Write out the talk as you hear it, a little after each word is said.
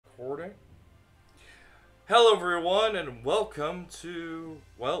recording. Hello everyone and welcome to,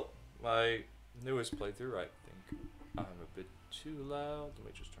 well, my newest playthrough. I think I'm a bit too loud. Let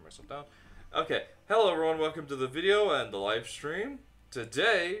me just turn myself down. Okay, hello everyone, welcome to the video and the live stream.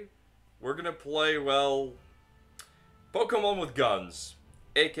 Today, we're gonna play, well, Pokemon with guns,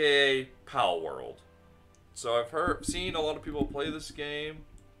 aka Palworld. So I've seen a lot of people play this game.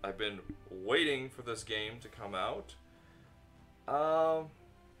 I've been waiting for this game to come out.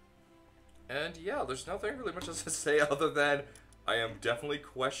 And yeah, there's nothing really much else to say other than I am definitely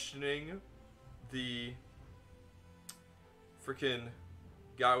questioning the freaking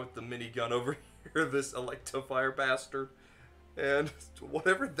guy with the minigun over here, this Electivire bastard, and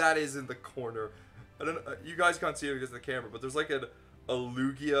whatever that is in the corner. I don't know, you guys can't see it because of the camera, but there's like a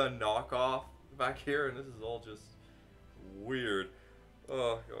Lugia knockoff back here, and this is all just weird.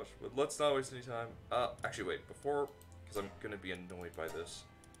 Oh gosh, but let's not waste any time. Actually wait, before, because I'm gonna be annoyed by this.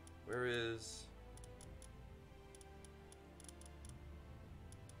 Where is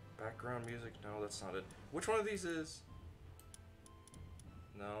background music? No, that's not it. Which one of these is?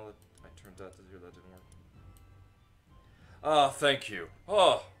 No, I turned that to 0. That didn't work. Ah, thank you.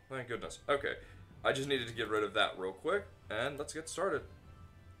 Oh, thank goodness. Okay, I just needed to get rid of that real quick, and let's get started.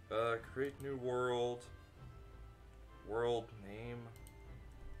 Create new world. World name.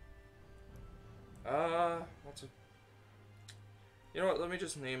 What's a... You know what, let me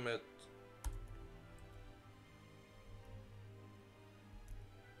just name it...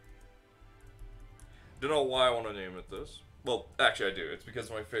 Don't know why I want to name it this. Well, actually I do. It's because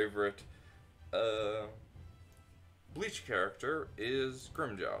my favorite, Bleach character is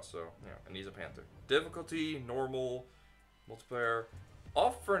Grimjaw, so, yeah, and he's a panther. Difficulty, normal, multiplayer,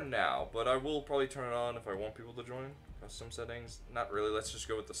 off for now, but I will probably turn it on if I want people to join. Custom settings, not really, let's just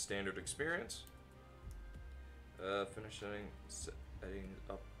go with the standard experience. Finish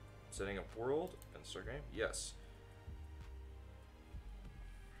setting up world and start game. Yes.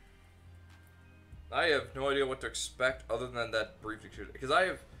 I have no idea what to expect other than that brief description, because I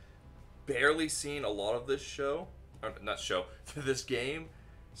have barely seen a lot of this show, or not show, this game,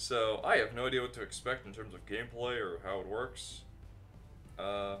 so I have no idea what to expect in terms of gameplay or how it works.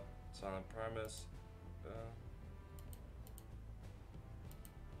 Silent Primus.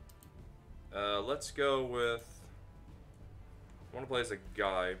 Let's go with... I want to play as a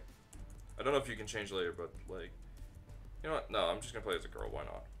guy. I don't know if you can change later, but, like... You know what? No, I'm just going to play as a girl. Why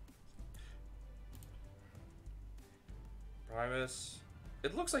not? Primus.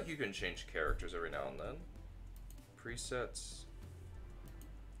 It looks like you can change characters every now and then. Presets.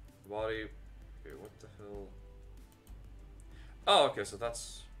 Body. Okay, what the hell? Oh, okay, so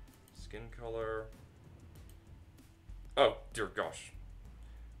that's... Skin color. Oh, dear gosh.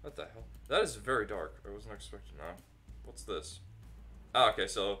 What the hell? That is very dark. I wasn't expecting that. What's this? Ah, okay,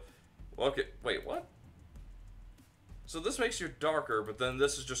 so... Okay, wait, what? So this makes you darker, but then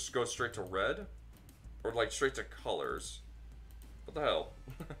this is just goes straight to red? Or, like, straight to colors? What the hell?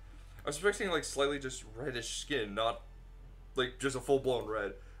 I was expecting, like, slightly just reddish skin, not, like, just a full-blown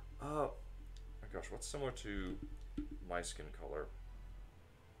red. Oh my gosh, what's similar to my skin color?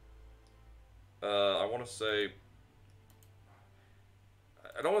 I want to say...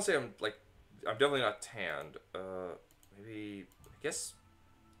 I don't want to say I'm, like... I'm definitely not tanned. Maybe... I guess...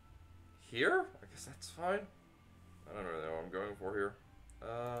 Here? I guess that's fine. I don't really know what I'm going for here.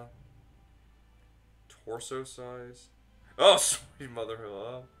 Torso size. Oh, sweet mother.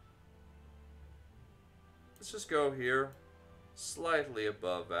 Let's just go here. Slightly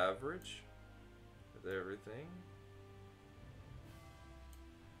above average. With everything.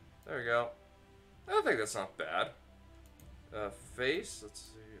 There we go. I think that's not bad. Face. Let's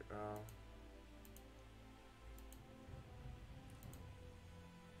see.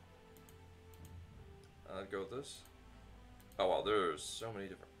 I'd go with this. Oh wow, there's so many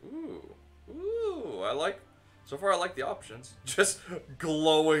different. Ooh, I like. So far, I like the options. Just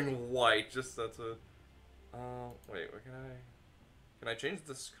glowing white. Just that's a. Wait, what can I? Can I change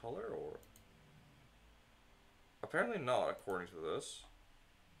this color or? Apparently not, according to this.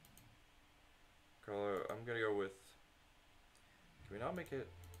 Color. I'm gonna go with. Can we not make it?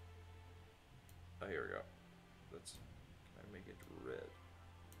 Oh, here we go. Let's. Can I make it red?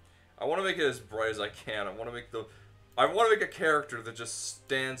 I want to make it as bright as I can. I want to make the... I want to make a character that just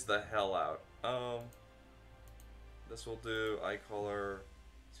stands the hell out. This will do. Eye color.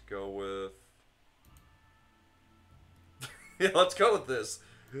 Let's go with... Yeah, let's go with this.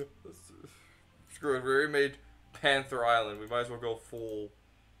 Screw it. We already made Panther Island. We might as well go full...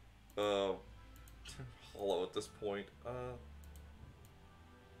 hollow at this point.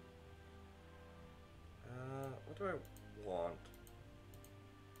 What do I want?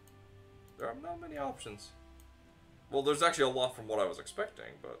 There are not many options. Well, there's actually a lot from what I was expecting,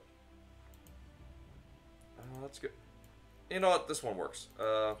 but... let's go... You know what? This one works.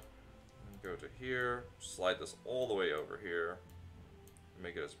 Go to here, slide this all the way over here,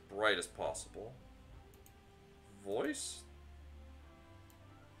 make it as bright as possible. Voice?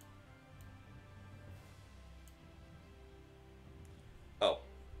 Oh.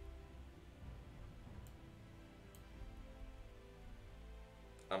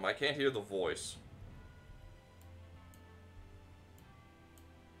 I can't hear the voice.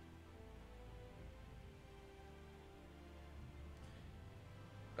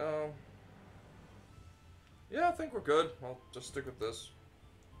 Yeah, I think we're good. I'll just stick with this.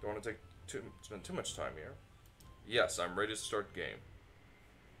 Don't want to spend too much time here. Yes, I'm ready to start game.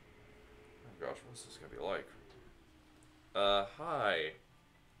 Oh gosh, what's this gonna be like? Hi.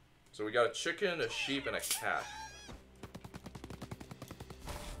 So we got a chicken, a sheep, and a cat.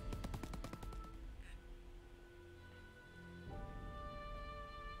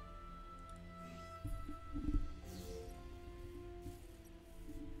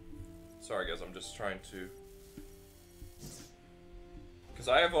 Sorry guys, I'm just trying to... Because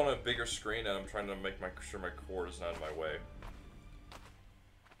I have on a bigger screen and I'm trying to make sure my cord is not in my way.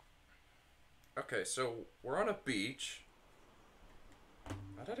 Okay, so we're on a beach.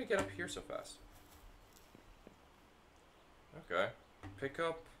 How did I get up here so fast? Okay. Pick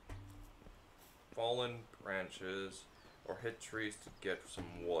up fallen branches or hit trees to get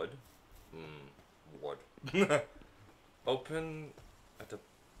some wood. Wood. Open at the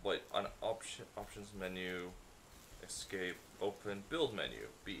on options menu, escape, open, build menu,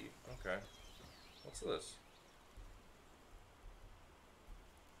 B. Okay. What's this?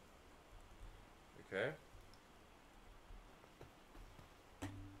 Okay.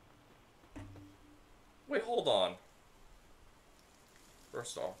 Wait, hold on.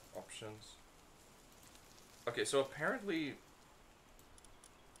 First off, options. Okay, so apparently...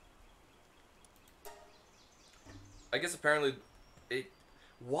 I guess apparently it...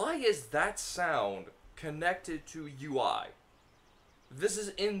 Why is that sound connected to UI? This is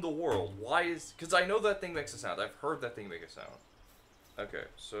in the world. Why is... Because I know that thing makes a sound. I've heard that thing make a sound. Okay,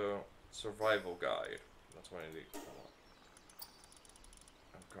 so... Survival guide. That's what I need.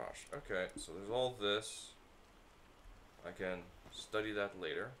 Oh gosh. Okay, so there's all this. I can study that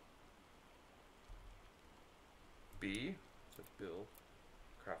later. B. To build.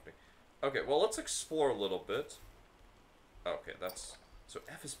 Crafting. Okay, well let's explore a little bit. Okay, that's... So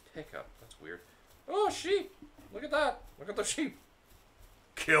F is pickup. That's weird. Oh, sheep! Look at that! Look at the sheep!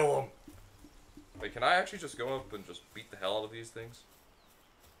 Kill them! Wait, can I actually just go up and just beat the hell out of these things?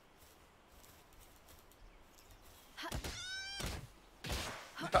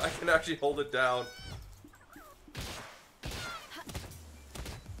 I can actually hold it down.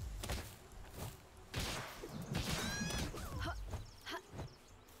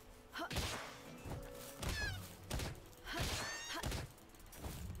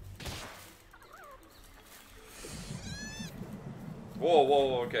 Whoa,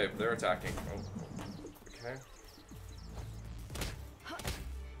 whoa, okay, they're attacking. Oh, okay.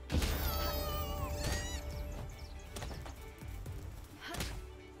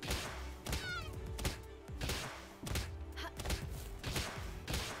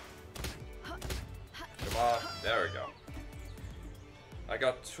 Come on, there we go. I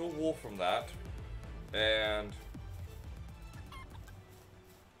got 2 wool from that, and...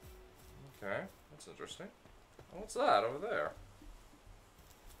 Okay, that's interesting. Oh, what's that over there?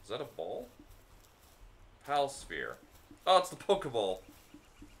 Is that a ball? Pal sphere. Oh, it's the Pokeball.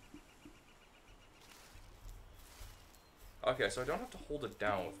 Okay, so I don't have to hold it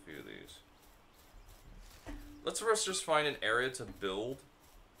down with a few of these. Let's first just find an area to build.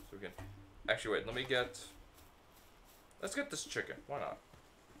 So we can... Actually, wait, let me get... Let's get this chicken. Why not?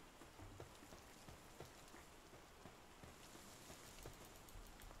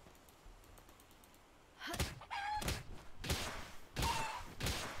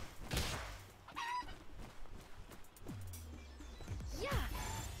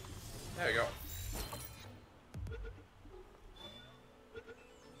 There you go.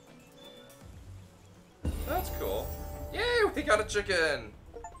 That's cool. Yay, we got a chicken!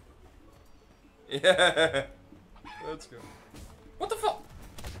 Yeah! That's good. What the fuck?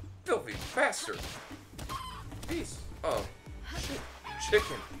 Filthy bastard! Piece of shit.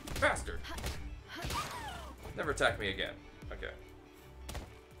 Chicken bastard! Never attack me again. Okay.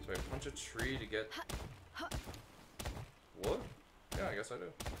 So I punch a tree to get... Wood? Yeah, I guess I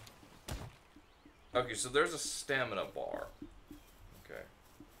do. Okay, so there's a stamina bar. Okay.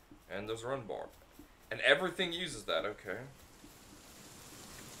 And there's a run bar. And everything uses that, okay.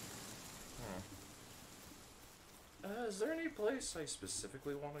 is there any place I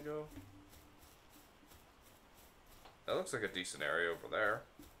specifically want to go? That looks like a decent area over there.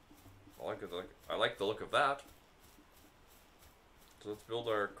 I like it. I like the look of that. So let's build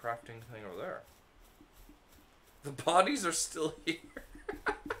our crafting thing over there. The bodies are still here.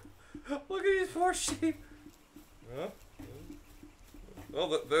 Look at these poor sheep. Yeah.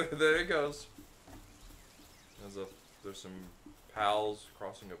 Oh, there it goes. There's some pals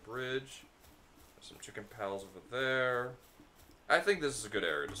crossing a bridge. There's some chicken pals over there. I think this is a good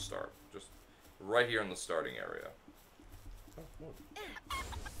area to start. Just right here in the starting area. Oh, look.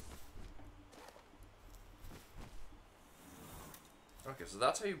 Okay, so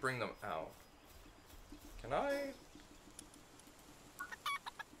that's how you bring them out. Can I?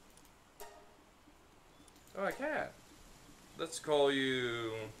 Oh, I can. Let's call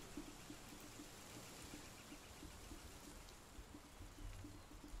you...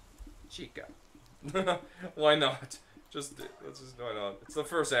 Chica. Why not? Let's just why not? It's the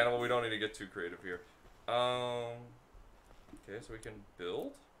first animal. We don't need to get too creative here. Okay, so we can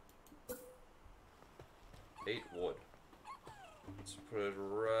build 8 wood. Let's put it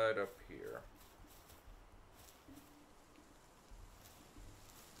right up here.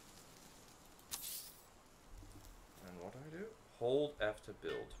 And what do I do? Hold F to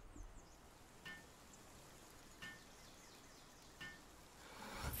build.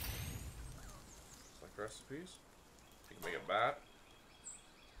 Select recipes. You can make a bat.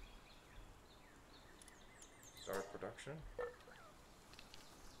 Start production.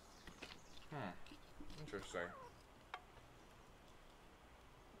 Interesting.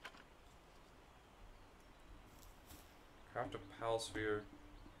 Craft a pal sphere.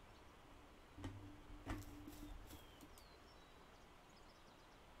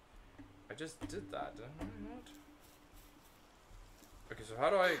 I just did that, didn't I not? Okay, so how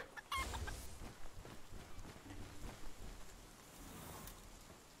do I...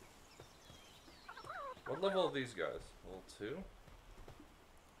 What level are these guys? Level 2?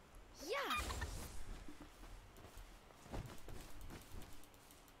 Yeah.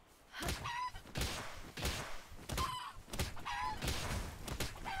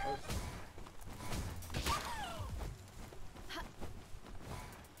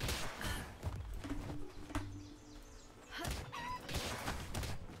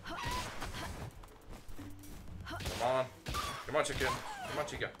 Come on. Come on, chicken. Come on,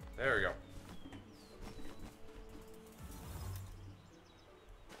 chica. There we go.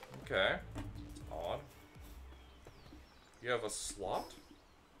 Okay. It's odd. You have a slot?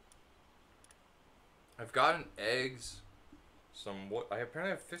 I've gotten eggs, some wood. I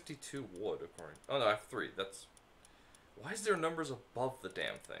apparently have 52 wood, according... Oh, no, I have 3. That's... Why is there numbers above the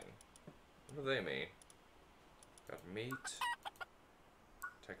damn thing? What do they mean? Got meat.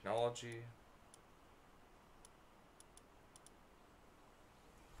 Technology.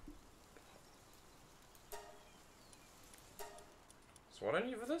 So what I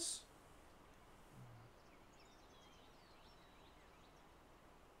need for this?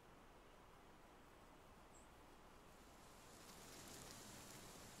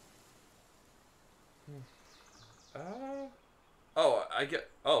 Oh, I get...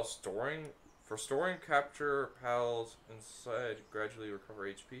 Oh, storing... For storing, capture pals inside, gradually recover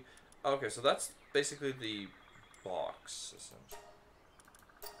HP. Okay, so that's basically the box, essentially.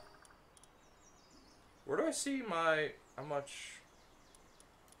 Where do I see my... How much...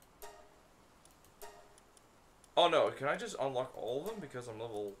 Oh no, can I just unlock all of them because I'm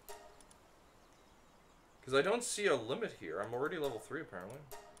level... Because I don't see a limit here. I'm already level 3 apparently.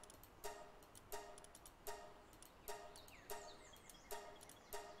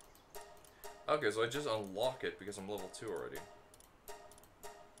 Okay, so I just unlock it because I'm level 2 already.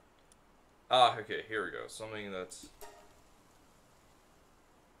 Ah, okay, here we go. Something that's...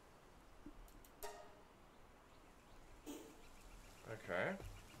 Okay,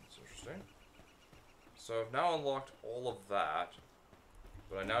 that's interesting. So I've now unlocked all of that,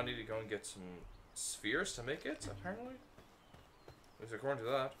 but I now need to go and get some spheres to make it, apparently? At least according to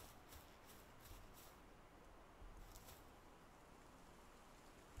that.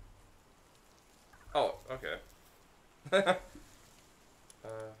 Oh, okay. Can I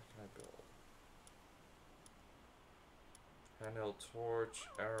build? Handheld torch,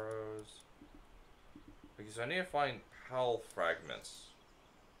 arrows. Because I need to find PAL fragments.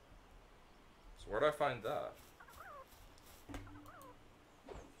 So where do I find that?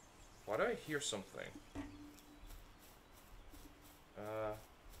 Why do I hear something?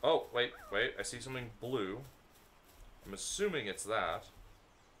 Oh, wait. I see something blue. I'm assuming it's that.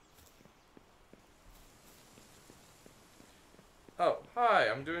 Oh, hi,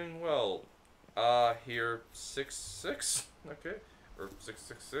 I'm doing well. Here 6-6. Okay, or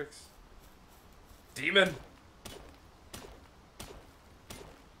 6-6-6. Demon.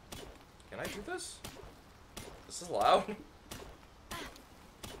 Can I do this? This is loud.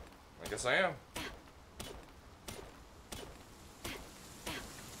 I guess I am.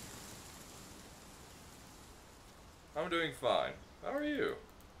 I'm doing fine. How are you?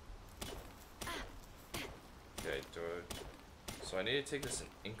 Okay, so I need to take this in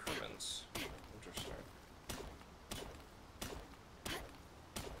increments. Interesting.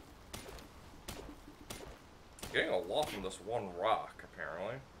 Getting a lot from this one rock,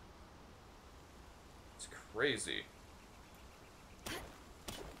 apparently. It's crazy. What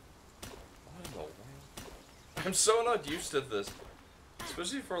in the world? I'm so not used to this.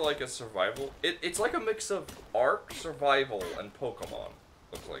 Especially for like a survival. It's like a mix of Ark, survival, and Pokemon.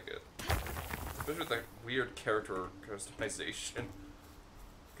 Looks like it. Especially with the weird character customization.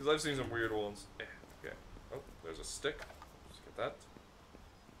 Because I've seen some weird ones. Okay. Oh, there's a stick. Let's get that.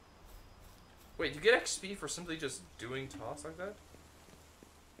 Wait, you get XP for simply just doing tasks like that?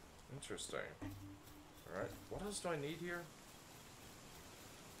 Interesting. Alright, what else do I need here?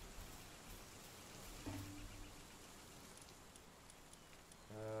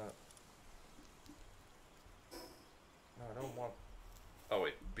 No, I don't want... Oh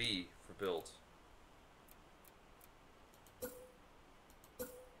wait, B for build. How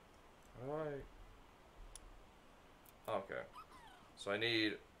do I... Okay. So I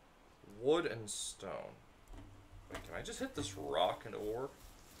need wood and stone. Wait, can I just hit this rock and ore?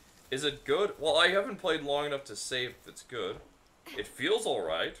 Is it good? Well, I haven't played long enough to say if it's good. It feels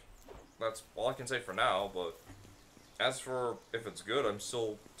alright. That's all I can say for now, but... As for if it's good, I'm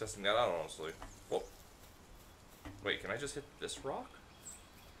still testing that out, honestly. Well, wait, can I just hit this rock?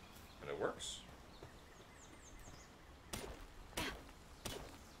 And it works?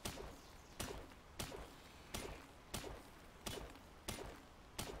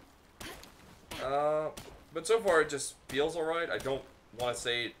 But so far it just feels alright. I don't want to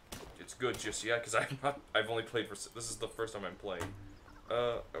say it's good just yet, because I've only played for, this is the first time I'm playing.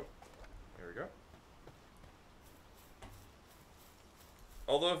 Oh, here we go.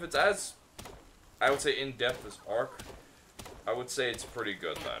 Although if it's as, I would say, in-depth as Ark, I would say it's pretty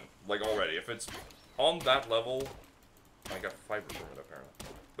good then. Like, already. If it's on that level, I got fiber from it, apparently.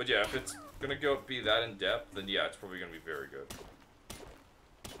 But yeah, if it's gonna be that in-depth, then yeah, it's probably gonna be very good.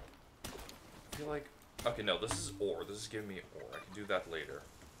 I feel like, okay, no, this is ore. This is giving me ore. I can do that later.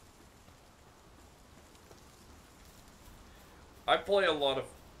 I play a lot of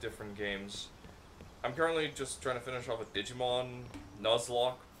different games. I'm currently just trying to finish off a Digimon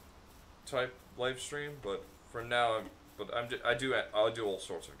Nuzlocke type live stream, but for now, I'll do all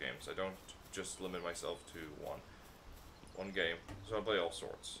sorts of games. I don't just limit myself to one game. So I play all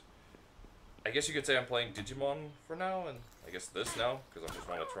sorts. I guess you could say I'm playing Digimon for now, and I guess this now because I just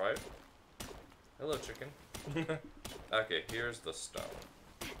want to try it. Hello, chicken. Okay, here's the stone.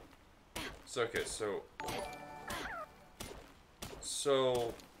 So okay, so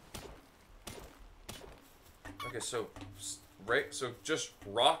okay, so right, so just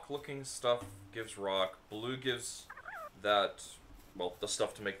rock-looking stuff gives rock. Blue gives that, well, the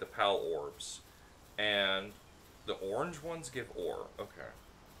stuff to make the PAL orbs, and the orange ones give ore. Okay,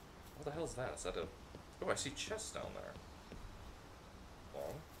 what the hell is that? Is that a? Oh, I see chests down there.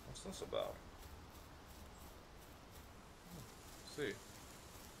 Well, what's this about? Let's see,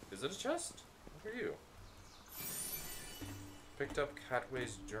 is it a chest? Look at you. Picked up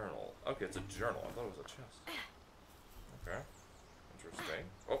Catway's journal. Okay, it's a journal. I thought it was a chest. Okay. Interesting.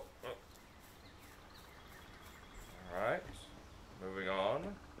 Oh. Alright. Moving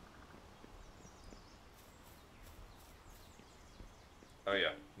on. Oh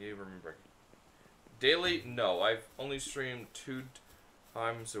yeah, you remember. Daily? No, I've only streamed 2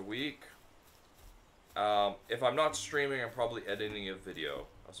 times a week. If I'm not streaming, I'm probably editing a video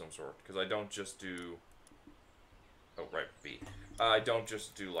of some sort. Because I don't just do... Oh, right, B. I don't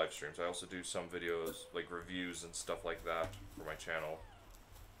just do live streams. I also do some videos, like reviews and stuff like that for my channel.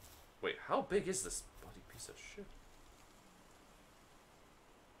 Wait, how big is this bloody piece of shit?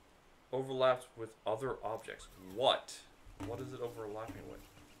 Overlaps with other objects. What? What is it overlapping with?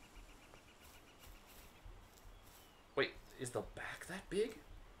 Wait, is the back that big?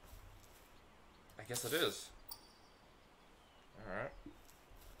 I guess it is. Alright.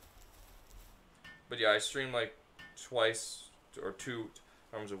 But yeah, I stream like twice or 2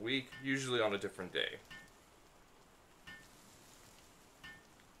 times a week, usually on a different day.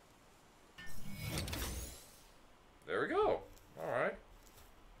 There we go. Alright.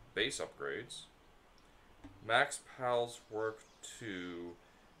 Base upgrades. Max Pal's work 2.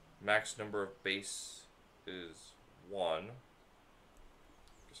 max number of base is 1.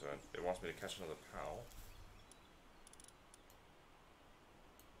 So it wants me to catch another pal.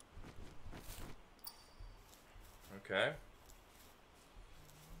 Okay.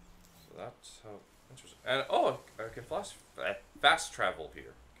 So that's how interesting. And oh, I can fast travel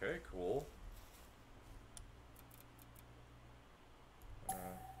here. Okay, cool.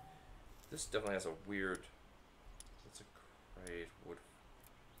 This definitely has a weird. It's a crate. Wood.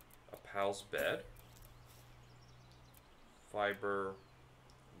 A pal's bed. Fiber.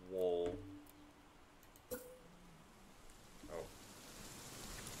 Wool. Oh.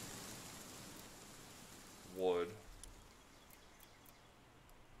 Wood.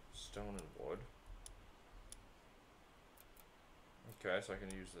 Stone and wood. Okay, so I can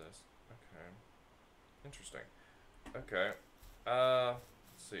use this. Okay. Interesting. Okay. Let's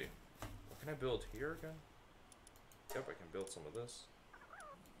see. What can I build here again? Yep, I can build some of this.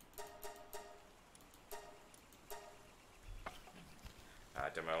 Ah,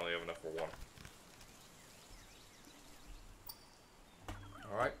 damn, I only have enough for 1.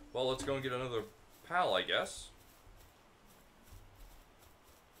 Alright, well, let's go and get another pal, I guess.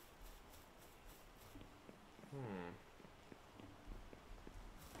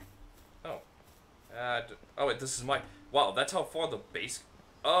 Oh. Oh, wait, this is my... Wow, that's how far the base...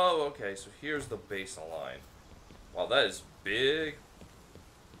 Oh, okay, so here's the baseline. Wow, that is big.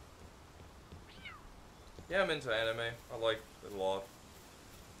 Yeah, I'm into anime. I like it a lot.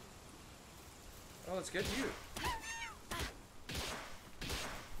 Oh, let's get you.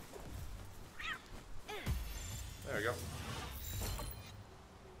 There we go.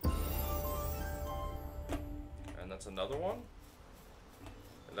 And that's another one.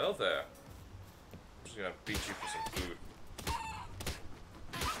 Hello there. I'm just gonna beat you for some food.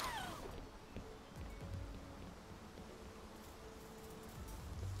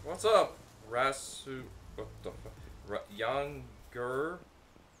 What's up, Rasu? What the fuck? Younger?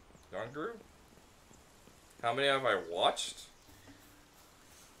 How many have I watched?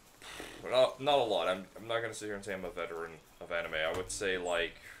 Not a lot. I'm not gonna sit here and say I'm a veteran of anime. I would say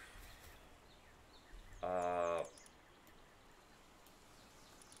like I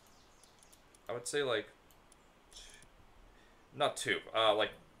would say like not 2.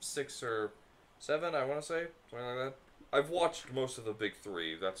 Like 6 or 7. I want to say something like that. I've watched most of the big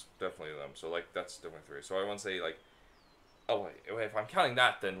 3. That's definitely them. So like that's definitely 3. So I want to say like, oh wait, if I'm counting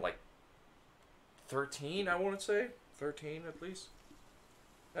that, then like 13. I want to say 13 at least.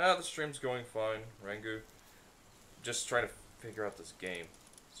 Ah, the stream's going fine, Rangu. Just trying to figure out this game.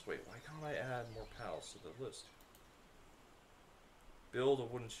 So wait, why can't I add more pals to the list? Build a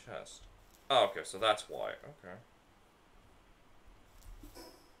wooden chest. Oh, okay, so that's why. Okay.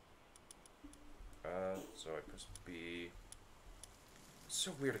 So I press B. It's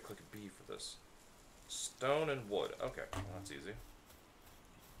so weird to click a B for this. Stone and wood. Okay, well, that's easy.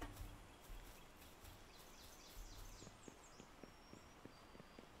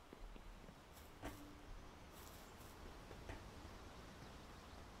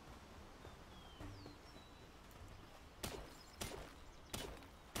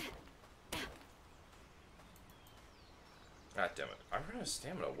 God damn it. I ran out of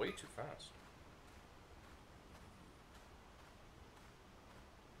stamina way too fast.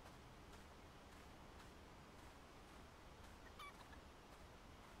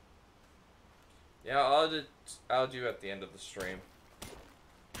 Yeah, I'll do at the end of the stream.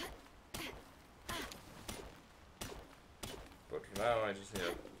 But for now, I just need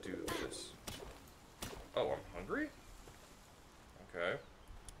to do this. Oh, I'm hungry? Okay.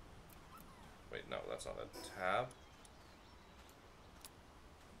 Wait, no, that's not a tab.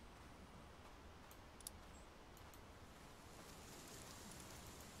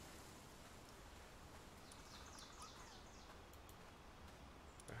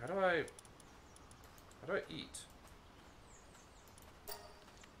 How do I eat?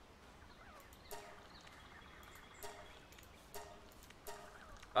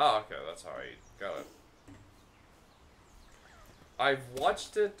 Oh, okay, that's how I eat. Got it. I've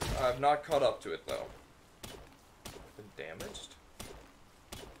watched it. I've not caught up to it though. Been damaged?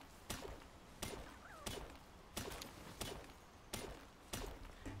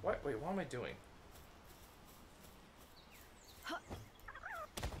 What? Wait, what am I doing?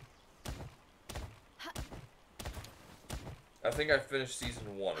 I think I finished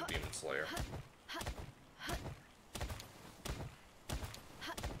season 1 of Demon Slayer.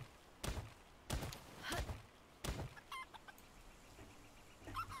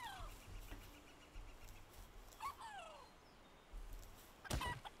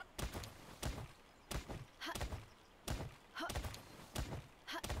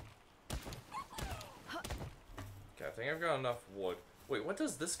 think I've got enough wood. Wait, what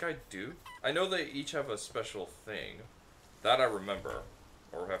does this guy do? I know they each have a special thing. That I remember.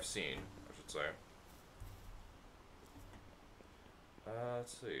 Or have seen, I should say.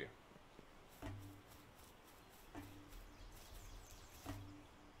 Let's see.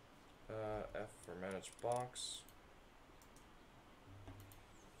 F for manage box.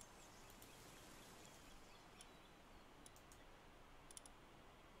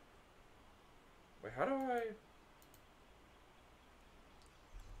 Wait, how do I...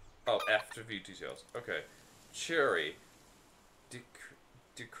 Oh, F to view details. Okay. Cherry.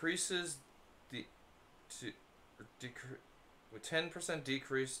 Decreases the... with 10%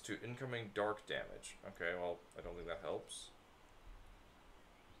 decrease to incoming dark damage. Okay, well, I don't think that helps.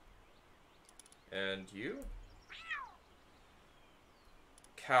 And you?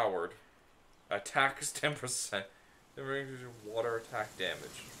 Coward. Attacks 10%. It brings water attack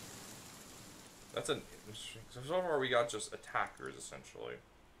damage. That's an interesting... So far we got just attackers, essentially.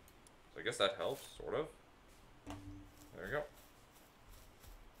 So I guess that helps, sort of. There we go.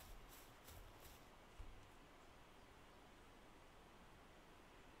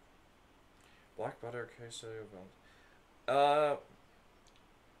 Black butter, queso,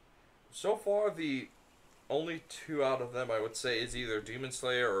 so far the only two out of them I would say is either Demon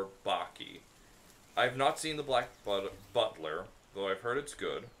Slayer or Baki. I've not seen the Black Butler, though I've heard it's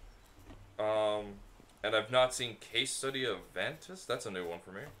good. And I've not seen Case Study of Ventus. That's a new one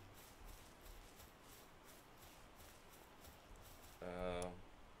for me.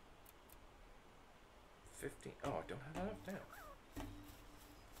 15. Oh, I don't have enough. Damn.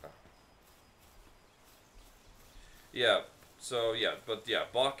 Oh. Yeah. So yeah, but yeah,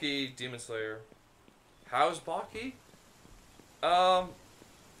 Baki, Demon Slayer. How's Baki? Oh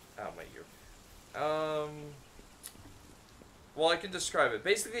my ear. Well, I can describe it.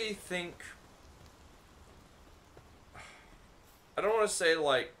 Basically, think. I don't want to say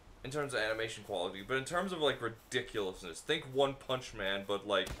like in terms of animation quality, but in terms of like ridiculousness. Think One Punch Man, but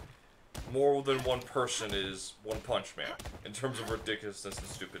like more than one person is One Punch Man in terms of ridiculousness and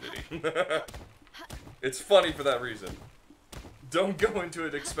stupidity. It's funny for that reason. Don't go into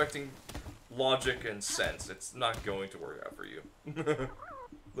it expecting logic and sense. It's not going to work out for you.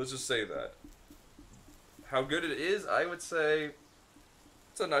 Let's just say that. How good it is, I would say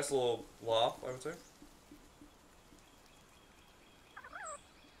it's a nice little laugh, I would say.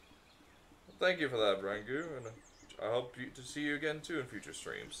 Thank you for that, Rangu, and I hope to see you again too in future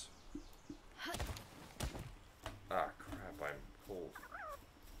streams. Ah, crap, I'm cold.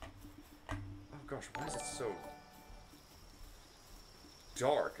 Oh gosh, why is it so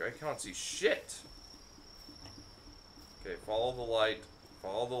dark? I can't see shit. Okay, follow the light.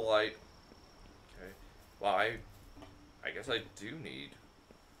 Follow the light. Okay. Well, I guess I do need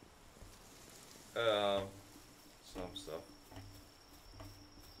some stuff.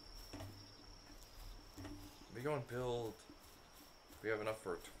 We go and build. We have enough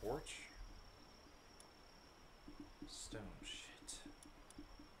for a torch. Stone shit.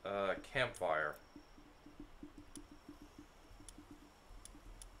 Campfire.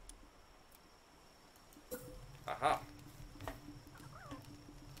 Aha.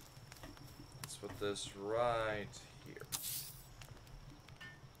 Let's put this right here.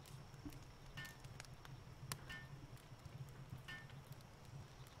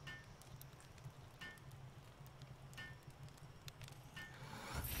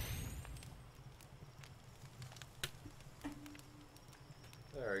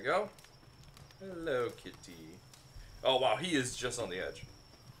 There we go. Hello, kitty. Oh, wow, he is just on the edge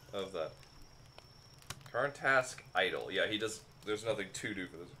of that. Current task, idle. Yeah, he does. There's nothing to do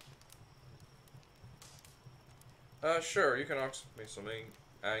for this. Sure, you can ask me something.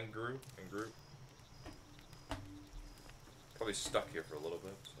 Angru. Probably stuck here for a little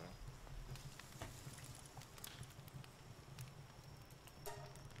bit, so.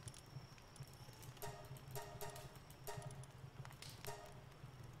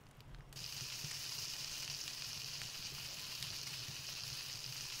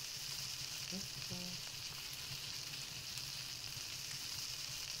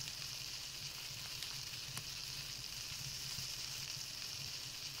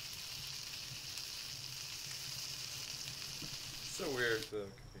 So weird.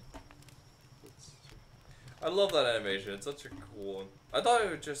 I love that animation. It's such a cool one. I thought it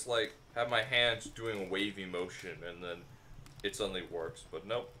would just like have my hands doing a wavy motion and then it suddenly works, but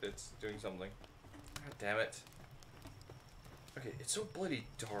nope, it's doing something. God damn it. Okay, it's so bloody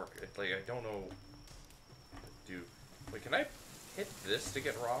dark. It's like I don't know what to do. Wait, can I hit this to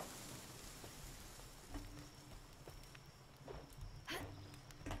get rock?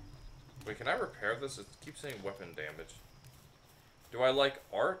 Wait, can I repair this? It keeps saying weapon damage. Do I like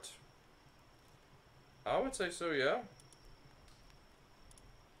art? I would say so, yeah.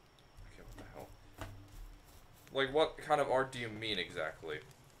 Okay, what the hell? Like, what kind of art do you mean exactly?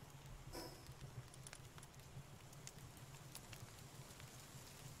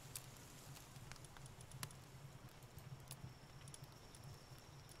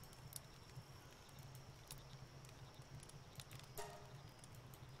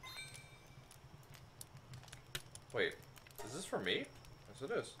 Wait, is this for me? Yes,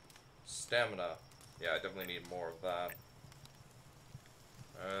 it is. Stamina. Yeah, I definitely need more of that.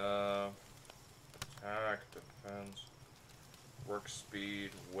 Attack, defense, work speed,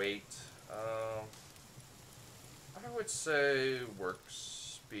 weight. I would say work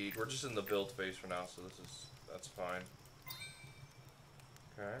speed. We're just in the build phase for now, so that's fine.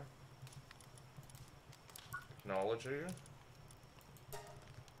 Okay. Technology.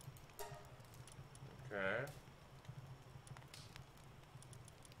 Okay.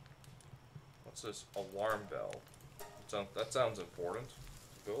 What's this? Alarm bell. That sounds important to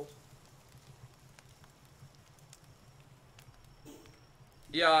build.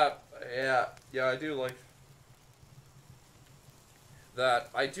 Yeah, I do like that.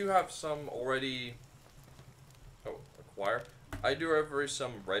 I do have some already. Oh, acquire. I do have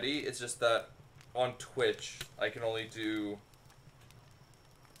some ready. It's just that on Twitch, I can only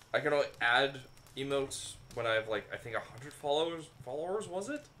add emotes when I have, like, I think 100 followers. Followers, was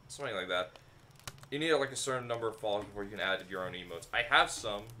it? Something like that. You need like a certain number of followers before you can add your own emotes. I have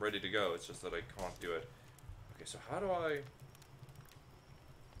some ready to go. It's just that I can't do it. Okay, so how do I?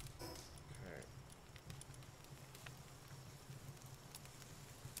 Okay.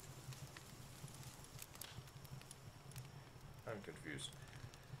 I'm confused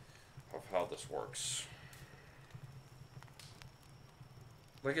of how this works.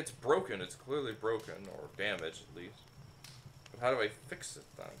 Like, it's broken. It's clearly broken, or damaged at least. But how do I fix it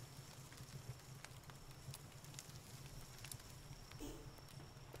then?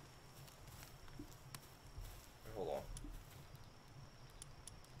 Hold on.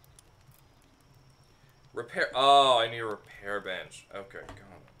 Repair. Oh, I need a repair bench. Okay, got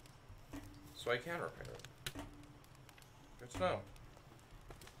it. So I can repair it. Good to know.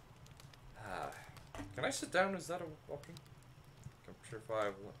 Can I sit down? Is that an option? Capture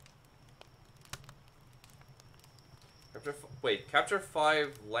 5. Capture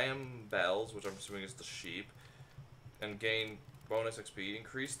 5 lamb bells, which I'm assuming is the sheep, and gain bonus XP.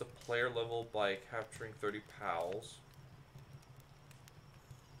 Increase the player level by capturing 30 pals.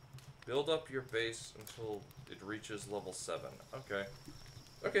 Build up your base until it reaches level 7. Okay.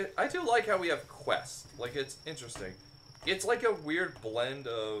 Okay, I do like how we have quests. Like, it's interesting. It's like a weird blend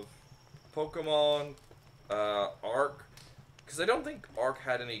of Pokemon, Ark. Because I don't think Ark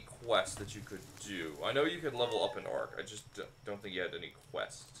had any quests that you could do. I know you could level up in Ark. I just don't think you had any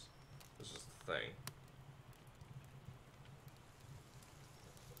quests. This is the thing.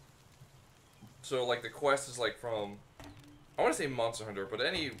 So, like, the quest is, like, from... I want to say Monster Hunter, but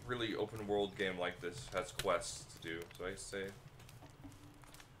any really open world game like this has quests to do. So I say...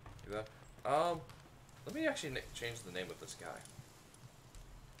 do that. Let me actually change the name of this guy.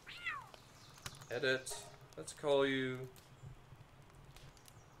 Edit. Let's call you...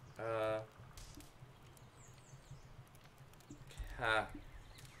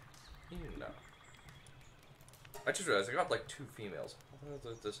 Kahina. I just realized I got like 2 females. How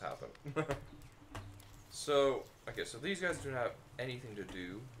did this happen? So, okay, so these guys don't have anything to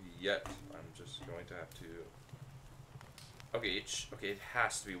do yet. I'm just going to have to... Okay, it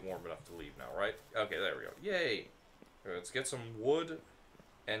has to be warm enough to leave now, right? Okay, there we go. Yay! Okay, let's get some wood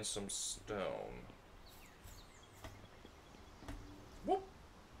and some stone. Whoop!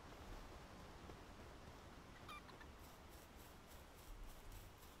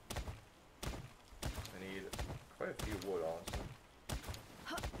 I need quite a few wood, honestly.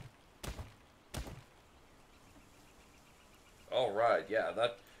 Alright, yeah,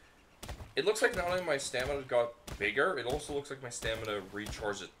 that... It looks like not only my stamina got bigger, it also looks like my stamina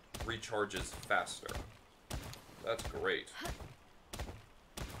recharges faster. That's great.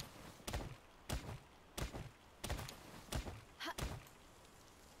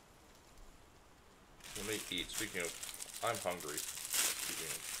 Let me eat. Speaking of... I'm hungry. Speaking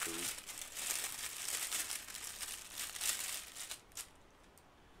of food.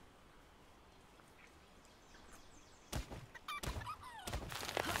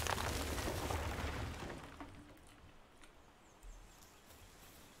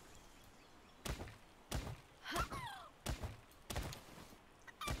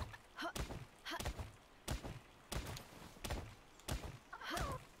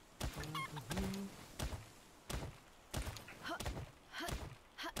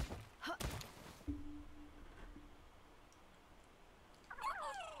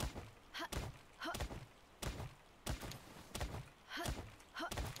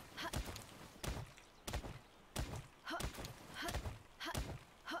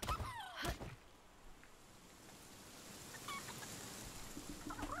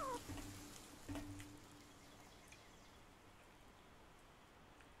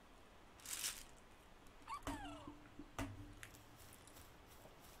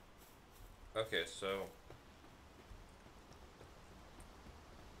 Okay, so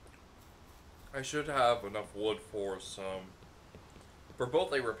I should have enough wood for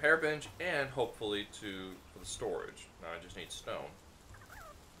both a repair bench and hopefully for the storage. Now I just need stone,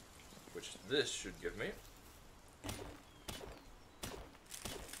 which this should give me.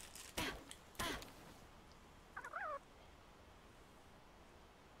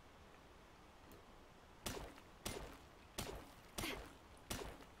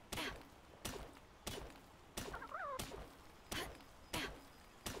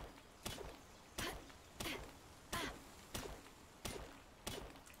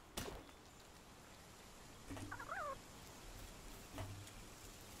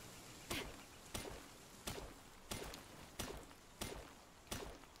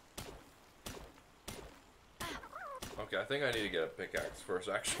 Okay, I think I need to get a pickaxe first,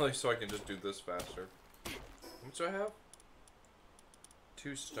 actually, so I can just do this faster. How much do I have?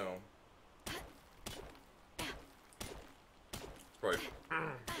 2 stone. Right.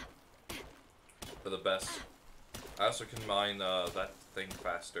 For the best. I also can mine that thing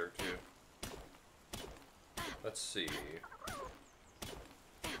faster, too. Let's see.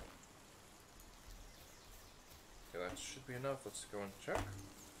 Okay, that should be enough. Let's go and check.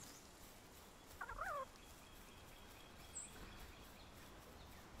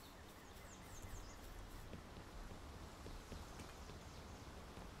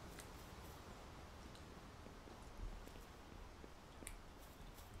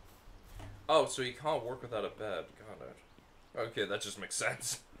 Oh, so you can't work without a bed. Got it. Okay, that just makes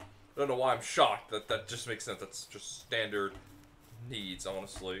sense. I don't know why I'm shocked. That just makes sense. That's just standard needs,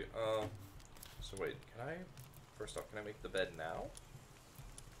 honestly. So wait, can I... First off, can I make the bed now?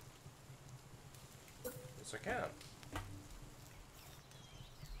 Yes, I can.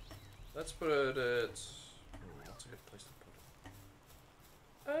 Let's put it at... what's a good place to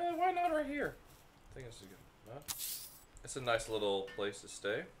put it? Why not right here? I think it's a good... Not. It's a nice little place to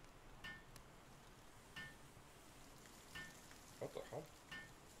stay. What the hell?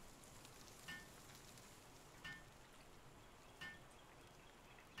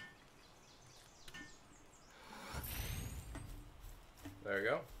 There you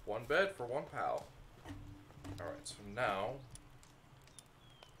go. 1 bed for 1 pal. Alright, so now...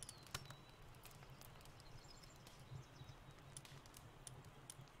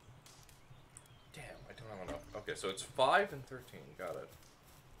 Damn, I don't have enough. Okay, so it's 5 and 13. Got it.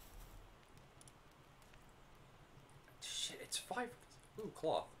 Shit, it's 5. Ooh,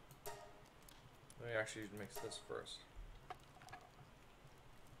 cloth. Let me actually mix this first.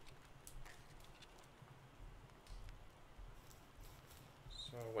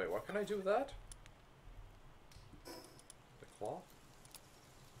 So, wait, what can I do with that? The cloth?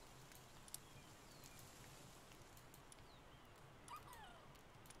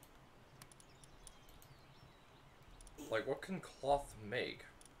 Like, what can cloth make?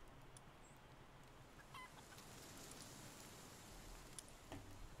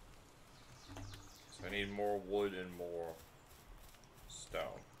 So I need more wood and more stone.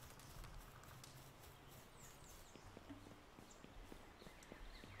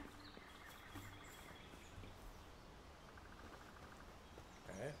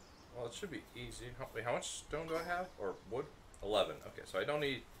 Okay. Well, it should be easy. Wait, how much stone do I have? Or wood? 11. Okay, so I don't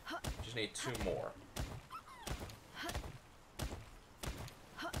need... just need 2 more.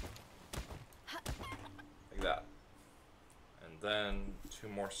 Like that. And then 2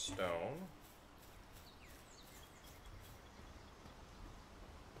 more stone.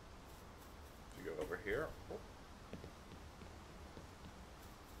 To go over here. Oh.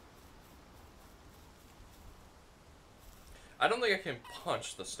 I don't think I can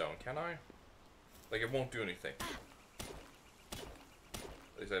punch the stone, can I? Like, it won't do anything.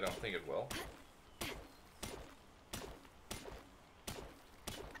 At least I don't think it will.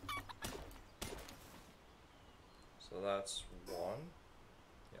 So that's 1.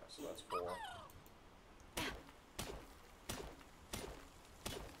 Yeah, so that's 4.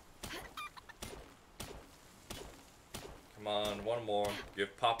 Come on, 1 more.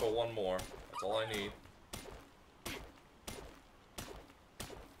 Give Papa 1 more. That's all I need.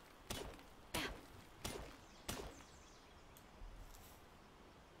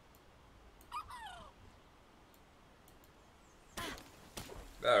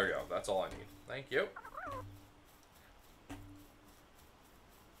 There we go. That's all I need. Thank you.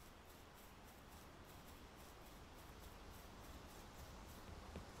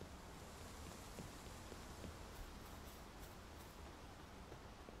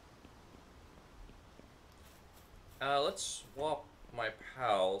 Let's swap my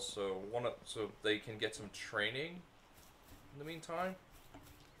pals so they can get some training in the meantime.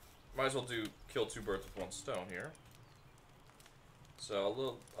 might as well kill two birds with one stone here.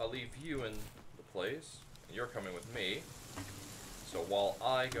 So I'll leave you in the place, and you're coming with me. So while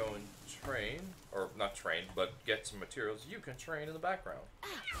I go and train, or not train, but get some materials, you can train in the background.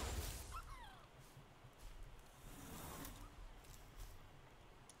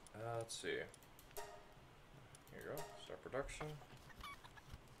 Let's see. Here you go. Start production.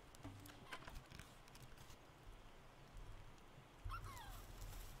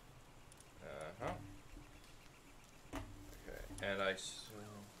 Okay, and I so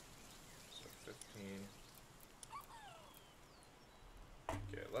 15.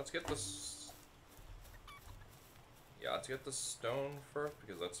 Okay, let's get this. Yeah, let's get the stone first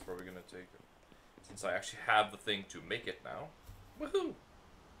because that's probably gonna take. Since I actually have the thing to make it now. Woohoo!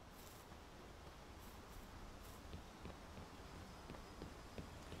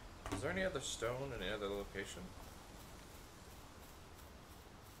 Is there any other stone in any other location?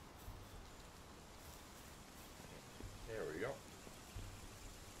 There we go.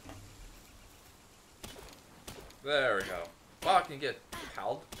 There we go. Wow, I can get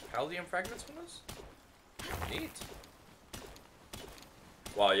Paldium fragments from this? Neat.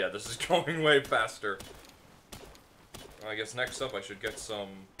 Wow, yeah, this is going way faster. Well, I guess next up I should get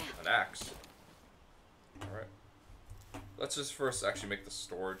an axe. Alright. Let's just first actually make the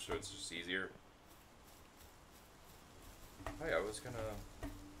storage so it's just easier. Oh yeah, I was gonna...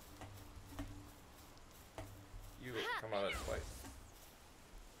 You come out and fight.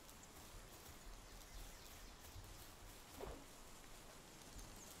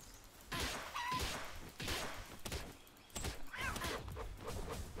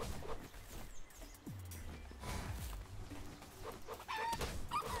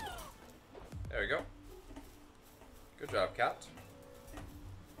 There we go. Good job, cat.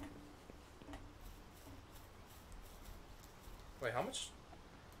 Wait, how much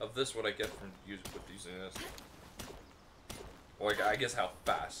of this would I get from using this? Well, I guess how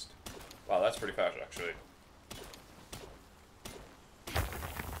fast. Wow, that's pretty fast, actually.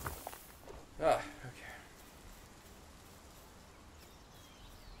 Ah, okay.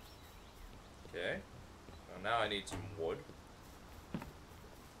 Okay. So now I need some wood.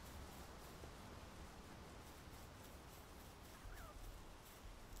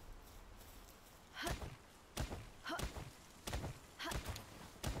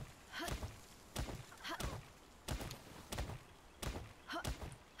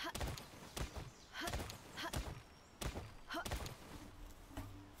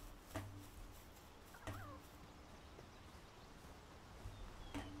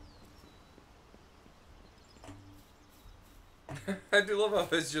 I do love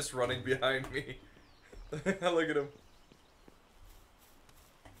how he's just running behind me. Look at him.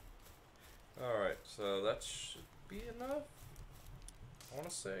 Alright, so that should be enough. I want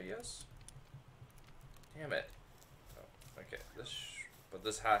to say yes. Damn it. Oh, okay, but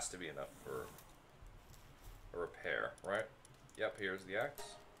this has to be enough for a repair, right? Yep, here's the axe.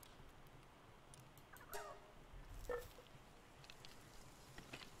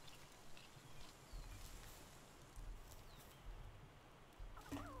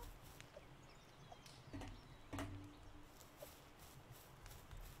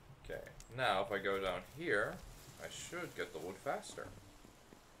 Okay, now if I go down here, I should get the wood faster.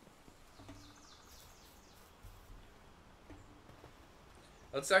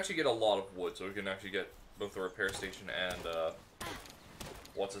 Let's actually get a lot of wood so we can actually get both the repair station and,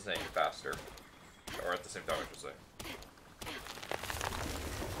 what's his name, faster. Or at the same time, I should say.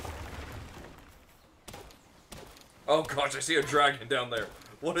 Oh gosh, I see a dragon down there.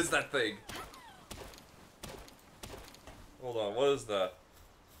 What is that thing? Hold on, what is that?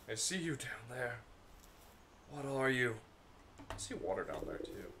 I see you down there. What are you? I see water down there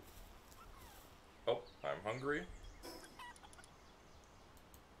too. Oh, I'm hungry.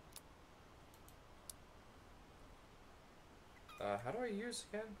 How do I use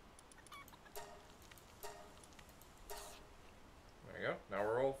again? There you go. Now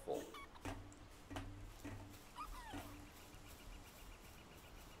we're all full.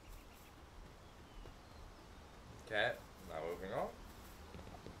 Okay, now moving on.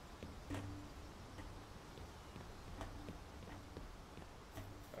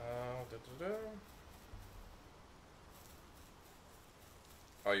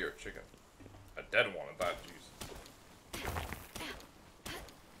 Oh, you're a chicken. A dead one at that, jeez.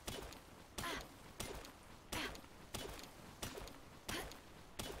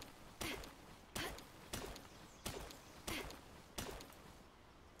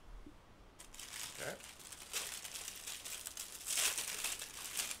 Okay.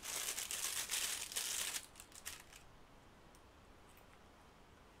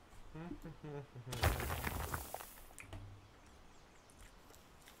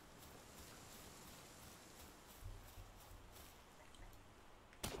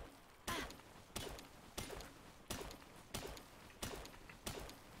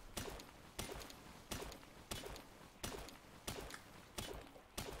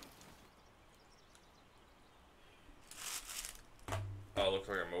 Oh, it looks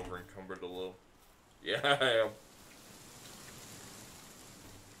like I'm over encumbered a little. Yeah, I am.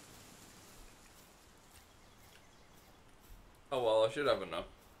 Oh well, I should have enough.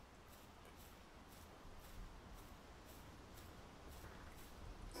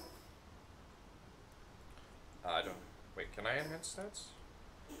 I don't... Wait, can I enhance stats?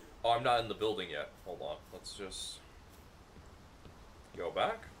 Oh, I'm not in the building yet. Hold on. Let's just... go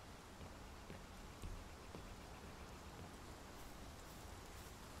back.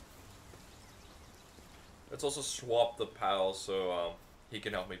 Let's also swap the pal so he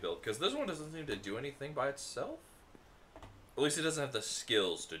can help me build. Because this one doesn't seem to do anything by itself. At least he doesn't have the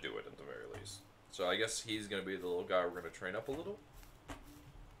skills to do it at the very least. So I guess he's going to be the little guy we're going to train up a little.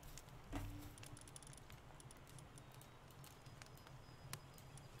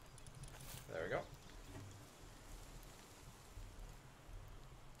 There we go.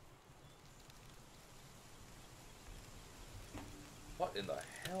 What in the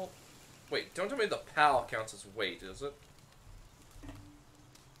hell? Wait, don't tell me the pal counts as weight, is it?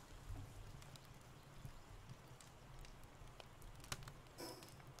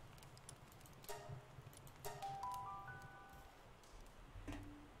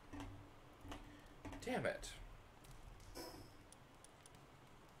 Damn it.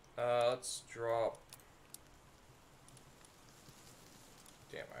 Let's drop...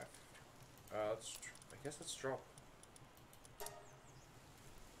 Damn, I guess let's drop...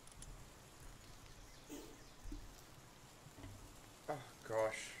 Oh,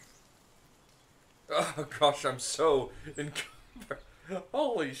 gosh. Oh, gosh, I'm so encumbered.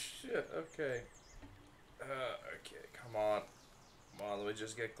 Holy shit, okay. Okay, come on. Come on, let me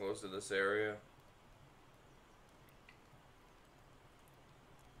just get close to this area.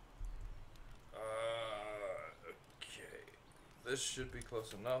 Okay. This should be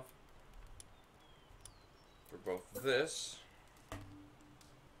close enough. For both this...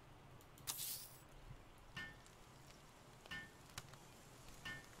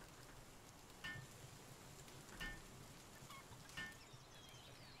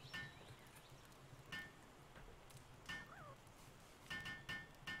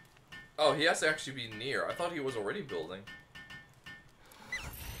 Oh, he has to actually be near. I thought he was already building.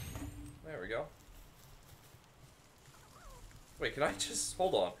 There we go. Wait, can I just...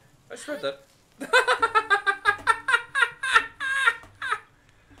 Hold on. I just read that.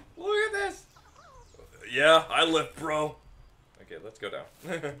 Look at this! Yeah, I lift, bro. Okay, let's go down.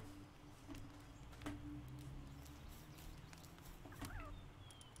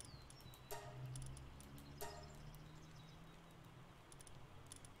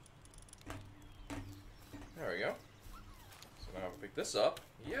 There we go. So now I'll pick this up.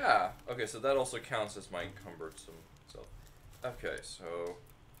 Yeah! Okay, so that also counts as my encumbered stuff. Okay, so...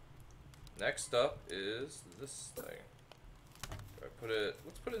 Next up is this thing. Do I put it...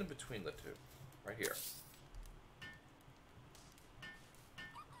 Let's put it in between the two. Right here.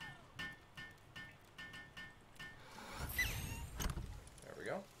 There we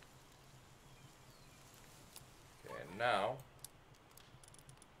go. Okay, and now...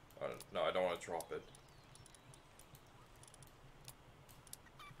 Oh, no, I don't want to drop it.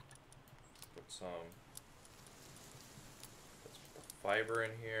 Put some... Let's put the fiber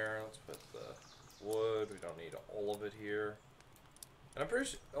in here. Let's put the wood. We don't need all of it here. And I'm pretty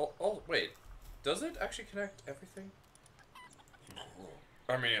sure... Oh, wait. Does it actually connect everything?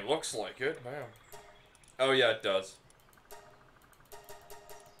 I mean, it looks like it. Man. Oh, yeah, it does.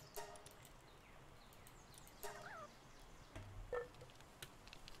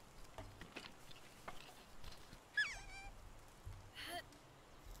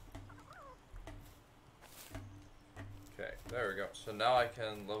 Okay, there we go. So now I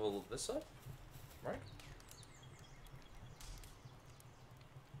can level this up, right?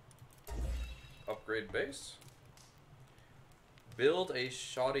 Upgrade base. Build a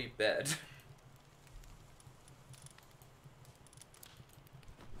shoddy bed.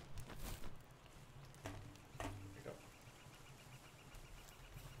 There we go.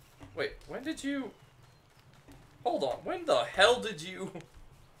 Wait, when did you... Hold on, when the hell did you...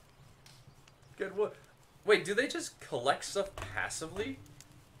 Get what? Wait, do they just collect stuff passively?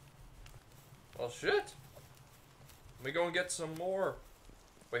 Well, shit. Let me go and get some more.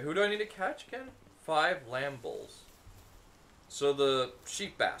 Wait, who do I need to catch again? 5 lamb bulls. So the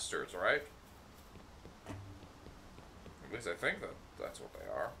sheep bastards, right? At least I think that's what they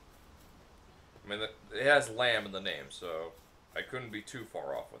are. I mean, it has lamb in the name, so I couldn't be too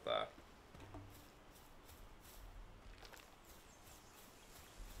far off with that.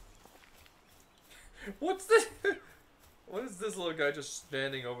 What's this? What is this little guy just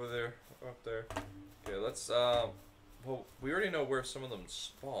standing over there, up there? Okay, let's, well, we already know where some of them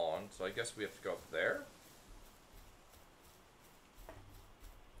spawn, so I guess we have to go up there?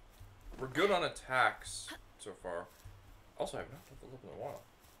 We're good on attacks so far. Also, I've not leveled up in a while.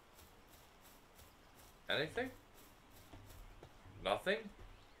 Anything? Nothing?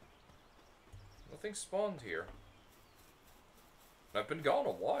 Nothing spawned here. I've been gone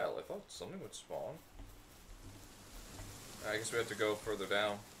a while. I thought something would spawn. I guess we have to go further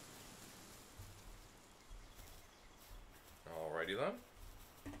down. Alrighty then.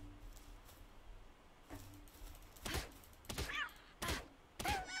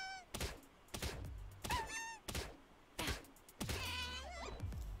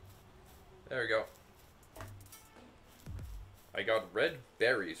 There we go. I got red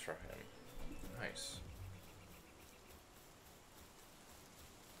berries from him. Nice.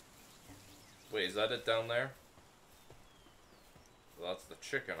 Wait, is that it down there? Well, that's the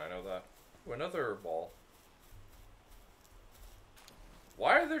chicken, I know that. Ooh, another ball.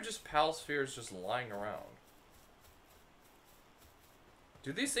 Why are there just pal spheres just lying around?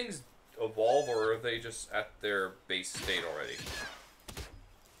 Do these things evolve, or are they just at their base state already?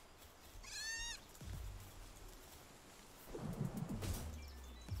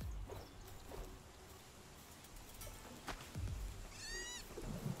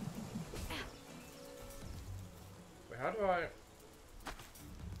 Wait, how do I...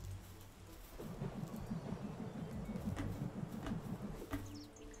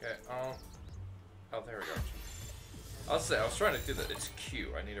 Okay, oh, there we go. I was trying to do that. It's Q.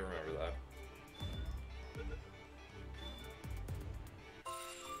 I need to remember that.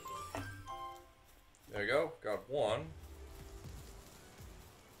 There we go. Got one.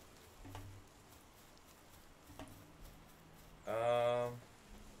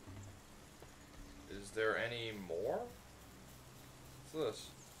 Is there any more? What's this?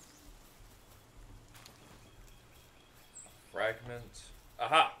 Fragment.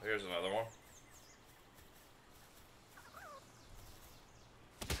 Aha! Here's another one.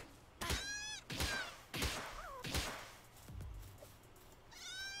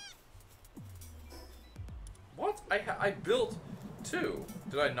 What? I built two.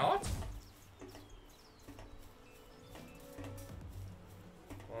 Did I not?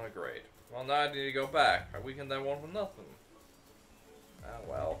 Oh, great. Well, now I need to go back. I weakened that one with nothing. Ah,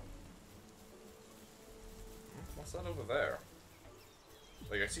 well. What's that over there?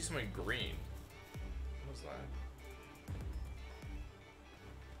 Like, I see something green. What's that?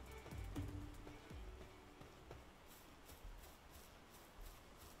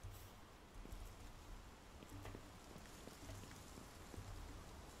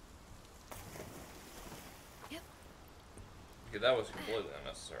 Yep. Okay, that was completely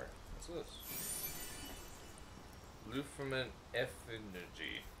unnecessary. What's this? Luferman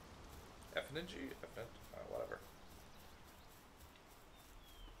effigy. Effigy? Whatever.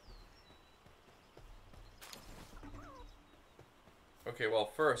 Okay, well,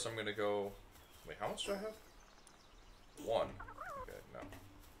 first I'm gonna go... Wait, how much do I have? One. Okay, no.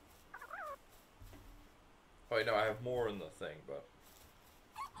 Oh, wait, no, I have more in the thing, but...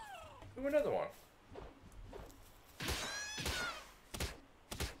 Ooh, another one.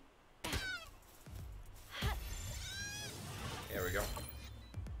 There we go.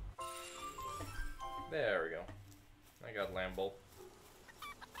 There we go. I got Lambo.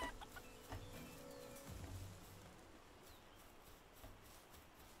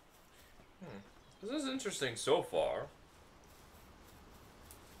 This is interesting so far.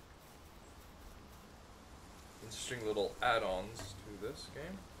 Interesting little add-ons to this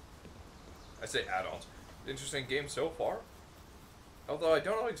game. I say add-ons. Interesting game so far. Although I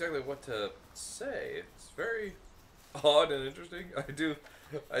don't know exactly what to say. It's very odd and interesting.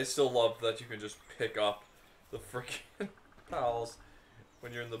 I still love that you can just pick up the freaking pals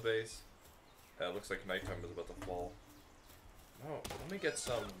when you're in the base. It looks like nighttime is about to fall. Oh, let me get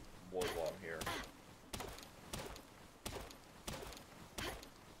some wood while I'm here.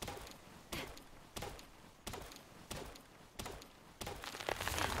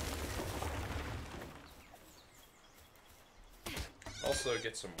 Also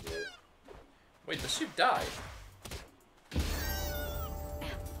get some wool. Wait, the sheep died.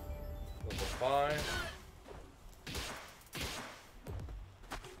 Level 5.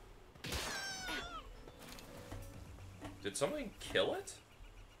 Did something kill it?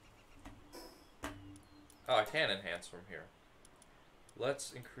 Oh, I can enhance from here.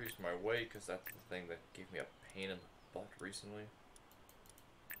 Let's increase my weight, because that's the thing that gave me a pain in the butt recently.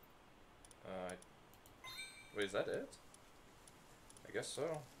 Wait, is that it? I guess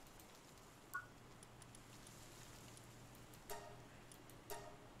so.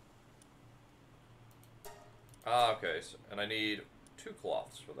 Ah, okay, so, and I need 2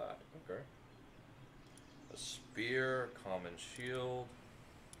 cloths for that. Okay. A spear, common shield,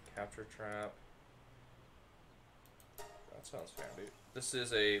 capture trap. That sounds handy. This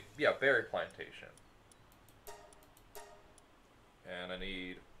is a, yeah, berry plantation. And I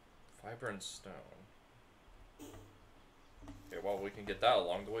need fiber and stone. Okay, well, we can get that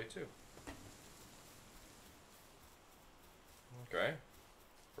along the way, too. Okay.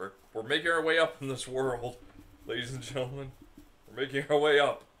 We're making our way up in this world, ladies and gentlemen. We're making our way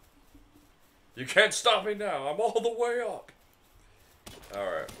up. You can't stop me now. I'm all the way up.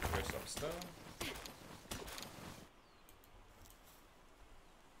 Alright, here's some stone.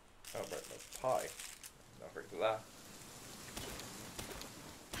 Oh, right, no pie. Not forget that.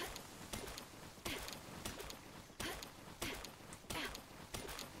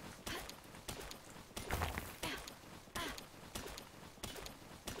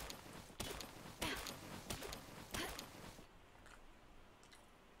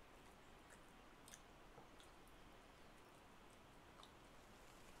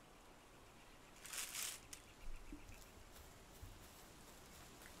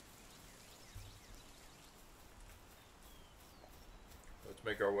 Let's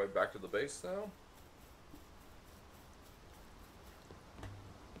make our way back to the base now.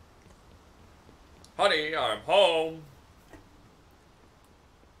 Honey, I'm home.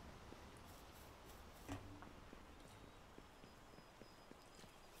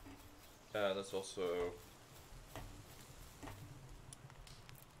 That's also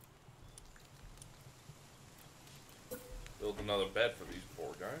build another bed for these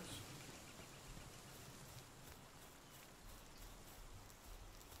poor guys.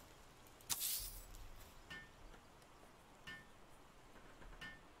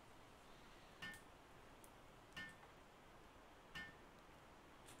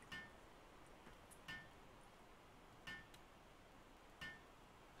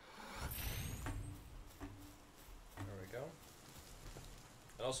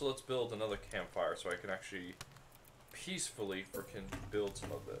 And also let's build another campfire so I can actually peacefully freaking build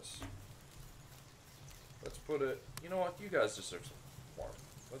some of this. Let's put it, you know what, you guys deserve some warmth.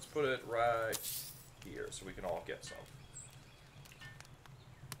 Let's put it right here so we can all get some.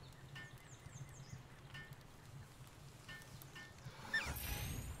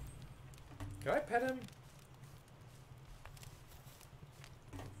 Can I pet him?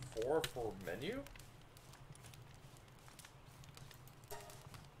 4 for menu?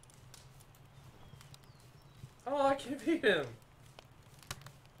 Oh, I can beat him.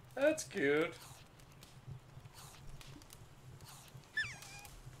 That's good.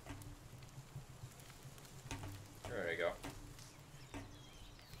 There we go.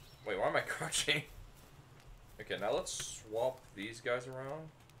 Wait, why am I crouching? Okay, now let's swap these guys around.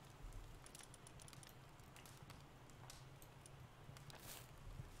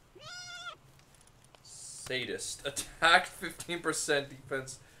 Sadist. Attack 15%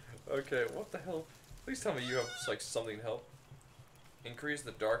 defense. Okay, what the hell? Please tell me you have like something to help. Increase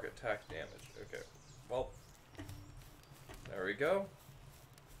the dark attack damage. Okay. Well. There we go.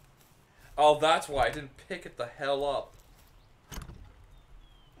 Oh, that's why I didn't pick it the hell up.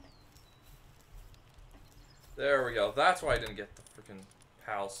 There we go. That's why I didn't get the freaking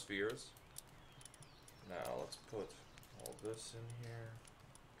PAL spheres. Now let's put all this in here.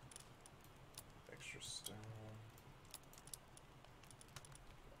 Extra stone.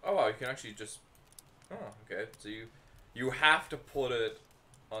 Oh wow, you can actually just... Oh, okay. So you have to put it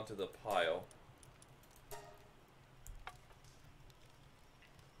onto the pile.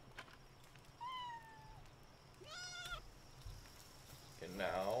 Okay,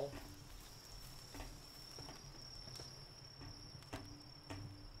 now...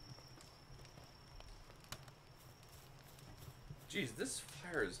 Geez, this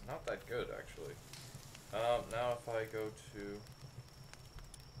fire is not that good, actually. Now if I go to...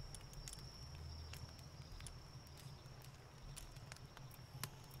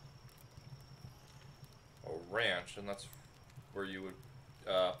 a ranch, and that's where you would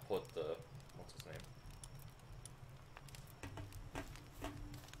put the... what's his name?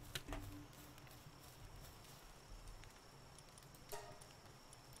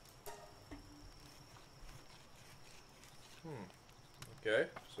 Okay,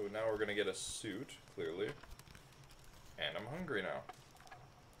 so now we're gonna get a suit, clearly. And I'm hungry now.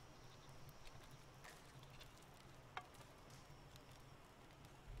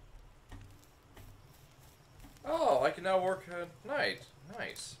 Oh, I can now work at night.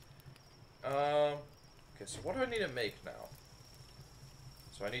 Nice. Okay, so what do I need to make now?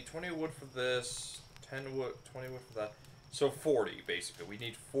 So I need 20 wood for this, 10 wood, 20 wood for that. So 40, basically. We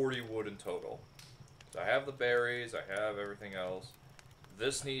need 40 wood in total. So I have the berries, I have everything else.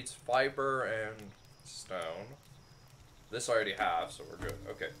 This needs fiber and stone. This I already have, so we're good.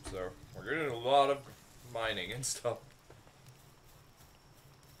 Okay, so we're doing a lot of mining and stuff.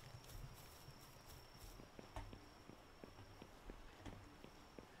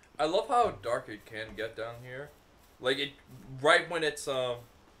 I love how dark it can get down here. Like, it, right when it's,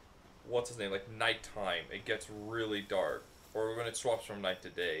 what's his name, like nighttime, it gets really dark. Or when it swaps from night to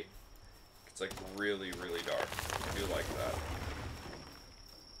day, it's like really, really dark. I do like that.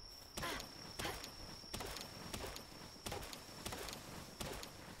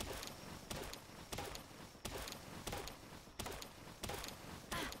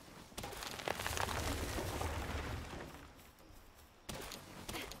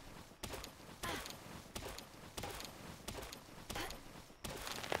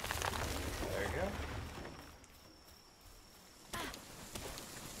 There you go.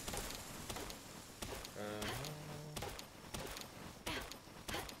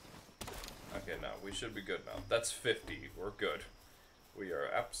 Okay, now we should be good now. That's 50. We're good. We are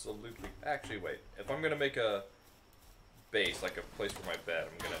absolutely... Actually, wait. If I'm gonna make a base, like a place for my bed,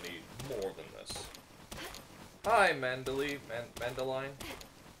 I'm gonna need more than this. Hi, Mandeline.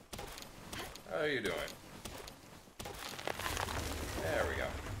 How are you doing? There we go.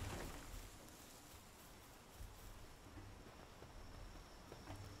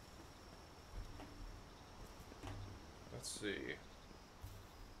 Let's see.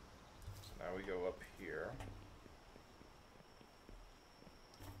 So now we go up here.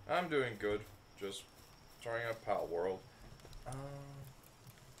 I'm doing good. Just trying out Palworld.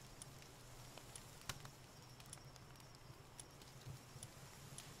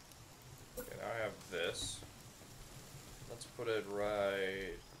 Okay, now I have this. Let's put it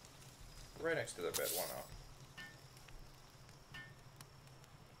right next to the bed. Why not?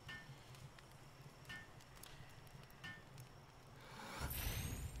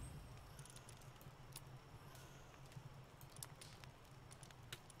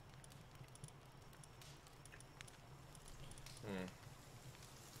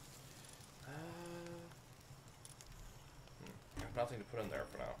 I have nothing to put in there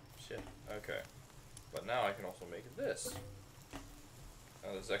for now. Shit. Okay. But now I can also make this.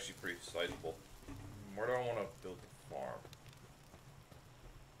 Now this is actually pretty sizable. Where do I want to build the farm?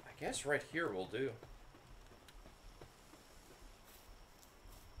 I guess right here will do.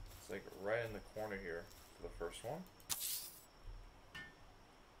 It's like right in the corner here for the first one.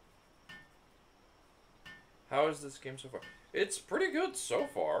 How is this game so far? It's pretty good so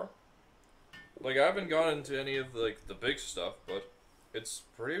far. Like, I haven't gone into any of the big stuff, but it's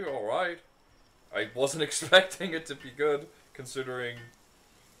pretty alright. I wasn't expecting it to be good, considering,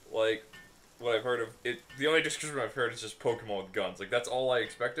 like, what I've heard of it. The only description I've heard is just Pokemon with guns. Like, that's all I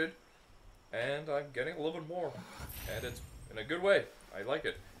expected. And I'm getting a little bit more. And it's in a good way. I like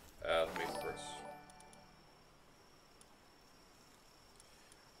it. Let me first.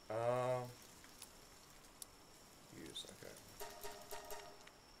 Use, okay.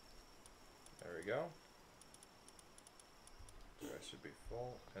 There we go. So I should be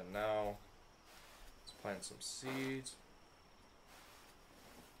full. And now, let's plant some seeds.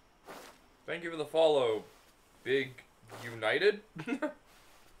 Thank you for the follow, Big United.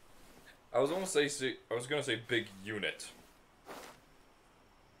 I was gonna say Big Unit.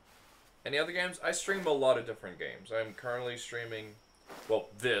 Any other games? I stream a lot of different games. I'm currently streaming, well,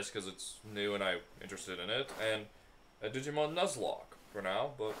 this because it's new and I'm interested in it, and Digimon Nuzlocke for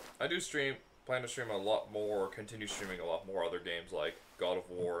now. But I do plan to stream a lot more, continue streaming a lot more other games like God of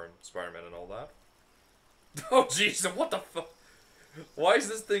War and Spider-Man and all that. Oh jeez, what the fuck? Why is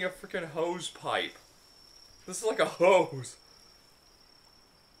this thing a freaking hose pipe? This is like a hose.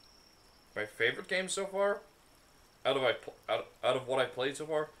 My favorite game so far, out of what I played so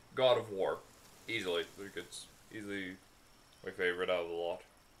far, God of War, easily. Like, it's easily my favorite out of the lot.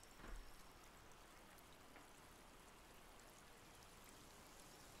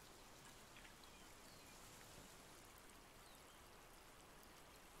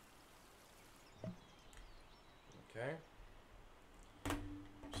 Okay.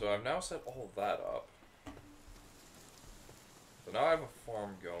 So I've now set all that up. So now I have a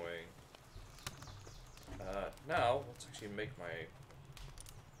farm going. Now, let's actually make my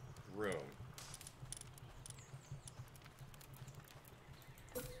room.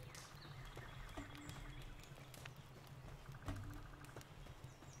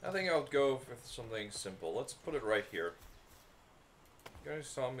 I think I'll go with something simple. Let's put it right here. Go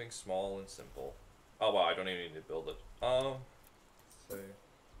something small and simple. Oh wow, I don't even need to build it. Let's see.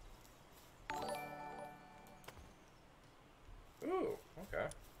 Ooh, okay.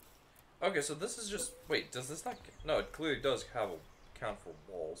 Okay, so this is just, wait, does this not, no, it clearly does have a count for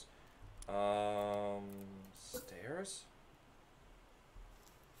walls. Stairs?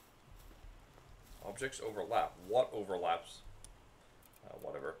 Objects overlap. What overlaps?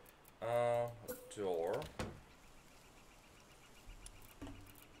 Whatever. A door.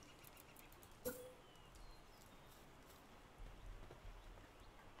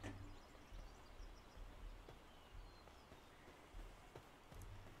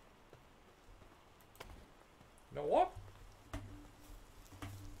 You know what?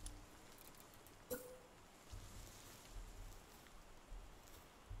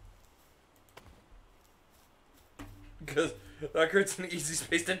 Because that creates an easy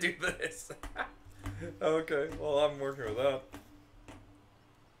space to do this. Okay, well I'm working with that.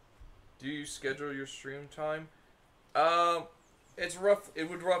 Do you schedule your stream time? It's rough. It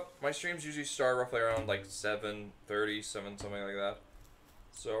would rough. My streams usually start roughly around like 7:30, something like that.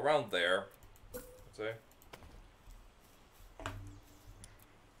 So around there, I'd say.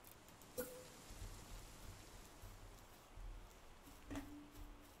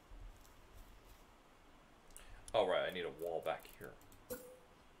 Oh right, I need a wall back here.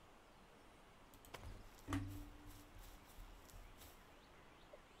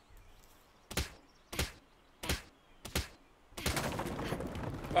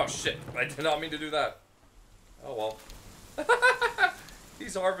 Oh shit, I did not mean to do that. Oh well.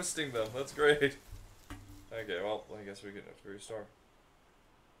 He's harvesting them, that's great. Okay, well, I guess we can have to restart.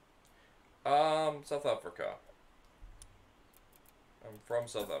 South Africa. I'm from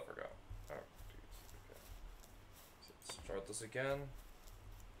South Africa. Oh, geez. Okay. Let's start this again.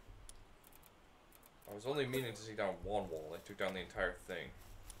 I was only meaning to take down one wall. I took down the entire thing.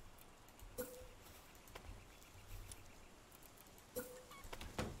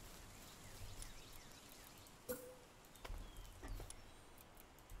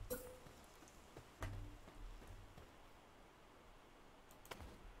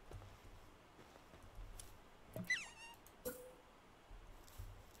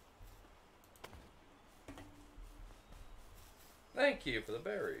 Thank you for the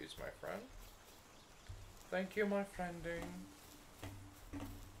berries, my friend. Thank you, my friending.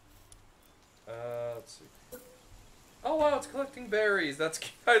 Let's see. Oh wow, it's collecting berries. That's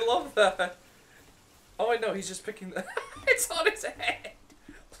I love that. Oh I know, he's just picking the it's on his head.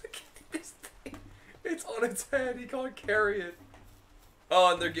 Look at this thing. It's on its head. He can't carry it.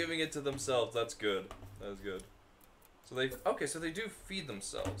 Oh, and they're giving it to themselves. That's good. That's good. So they okay. So they do feed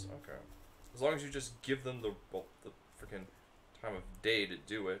themselves. Okay. As long as you just give them the freaking time of day to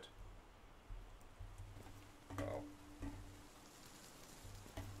do it. Oh.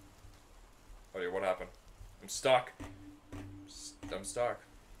 Oh dear, what happened? I'm stuck. I'm stuck.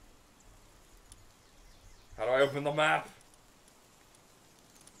 How do I open the map?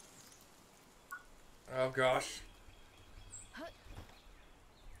 Oh gosh.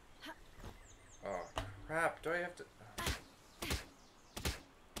 Oh crap, do I have to...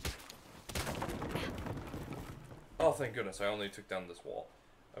 Oh thank goodness, I only took down this wall.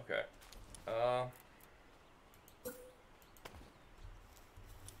 Okay.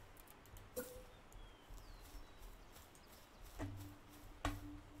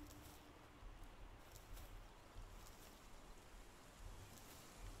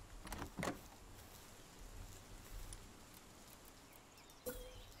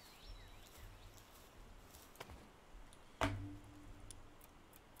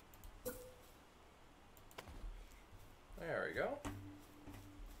 There we go.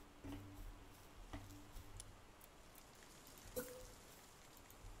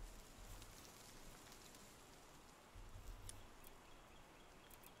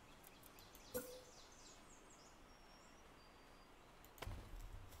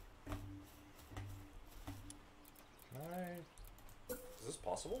 Is this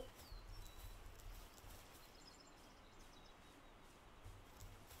possible?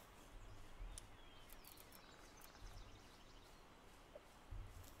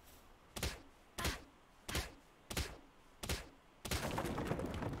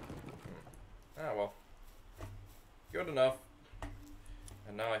 Ah, well. Good enough.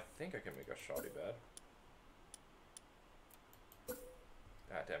 And now I think I can make a shoddy bed.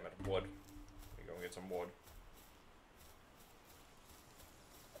 Ah, damn it. Wood. Let me go and get some wood.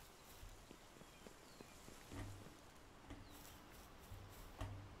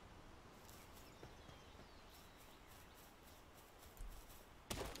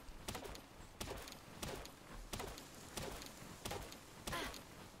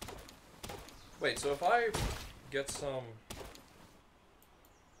 Wait, so if I get some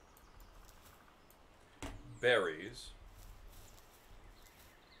berries.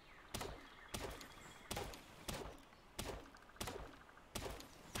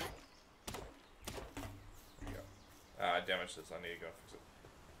 There we go. Ah, I damaged this. I need to go fix it.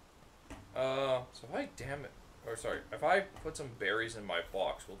 So if I if I put some berries in my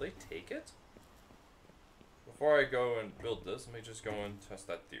box, will they take it? Before I go and build this, let me just go and test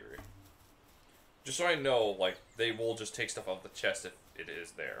that theory. Just so I know, like, they will just take stuff out of the chest if it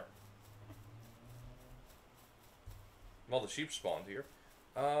is there. Well, the sheep spawned here.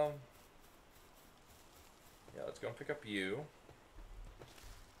 Yeah, let's go and pick up you.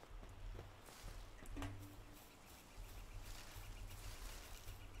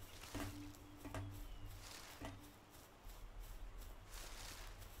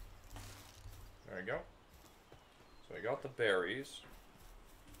 There we go. So I got the berries.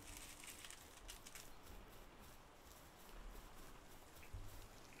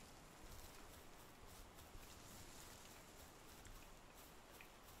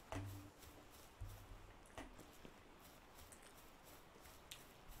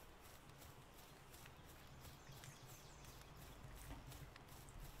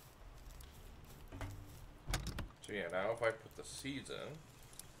 So yeah, now if I put the seeds in.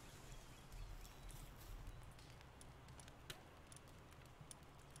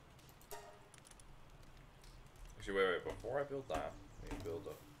 Actually, wait, before I build that, let me build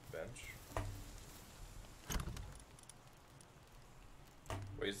a bench.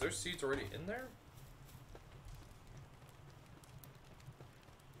 Wait, is there seeds already in there?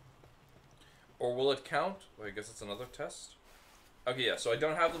 Or will it count? Well, I guess it's another test. Okay, yeah, so I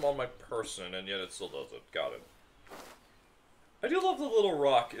don't have them on my person, and yet it still does it. Got it. I do love the little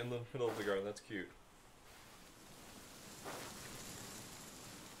rock in the middle of the garden. That's cute.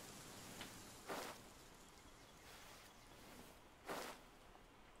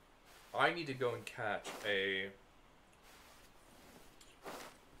 I need to go and catch a...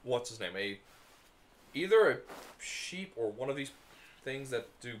 What's his name? Either a sheep or one of these things that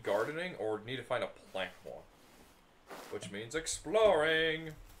do gardening, or need to find a plant one. Which means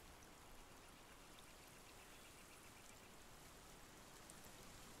exploring!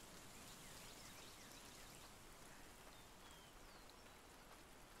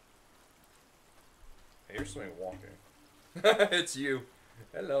 Hey, here's somebody walking. It's you.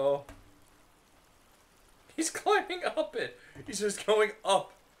 Hello. He's climbing up it. He's just going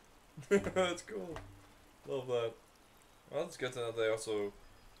up. That's cool. Love that. Well, it's good to know they also,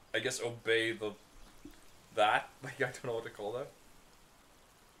 I guess, obey that. Like, I don't know what to call that.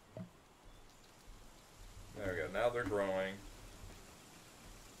 There we go. Now they're growing.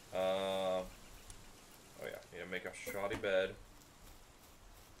 Oh yeah. Need to make a shoddy bed.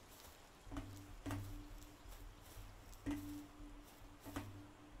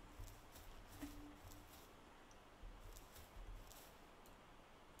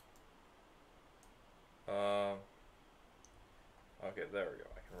 Okay, there we go.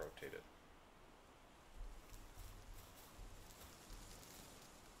 I can rotate it.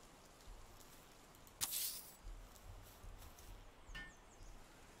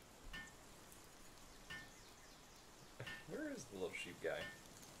 Where is the little sheep guy?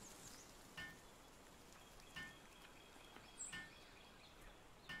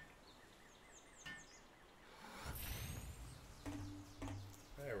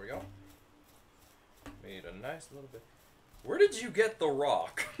 There we go. Made a nice little bit. Where did you get the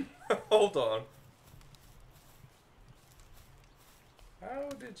rock? Hold on. How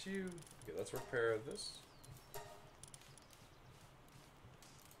did you... Okay, let's repair this.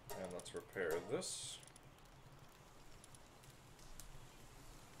 And let's repair this.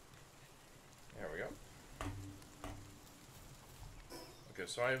 There we go. Okay,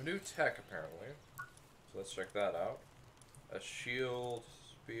 so I have new tech apparently. So let's check that out. A shield,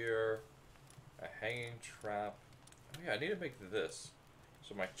 spear, a hanging trap. Oh yeah, I need to make this.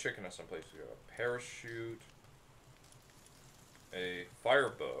 So my chicken has someplace to go. A parachute. A fire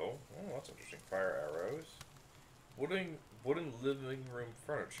bow. Oh, that's interesting. Fire arrows. Wooden living room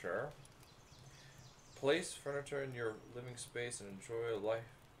furniture. Place furniture in your living space and enjoy life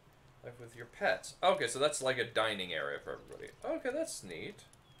with your pets. Okay, so that's like a dining area for everybody. Okay, that's neat.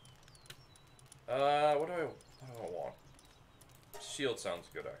 What do I want? Shield sounds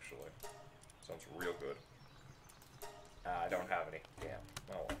good, actually. Sounds real good. I don't have any. Damn.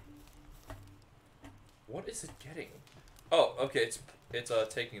 Oh well. What is it getting? Oh, okay, it's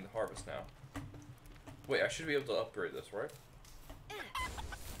taking the harvest now. Wait, I should be able to upgrade this, right?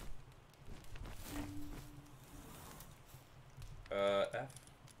 F.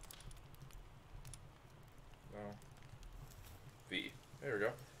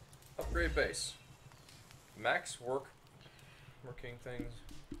 Upgrade base. Max working things.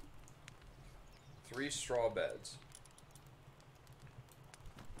 3 straw beds.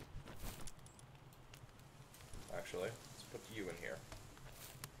 Actually, let's put you in here.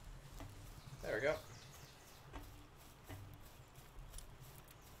 There we go.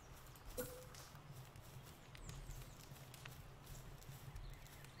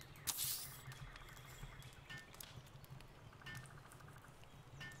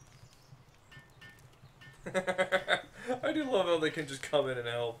 I do love how they can just come in and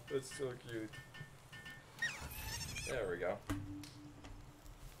help. It's so cute. There we go.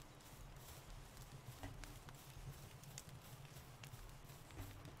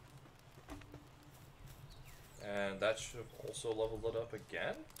 And that should have also leveled it up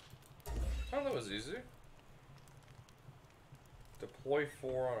again? Oh, that was easy. Deploy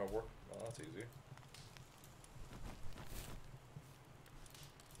 4 on a work... Oh, that's easy.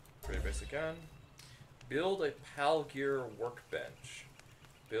 Create base again. Build a Palgear workbench.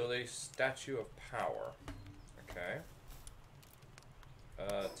 Build a statue of power. Okay.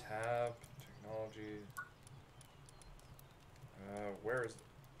 Tab, technology. Where is...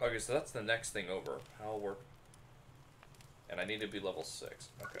 Okay, so that's the next thing over. Pal work... And I need to be level 6.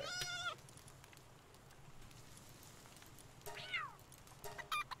 Okay.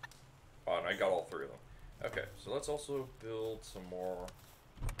 Oh, and I got all 3 of them. Okay, so let's also build some more...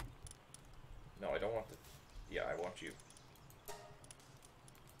 No, I don't want the... Yeah, I want you.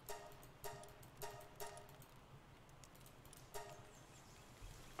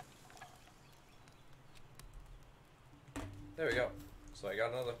 There we go. So I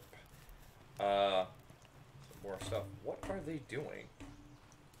got another... some more stuff. What are they doing?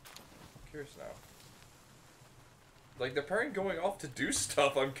 I'm curious now. Like, they're apparently going off to do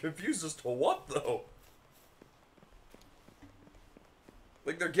stuff. I'm confused as to what, though.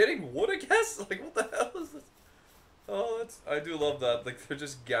 Like, they're getting wood, I guess? Like, what the hell is this? Oh, that's... I do love that. Like, they're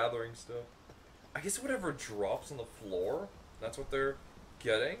just gathering stuff. I guess whatever drops on the floor, that's what they're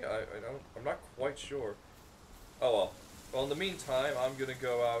getting? I'm not quite sure. Oh, well. Well, in the meantime, I'm gonna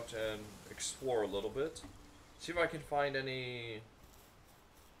go out and explore a little bit. See if I can find any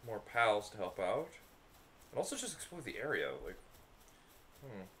more pals to help out. And also just explore the area, like...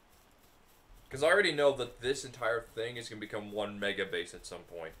 Because I already know that this entire thing is going to become one mega base at some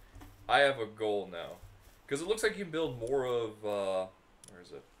point. I have a goal now. Because it looks like you can build more of, where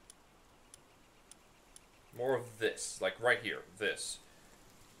is it? More of this. Like, right here. This.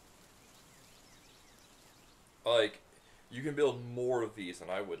 Like, you can build more of these, and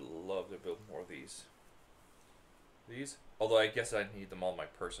I would love to build more of these. These? Although I guess I need them on my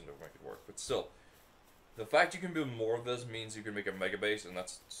person to make it work. But still. The fact you can build more of this means you can make a mega base, and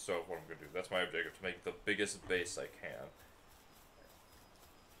that's so what I'm going to do. That's my objective, to make the biggest base I can.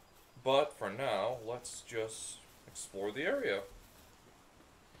 But for now, let's just explore the area.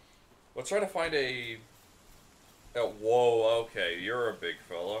 Let's try to find a... Oh, whoa, okay, you're a big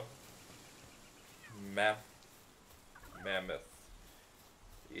fella. Mammoth.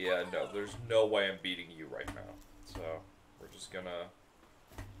 Yeah, no, there's no way I'm beating you right now. So, we're just gonna...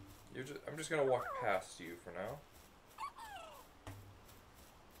 I'm just gonna walk past you for now.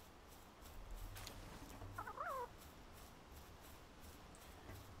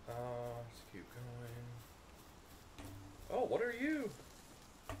 Let's keep going. Oh, what are you?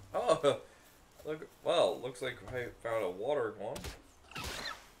 Oh, look. Well, looks like I found a water one.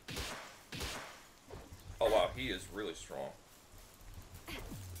 Oh wow, he is really strong.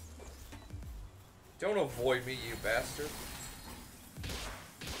 Don't avoid me, you bastard.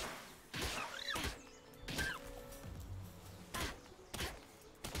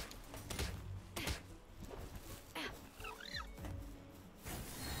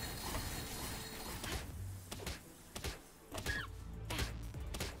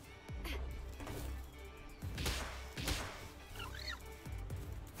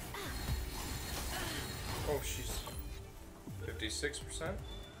 Oh, she's 56%,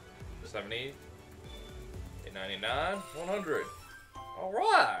 70, 899, 100. All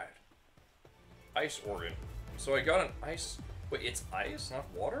right. Ice organ. So I got an ice. Wait, it's ice, not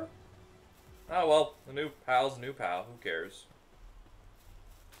water? Oh well, the new pal's a new pal. Who cares?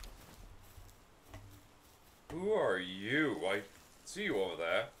 Who are you? I see you over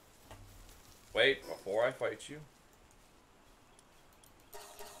there. Wait, before I fight you.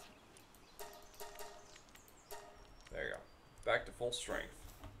 There you go. Back to full strength.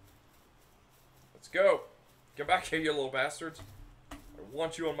 Let's go. Get back here, you little bastards. I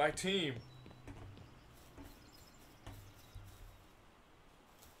want you on my team.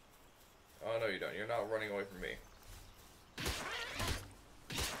 Oh, no, you don't. You're not running away from me.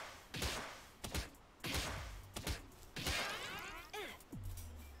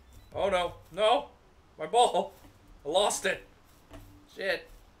 no, no! My ball! I lost it! Shit.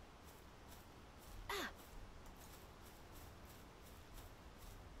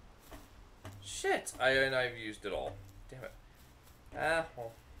 Shit! I've used it all. Damn it. Ah,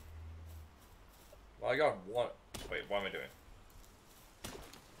 well. Well, I got one. Wait, what am I doing?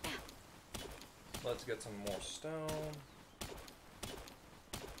 Let's get some more stone.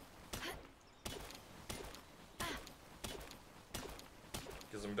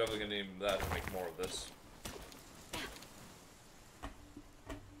 Because I'm definitely gonna need that to make more of this.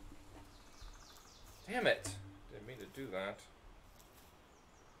 Damn it! Didn't mean to do that.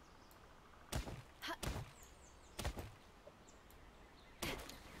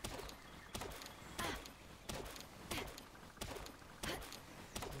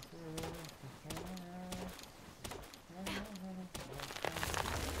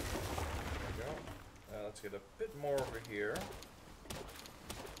 Let's get a bit more over here.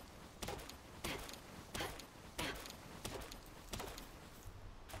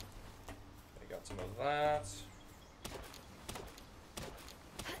 I got some of that.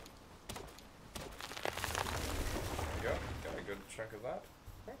 There we go. Got a good chunk of that.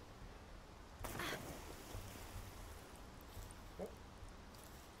 Okay. Oh.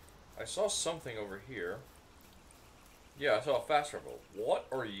 I saw something over here. Yeah, I saw a fast travel. What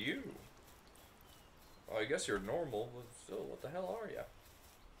are you? Well, I guess you're normal, but still, what the hell are you?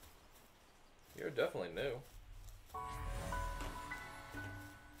 You're definitely new.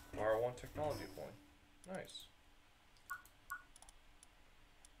 Power 1 technology point. Nice.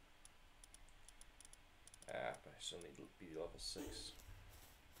 Ah, but I still need to be level 6.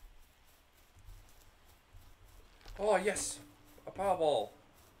 Oh, yes! A power ball!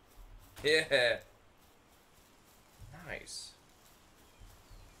 Yeah! Nice.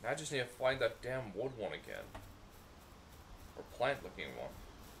 Now I just need to find that damn wood one again. Or plant looking one.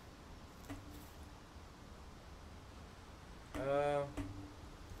 Where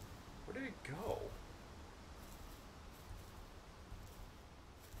did it go?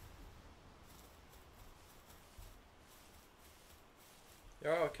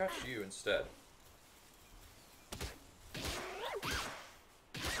 Yeah, I'll catch you instead.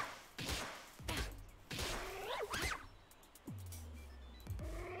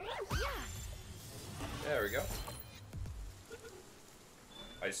 There we go.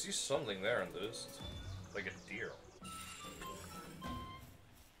 I see something there in the distance. Like a deer.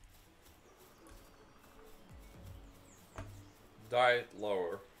 Diet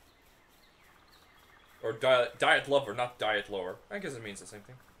lower. Or diet lover, not diet lower. I guess it means the same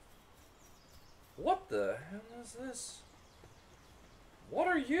thing. What the hell is this? What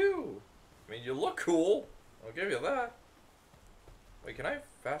are you? I mean, you look cool. I'll give you that. Wait, can I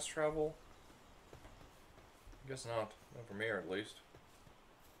fast travel? I guess not. Not from here, at least.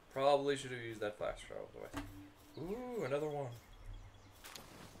 Probably should have used that fast travel device. Ooh, another one.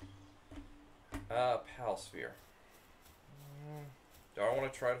 Pal sphere. Do I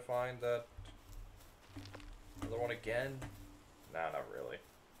want to try to find that other one again? Nah, not really.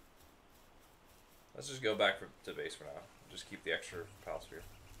 Let's just go back to base for now. Just keep the extra pal sphere.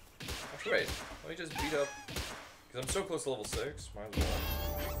 Actually, wait. Let me just beat up. Because I'm so close to level 6. Might as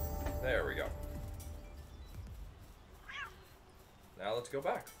well. There we go. Now let's go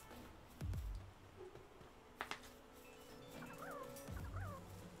back.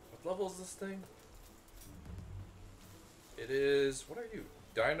 What level is this thing? It is... What are you?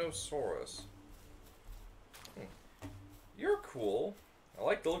 Dinosaurus. You're cool. I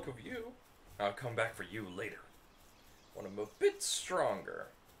like the look of you. I'll come back for you later. When I'm a bit stronger.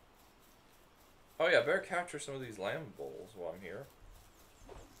 Oh yeah, better capture some of these lamb bowls while I'm here.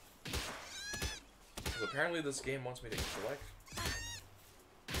 Because apparently this game wants me to collect.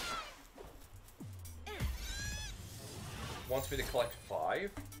 Wants me to collect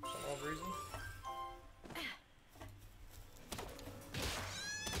 5 for some odd reason.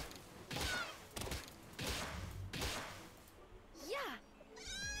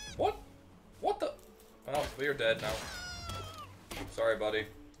 What? What the? Oh, you're dead now. Sorry, buddy.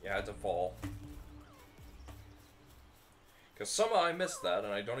 You had to fall. Because somehow I missed that,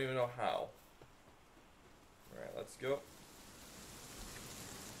 and I don't even know how. Alright, let's go.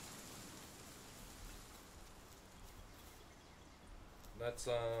 Let's,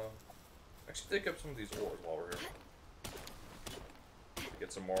 actually take up some of these ores while we're here.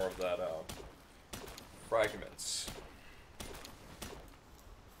 Get some more of that, fragments.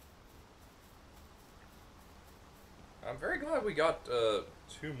 I'm very glad we got, 2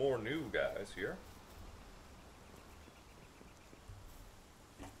 more new guys here.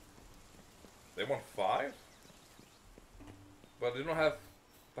 They want 5? But they don't have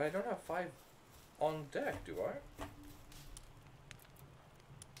But I don't have 5 on deck, do I?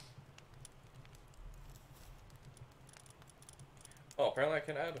 Oh, apparently I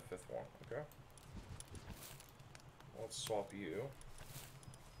can add a 5th one. Okay. Let's swap you.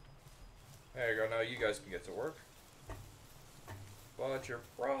 There you go. Now you guys can get to work. But you're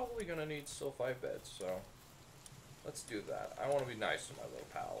probably gonna need still 5 beds, so let's do that. I want to be nice to my little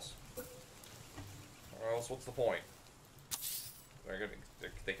pals. Or else, what's the point?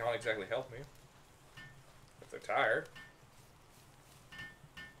 They can't exactly help me if they're tired.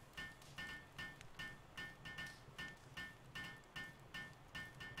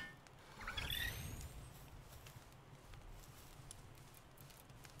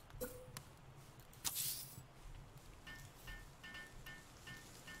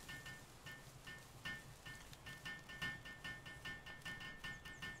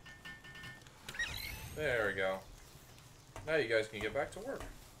 There we go. Now you guys can get back to work.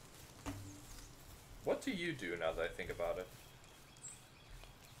 What do you do now that I think about it?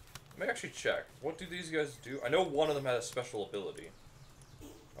 Let me actually check. What do these guys do? I know one of them had a special ability.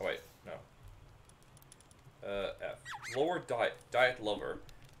 Oh wait, no. F. Lower diet. Diet lover.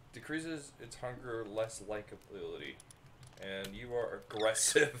 Decreases its hunger, less likability. And you are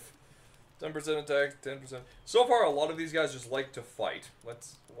aggressive. 10% attack, 10%. So far, a lot of these guys just like to fight.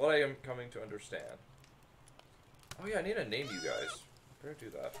 That's what I am coming to understand. Oh yeah, I need to name you guys. Better do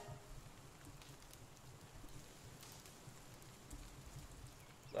that.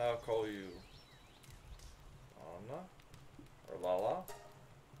 I'll call you Anna or Lala.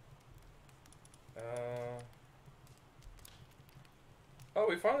 Oh,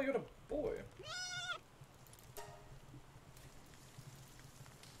 we finally got a boy.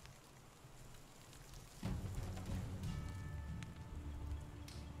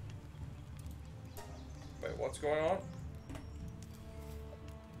 Wait, what's going on?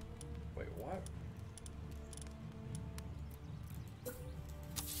 Wait, what?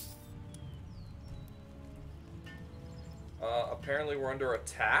 Apparently we're under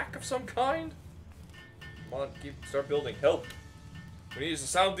attack of some kind? Come on, start building. Help! We need to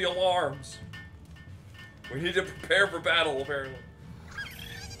sound the alarms. We need to prepare for battle, apparently.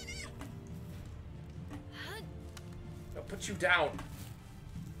 I'll put you down.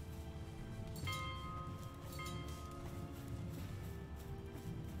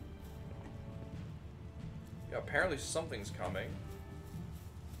 Yeah, apparently something's coming.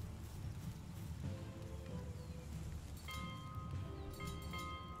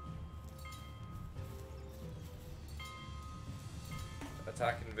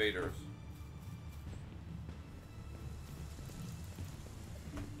 Attack invaders.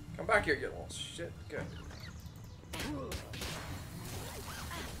 Come back here, you little shit. Good.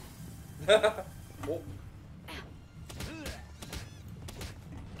 Whoa.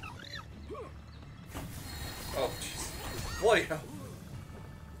 Oh, jeez. Bloody hell.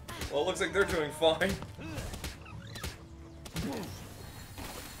 Well, it looks like they're doing fine.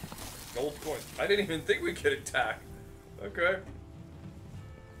 Gold coins. I didn't even think we could attack. Okay.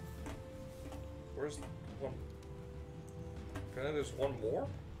 Where's one? Apparently there's one more?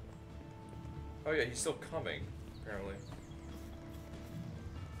 Oh yeah, he's still coming, apparently.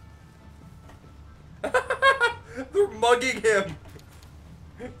 They're mugging him!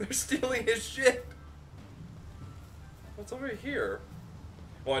 They're stealing his shit! What's over here?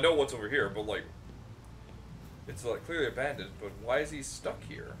 Well, I know what's over here, but like... It's like clearly abandoned, but why is he stuck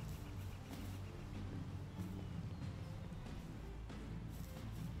here?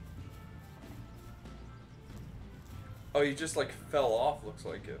 Oh, he just like fell off, looks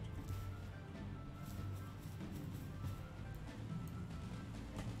like it.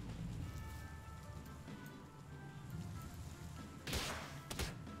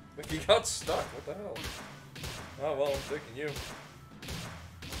 Like he got stuck, what the hell? Oh well, I'm taking you.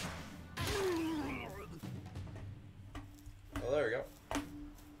 Oh, there we go.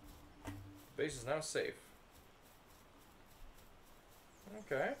 Base is now safe.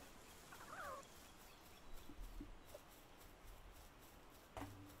 Okay.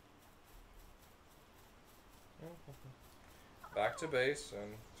 Back to base,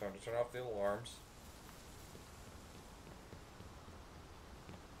 and time to turn off the alarms.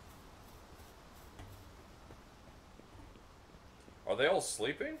 Are they all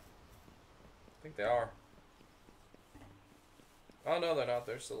sleeping? I think they are. Oh no, they're not.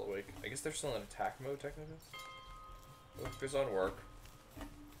 They're still awake. I guess they're still in attack mode, technically. Focus on work.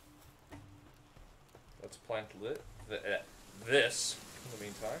 Let's plant this in the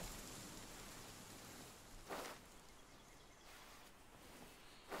meantime.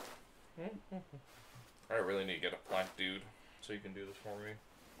 I really need to get a plant dude so you can do this for me.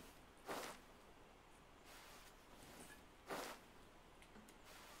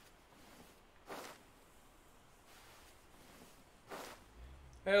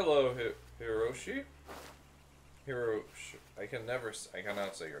 Hello, Hiroshi. Hiroshi. I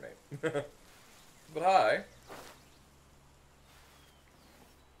cannot say your name. But hi.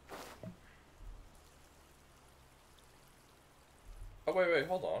 Oh, wait,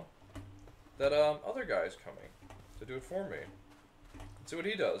 hold on. That, other guy's coming to do it for me. Let's see what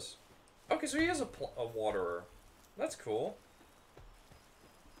he does. Okay, so he is a waterer. That's cool.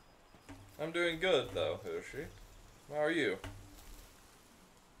 I'm doing good, though, Hiroshi. How are you?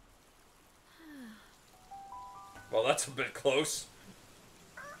 Well, that's a bit close.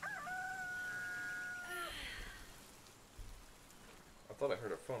 I thought I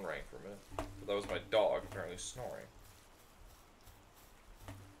heard a phone ring for a minute. But that was my dog, apparently snoring.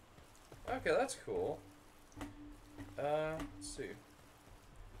 Okay, that's cool. Let's see.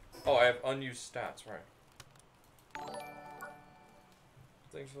 Oh, I have unused stats, right.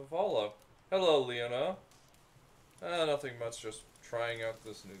 Thanks for the follow. Hello, Leona. Nothing much, just trying out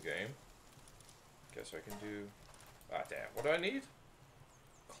this new game. Guess I can do... Ah, damn. What do I need?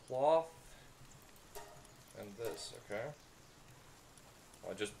 Cloth. And this, okay.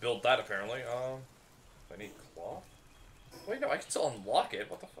 I just built that, apparently. I need cloth? Wait, no, I can still unlock it.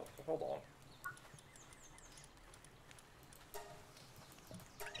 What the fuck? Hold on.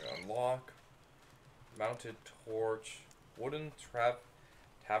 Okay, unlock. Mounted torch. Wooden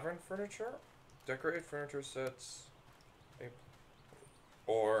tavern furniture? Decorate furniture sets.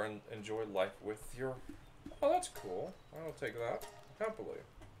 Or enjoy life with your... Oh, that's cool. I'll take that. Happily.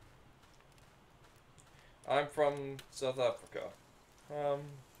 I'm from South Africa.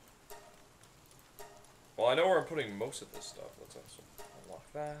 Well, I know where I'm putting most of this stuff. Let's also unlock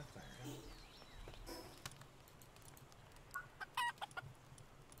that. There we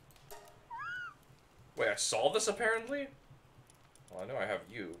go. Wait, I saw this apparently? Well, I know I have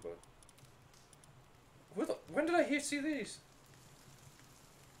you, but... When did I see these?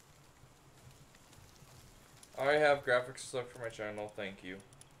 I have graphics stuff for my channel, thank you.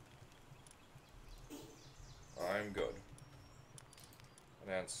 I'm good.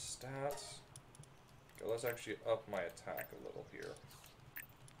 Enhanced stats. Okay, let's actually up my attack a little here.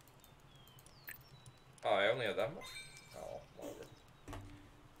 Oh, I only have that much? Oh, whatever.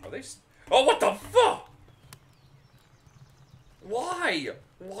 Are they oh, what the fuck? Why?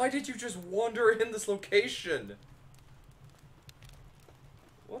 Why did you just wander in this location?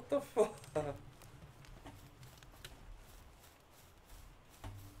 What the fuck?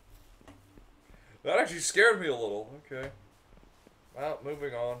 That actually scared me a little. Okay. Well,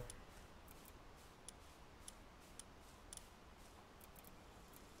 moving on.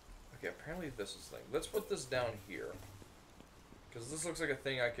 Okay, apparently this is the thing. Let's put this down here. Because this looks like a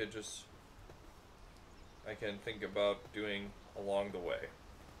thing I can think about doing along the way.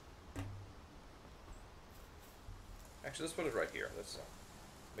 Actually, let's put it right here. Let's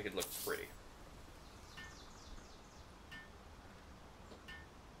make it look pretty.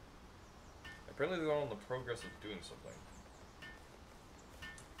 Apparently they're on the progress of doing something.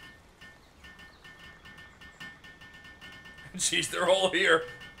 Jeez, they're all here.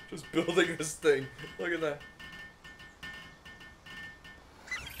 Just building this thing. Look at that.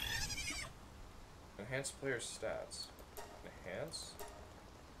 Enhance player stats. Enhance.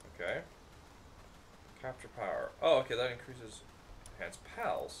 Okay. Capture power. Oh, okay, that increases enhance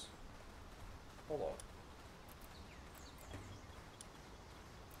pals. Hold on.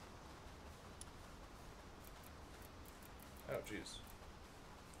 Oh, jeez.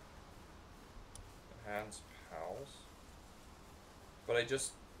 Enhance pals. But I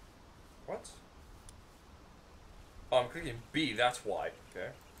just... What? Oh, I'm clicking B, that's why. Okay.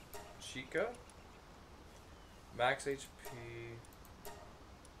 Chica. Max HP.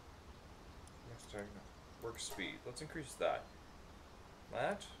 Next attack. Work speed. Let's increase that.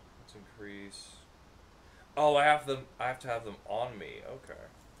 That. Let's increase... Oh, I have to have them on me. Okay.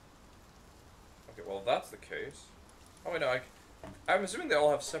 Okay, well, if that's the case... Oh, wait, no, I'm assuming they all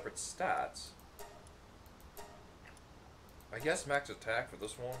have separate stats. I guess max attack for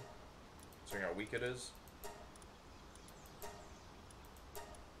this one. Seeing how weak it is.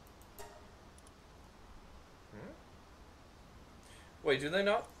 Wait, do they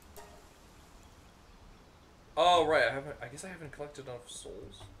not? Oh, right, I guess I haven't collected enough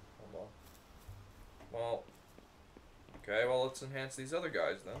souls. Hold on. Well, okay, well, let's enhance these other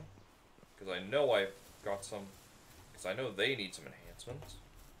guys then. Because I know I've got some... Because I know they need some enhancements.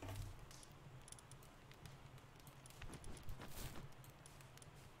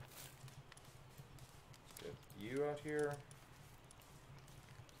 Let's get you out here.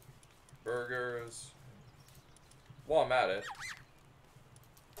 Burgers. While I'm at it,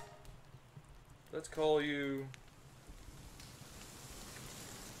 let's call you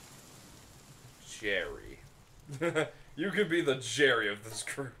Jerry. You could be the Jerry of this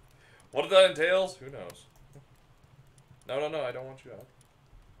group. What that entails, who knows? No, no, no, I don't want you out.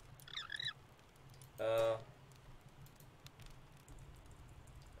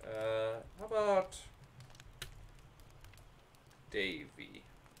 How about Davey?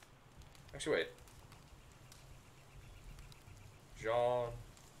 Actually, wait. John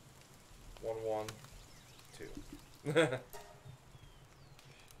 112.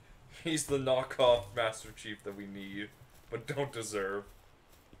 He's the knockoff Master Chief that we need, but don't deserve.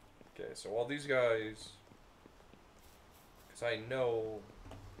 Okay, so all these guys, because I know.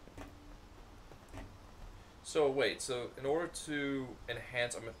 So wait, so in order to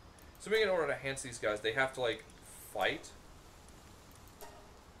enhance, I'm assuming in order to enhance these guys, they have to like fight.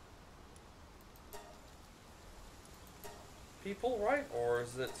 People, right? Or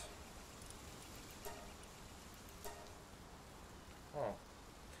is it? Huh.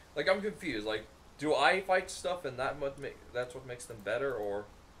 Like I'm confused. Like, do I fight stuff and that's what makes them better, or?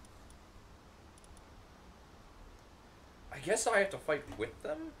 I guess I have to fight with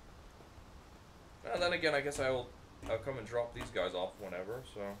them. And then again, I guess I'll come and drop these guys off whenever.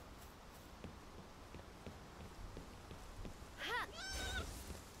 So.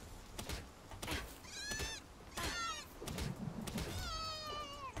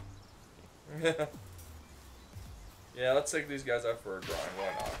 Yeah, let's take these guys out for a grind.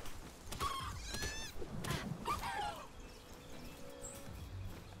 Why not?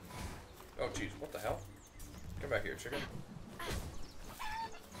 Oh, jeez, what the hell? Come back here, chicken.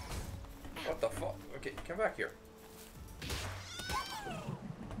 What the fuck? Okay, come back here.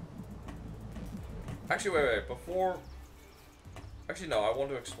 Actually, wait, before... Actually, no, I want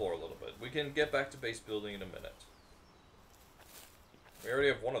to explore a little bit. We can get back to base building in a minute. We already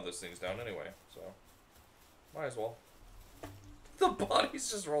have one of those things down anyway, so... Might as well. The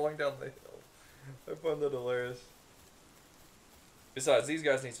body's just rolling down the hill. I find that hilarious. Besides, these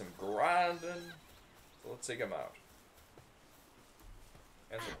guys need some grinding. So let's take them out.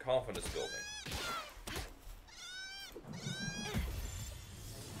 And some confidence building.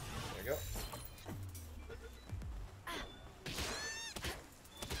 There you go.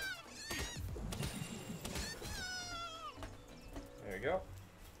 There you go.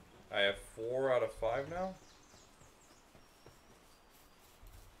 I have 4 out of 5 now.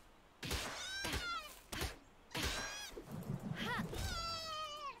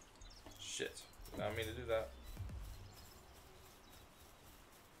 Shit. Did not mean to do that.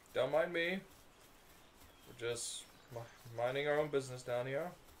 Don't mind me. We're just minding our own business down here.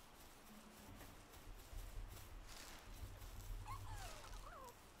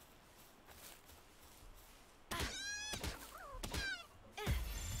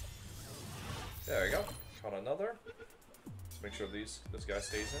 There we go. Caught another. Let's make sure this guy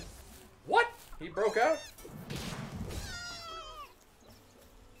stays in. What? He broke out?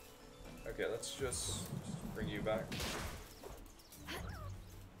 Okay, let's just bring you back.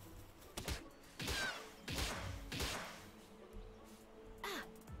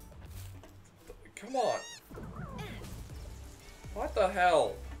 Come on. What the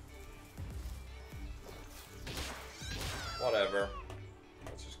hell? Whatever.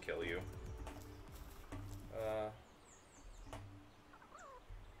 Let's just kill you.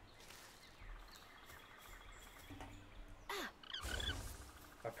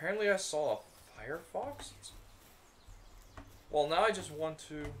 Apparently I saw a firefox? Well, now I just want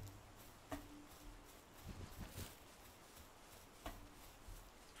to...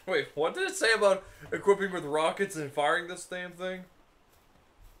 Wait, what did it say about equipping with rockets and firing this damn thing?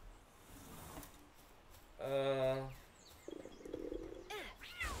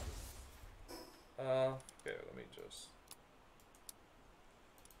 Okay, let me just...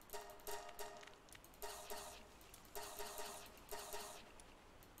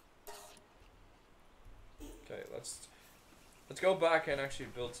 Okay, let's go back and actually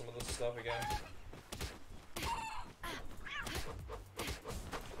build some of this stuff again.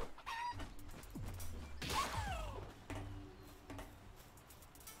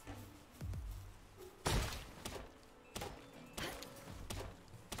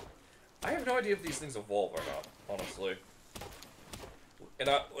 I have no idea if these things evolve or not, honestly. And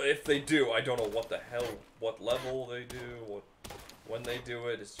if they do, I don't know what the hell, what level they do, when they do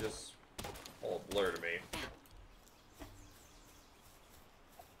it. It's just all a blur to me.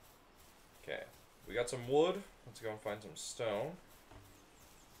 Okay, we got some wood. Let's go and find some stone.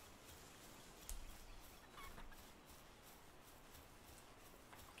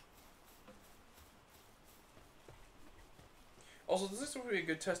 Also, this would be a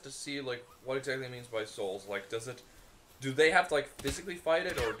good test to see, like, what exactly it means by souls. Like, do they have to, like, physically fight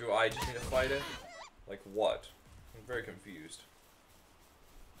it, or do I just need to fight it? Like what? I'm very confused.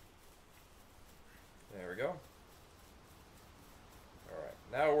 There we go. Alright,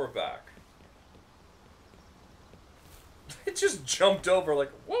 now we're back. It just jumped over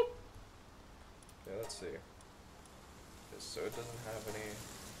like, whoop! Okay, let's see. So it doesn't have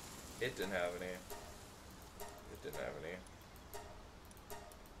any. It didn't have any. It didn't have any.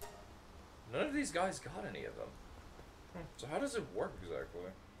 None of these guys got any of them. So how does it work exactly?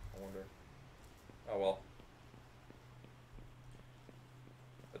 I wonder. Oh well.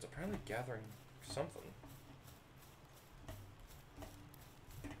 It's apparently gathering something.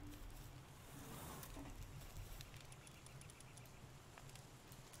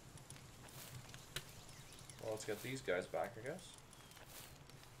 Well, let's get these guys back, I guess.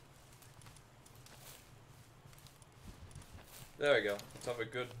 There we go. Let's have a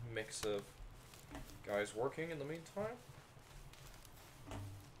good mix of guys working in the meantime.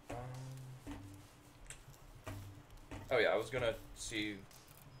 Oh yeah, I was gonna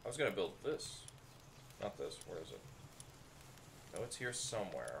build this. Not this, where is it? No, it's here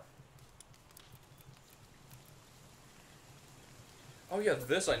somewhere. Oh yeah,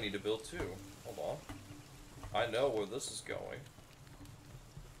 this I need to build too. Hold on. I know where this is going.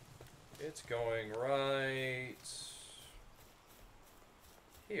 It's going right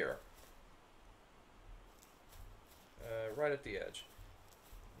here. Right at the edge.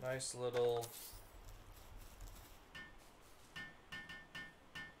 Nice little...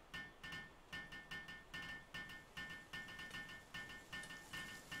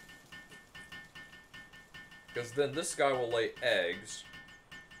 Because then this guy will lay eggs.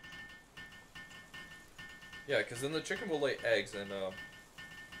 Yeah, because then the chicken will lay eggs and,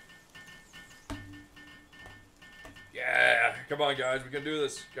 yeah! Come on, guys, we can do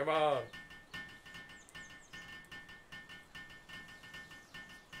this. Come on!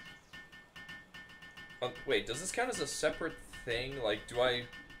 Wait, does this count as a separate thing? Like,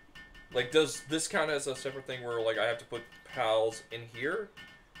 does this count as a separate thing where, like, I have to put pals in here?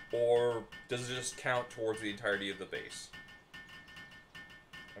 Or does it just count towards the entirety of the base?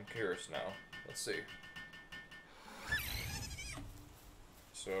 I'm curious now. Let's see.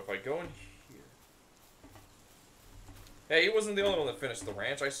 So if I go in here... Hey, he wasn't the only one that finished the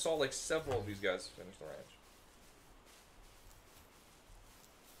ranch. I saw, like, several of these guys finish the ranch.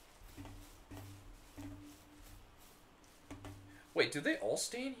 Wait, do they all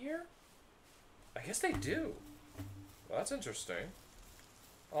stay in here? I guess they do. Well, that's interesting.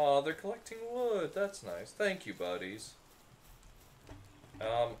 Aw, they're collecting wood. That's nice. Thank you, buddies.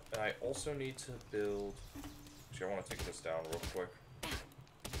 And I also need to build... Actually, I want to take this down real quick.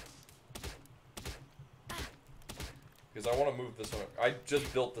 Because I want to move this one. I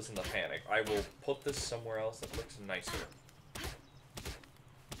just built this in the panic. I will put this somewhere else that looks nicer.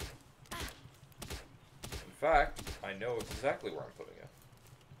 In fact, I know exactly where I'm putting it.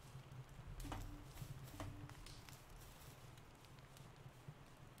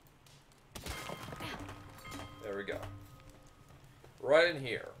 There we go. Right in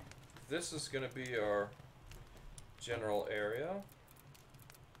here. This is going to be our general area.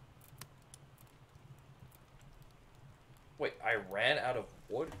 Wait, I ran out of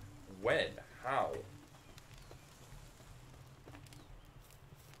wood? When? How?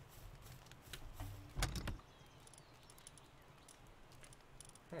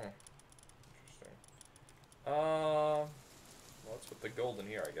 Interesting. Well, let's put the gold in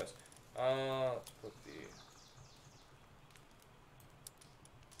here, I guess. Let's put the...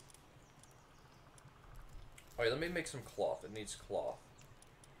 Alright, let me make some cloth. It needs cloth.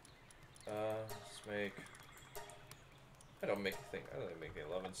 Let's make... I don't think making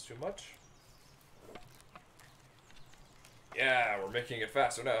 11's too much. Yeah, we're making it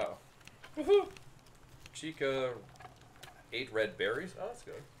faster now. Woohoo! Chica, 8 red berries. Oh, that's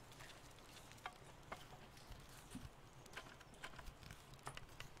good.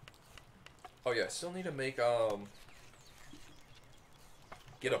 Oh yeah, I still need to make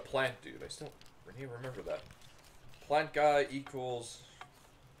get a plant dude. I need to remember that. Plant guy equals...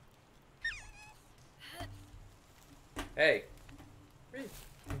 Hey. There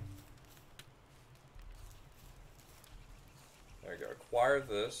you go. Acquire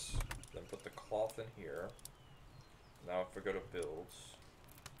this. Then put the cloth in here. Now if I go to builds.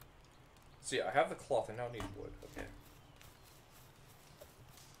 See, I have the cloth. I now need wood. Okay.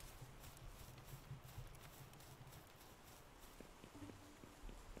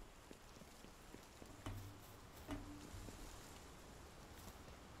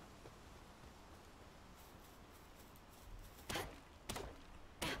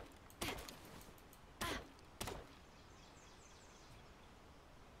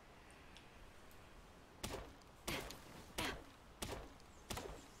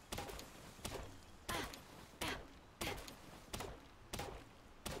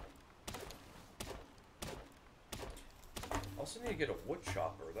 also need to get a wood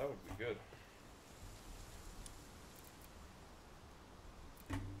chopper. That would be good.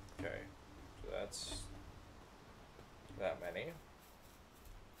 Okay, so that's that many.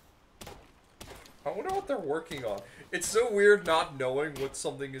 I wonder what they're working on. It's so weird not knowing what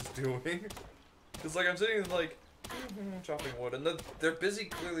something is doing. Because, like, I'm sitting like, chopping wood, and then they're busy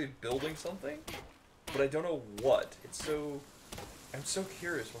clearly building something, but I don't know what. It's so... I'm so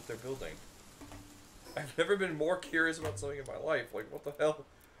curious what they're building. I've never been more curious about something in my life. Like, what the hell?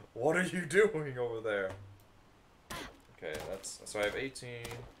 What are you doing over there? Okay, that's... So I have 18.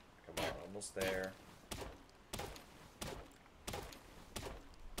 Come on, almost there.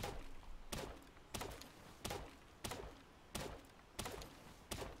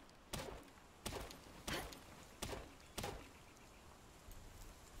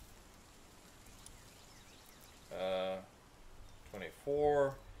 Uh,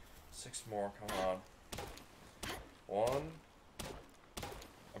 24. 6 more, come on. 1.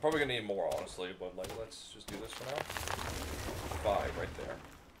 I'm probably gonna need more, honestly, but like, let's just do this for now. 5 right there.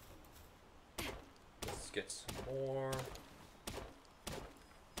 Let's get some more.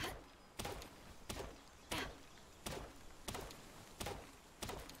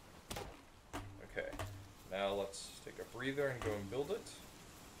 Okay, now let's take a breather and go and build it.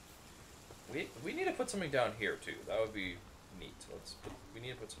 We need to put something down here too. That would be neat. We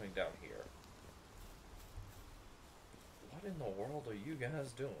need to put something down here. What in the world are you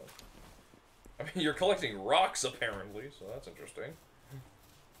guys doing? I mean, you're collecting rocks apparently, so that's interesting.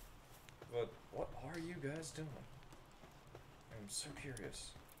 But what are you guys doing? I'm so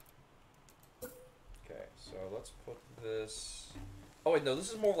curious. Okay, so let's put this... Oh wait, no,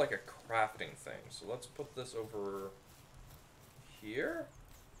 this is more like a crafting thing. So let's put this over here?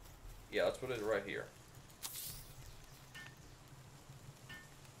 Yeah, let's put it right here.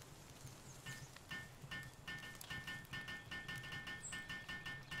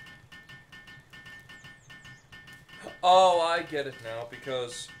 Oh, I get it now,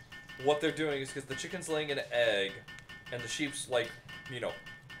 because what they're doing is because the chicken's laying an egg, and the sheep's, like, you know,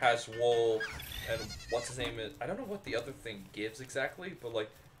 has wool, and what's his name is... I don't know what the other thing gives exactly, but, like,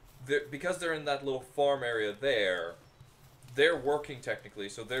 because they're in that little farm area there, they're working technically,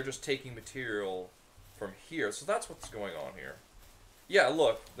 so they're just taking material from here. So that's what's going on here. Yeah,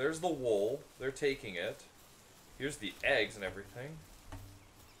 look, there's the wool. They're taking it. Here's the eggs and everything.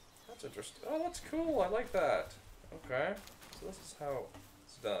 That's interesting. Oh, that's cool. I like that. Okay. So this is how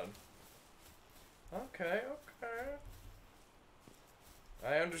it's done. Okay, okay.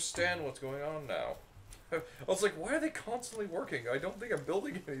 I understand what's going on now. I was like, why are they constantly working? I don't think I'm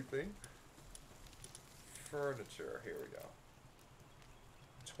building anything. Furniture. Here we go.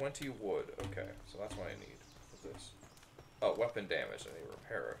 20 wood. Okay, so that's what I need for this. Oh, weapon damage. I need to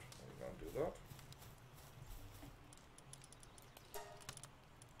repair it. I'm going to do that.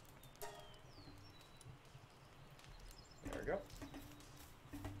 There we go.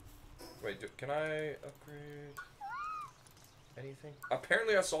 Wait, can I upgrade anything?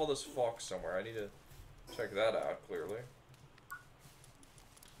 Apparently I saw this fox somewhere. I need to check that out, clearly.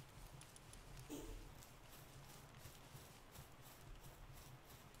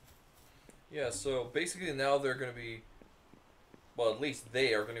 Yeah, so basically now they're going to be... Well, at least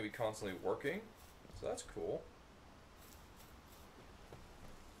they are going to be constantly working. So that's cool.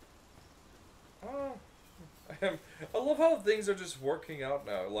 Oh, I love how things are just working out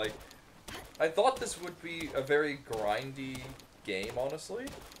now. Like, I thought this would be a very grindy game, honestly.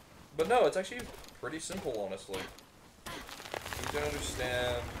 But no, it's actually pretty simple, honestly. Easy to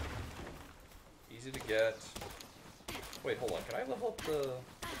understand. Easy to get. Wait, hold on. Can I level up the...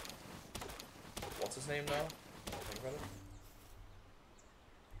 What's his name now? Think about it.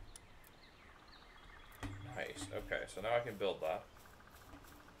 Nice. Okay, so now I can build that.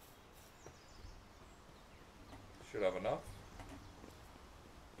 Should have enough.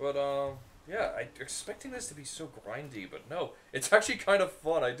 But, yeah, I'm expecting this to be so grindy, but no. It's actually kind of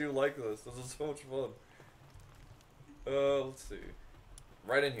fun. I do like this. This is so much fun. Let's see.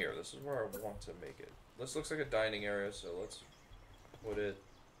 Right in here. This is where I want to make it. This looks like a dining area, so let's put it...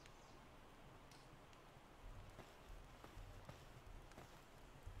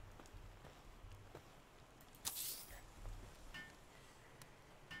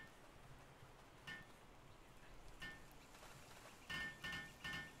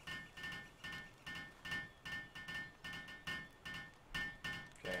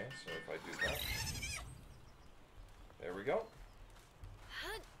 Okay, so if I do that... There we go.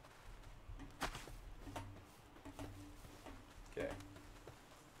 Okay.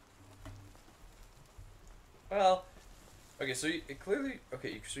 Well, Okay, so it clearly...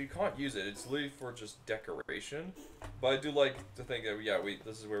 Okay, so you can't use it. It's literally for just decoration. But I do like to think that, yeah,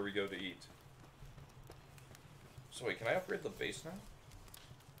 this is where we go to eat. So wait, can I upgrade the base now?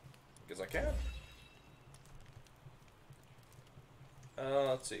 Because I can.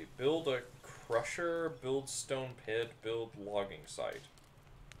 Let's see. Build a crusher, build stone pit, build logging site.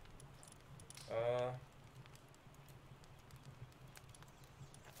 There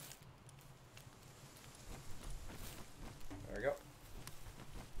we go.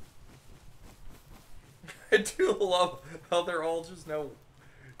 I do love how they're all just now,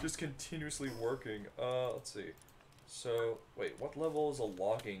 just continuously working. Let's see. So, wait, what level is a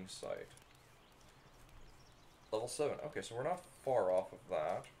logging site? Level 7. Okay, so we're not far off of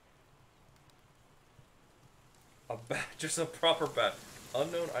that. A bat, just a proper bat.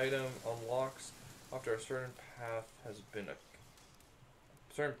 Unknown item unlocks after a certain path has been a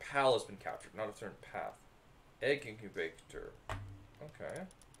certain pal has been captured, not a certain path. Egg incubator. Okay.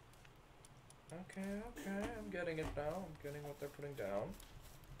 Okay, I'm getting it now. I'm getting what they're putting down.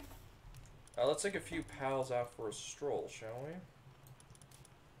 Let's take a few pals out for a stroll, shall we?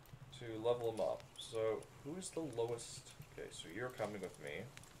 To level them up. So, who is the lowest? Okay, so you're coming with me.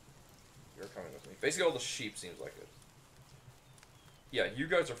 You're coming with me. Basically, all the sheep seems like it. Yeah, you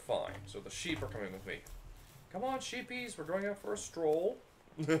guys are fine. So the sheep are coming with me. Come on, sheepies. We're going out for a stroll.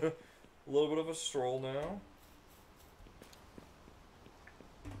 A little bit of a stroll now.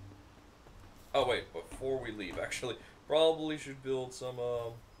 Oh, wait. Before we leave, actually, probably should build some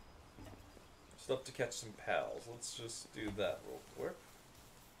stuff to catch some pals. Let's just do that real quick.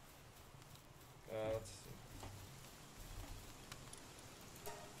 Let's see.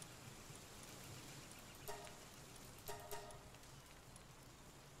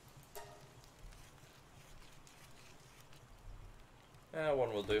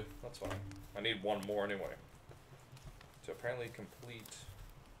 One will do. That's fine. I need one more anyway. To apparently complete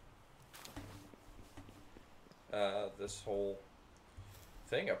this whole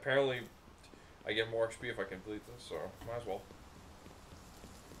thing. Apparently, I get more XP if I complete this, so might as well.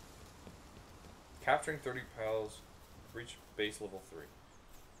 Capturing 30 pals, reach base level 3.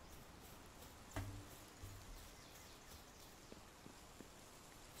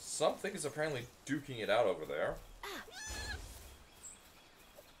 Something is apparently duking it out over there.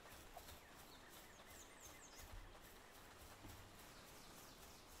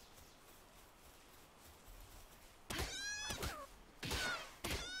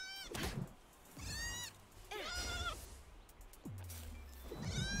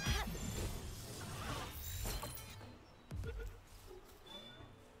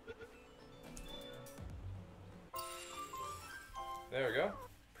 There we go.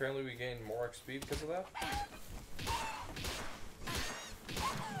 Apparently we gain more XP because of that.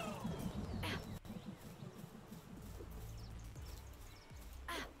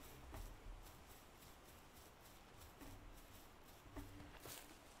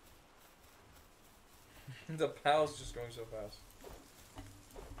 The pal's just going so fast.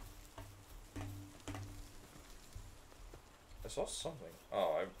 I saw something.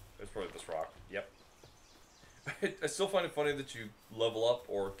 Oh, it's probably this rock. Yep. I still find it funny that you level up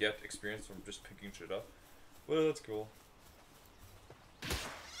or get experience from just picking shit up. Well, that's cool.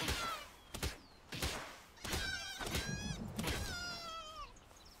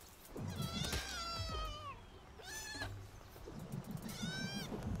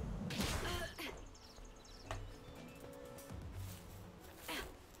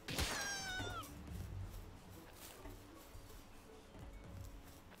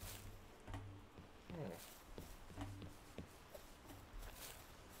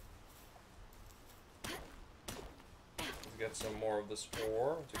 Get some more of this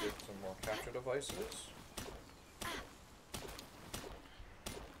ore to get some more capture devices.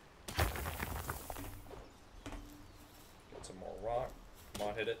 Get some more rock. Come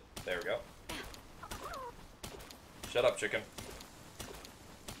on, hit it. There we go. Shut up, chicken.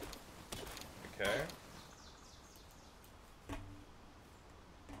 Okay.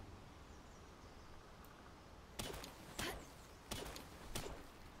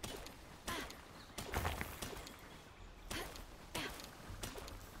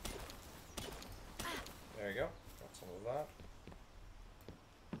 There you go. Got some of that.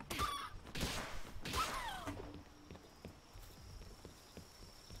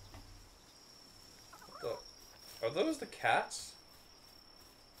 Are those the cats?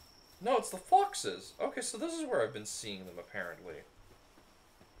 No, it's the foxes. Okay, so this is where I've been seeing them, apparently.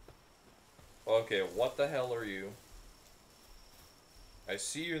 Okay, what the hell are you? I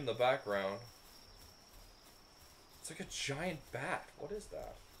see you in the background. It's like a giant bat. What is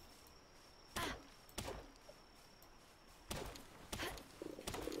that?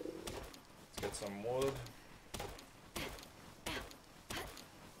 some wood.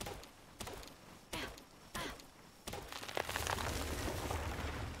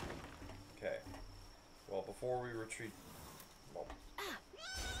 Okay. Well, before we retreat... Well,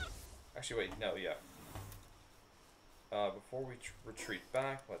 actually, wait. No, yeah. Before we retreat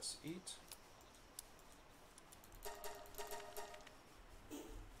back, let's eat.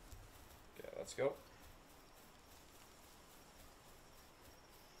 Okay, let's go.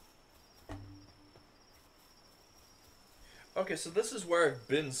 Okay, so this is where I've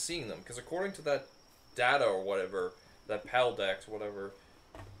been seeing them, because according to that data or whatever, that Paldex, whatever,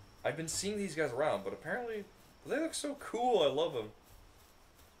 I've been seeing these guys around, but apparently they look so cool. I love them.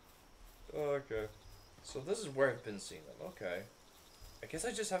 Okay. So this is where I've been seeing them. Okay. I guess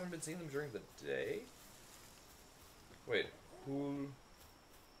I just haven't been seeing them during the day? Wait, who...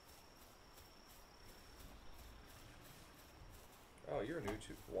 Oh, you're new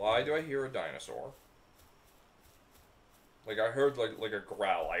too. Why do I hear a dinosaur? Like, I heard, like a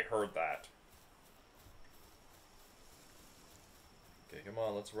growl. I heard that. Okay, come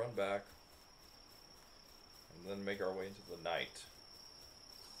on, let's run back. And then make our way into the night.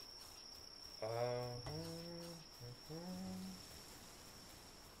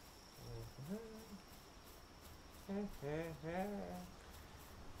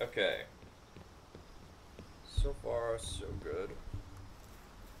 Okay. So far, so good.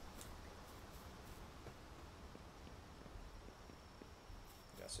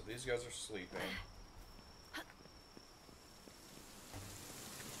 Yeah, so these guys are sleeping.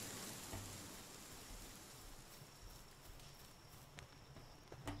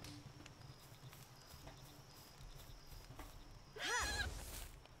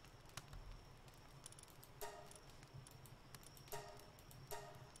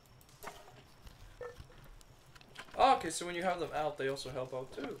 Oh, okay, so when you have them out, they also help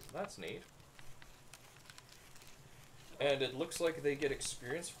out too. That's neat. And it looks like they get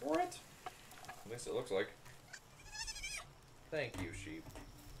experience for it? At least it looks like. Thank you, sheep.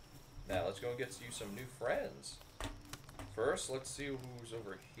 Now, let's go and get you some new friends. First, let's see who's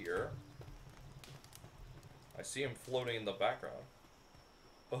over here. I see him floating in the background.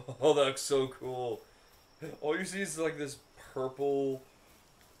 Oh, that looks so cool. All you see is like this purple,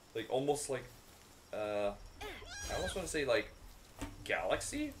 like almost like, I almost want to say like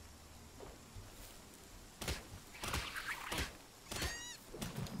galaxy?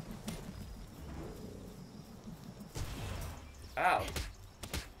 Ow.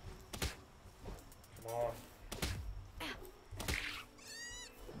 Come on.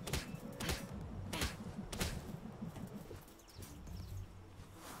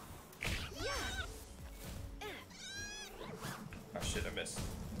 I should have missed.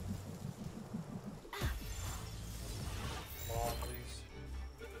 Come on, please.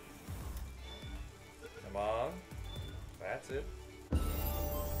 Come on. That's it.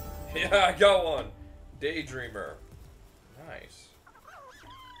 Yeah, I got one. Daydreamer. Nice.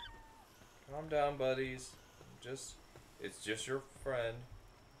 Calm down, buddies. It's just your friend.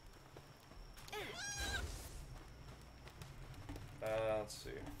 Let's see.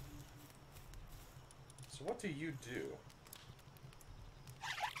 So what do you do?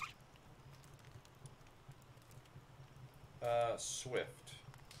 Swift.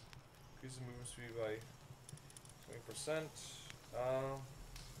 Increase the movement speed by 20%.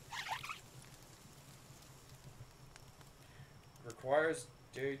 Requires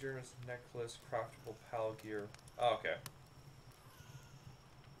Daydreamer's necklace, craftable pal gear. Oh, okay.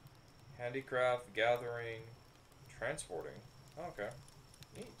 Handicraft, gathering, transporting. Oh, okay.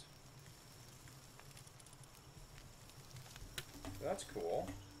 Neat. That's cool.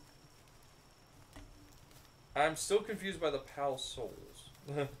 I'm still confused by the pal souls.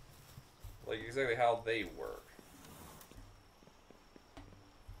 Like exactly how they work.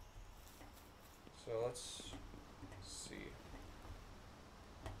 So let's see.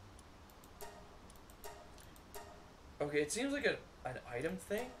 Okay, it seems like an item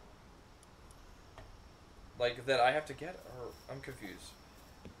thing. Like that I have to get, or I'm confused.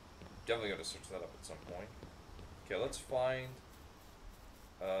 Definitely gotta search that up at some point. Okay, let's find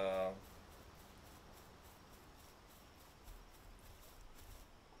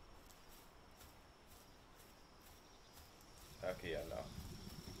okay, yeah, no.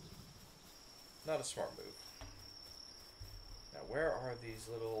 Not a smart move. Now, where are these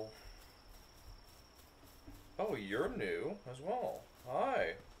little... Oh, you're new as well.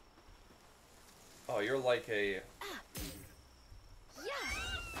 Hi. Oh, you're like a...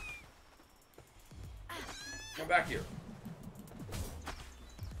 Come back here.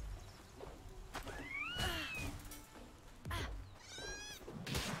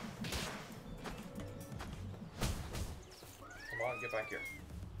 Get back here.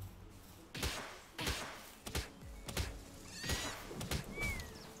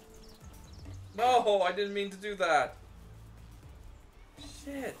 No, I didn't mean to do that.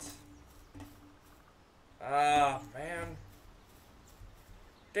 Shit. Ah, man.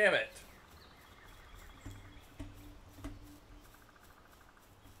 Damn it.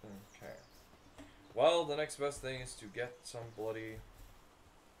 Okay. Well, the next best thing is to get some bloody...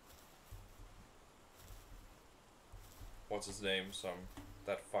 What's his name?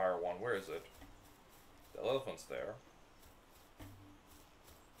 That fire one. Where is it? The elephant's there.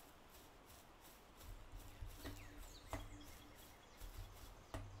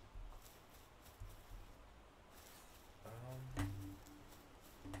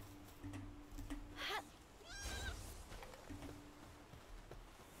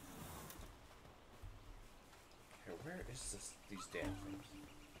 Okay, where is these damn things?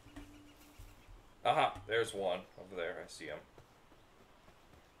 Aha! There's one over there. I see him.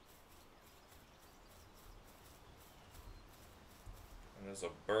 And there's a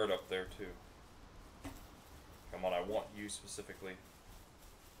bird up there too. Come on, I want you specifically.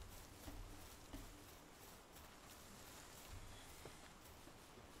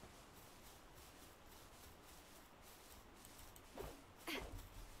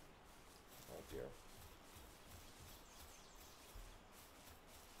 Oh dear.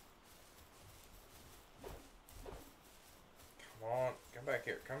 Come on, come back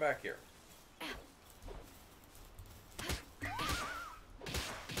here, come back here.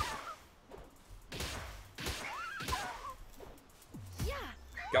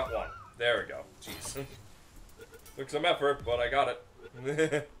 Got one. There we go. Jeez. Took some effort, but I got it.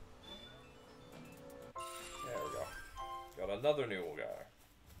 There we go. Got another new guy.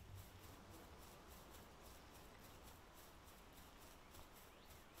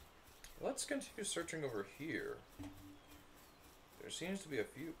 Let's continue searching over here. There seems to be a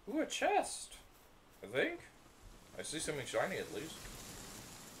few... Ooh, a chest! I think? I see something shiny at least.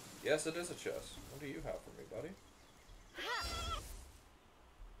 Yes, it is a chest. What do you have for me, buddy?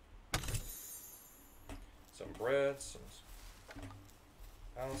 Some bread, some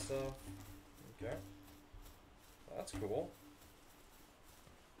pound stuff. Okay. Well, that's cool.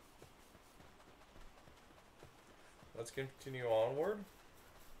 Let's continue onward.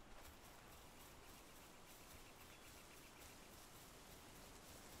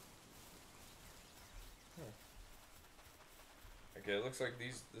 Okay, it looks like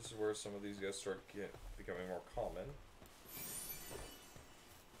this is where some of these guys start becoming more common.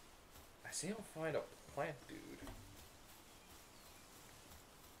 I see him find a plant dude.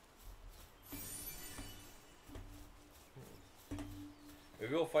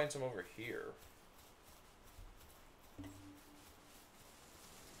 Maybe we'll find some over here.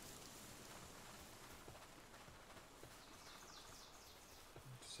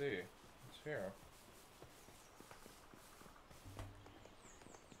 Let's see. It's here.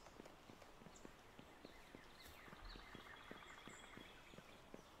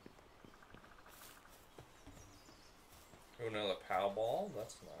 Oh, another Palworld.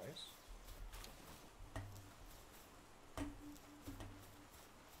 That's nice.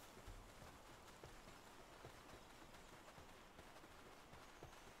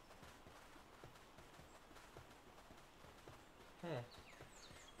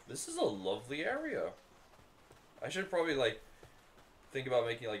 This is a lovely area. I should probably, like, think about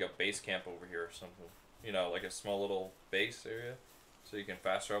making, like, a base camp over here or something. You know, like a small little base area. So you can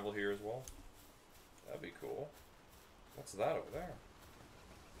fast travel here as well. That'd be cool. What's that over there?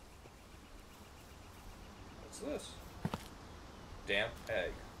 What's this? Damp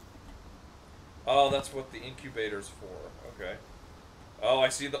egg. Oh, that's what the incubator's for. Okay. Oh, I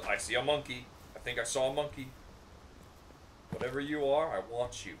see a monkey. I think I saw a monkey. Whatever you are, I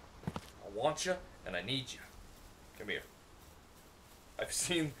want you. I want you, and I need you. Come here. I've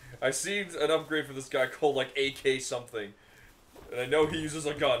seen an upgrade for this guy called like AK something, and I know he uses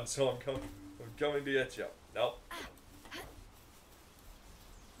a gun, so I'm coming to get you. Nope.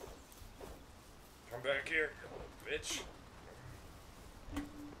 Come back here, you little bitch.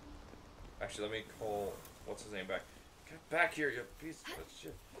 Actually, let me call what's his name back. Get back here, you piece of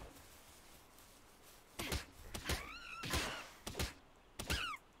shit.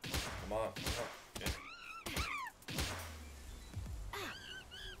 Come on, come on. Yeah.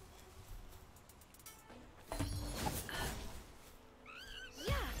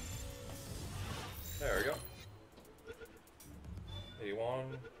 There we go. 81,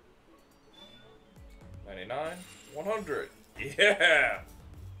 99, 100. Yeah!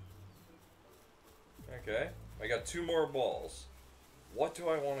 Okay, I got 2 more balls. What do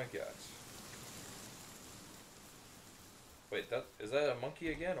I want to get? Wait, is that a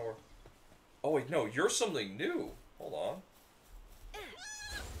monkey again, or? Oh wait, no, you're something new. Hold on.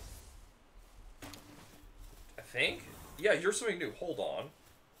 I think. Yeah, you're something new. Hold on.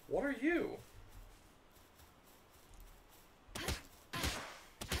 What are you?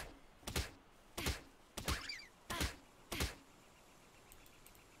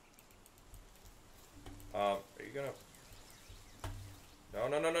 Are you gonna? No,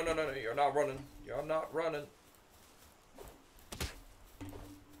 no, no, no, no, no, no! You're not running. You're not running.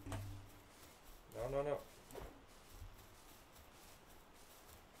 No, no, no.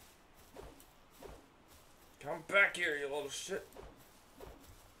 Come back here, you little shit.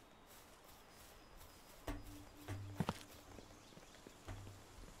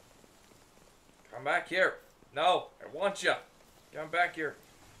 Come back here. No, I want you. Come back here.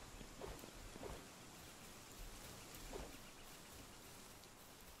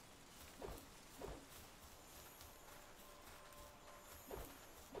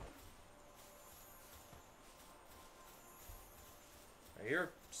 I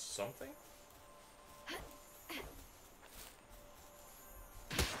hear something?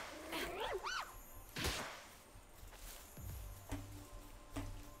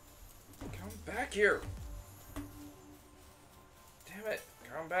 Come back here. Damn it.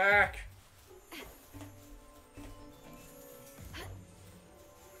 Come back.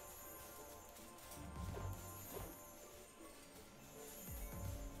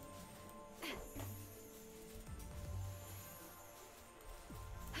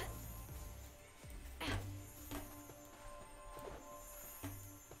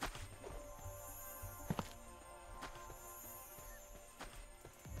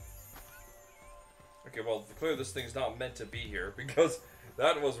 Okay, well, clearly this thing's not meant to be here, because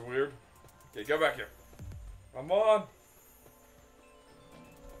that was weird. Okay, go back here. Come on!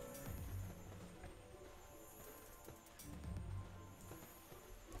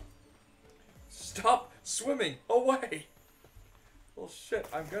 Stop swimming away! Well, shit,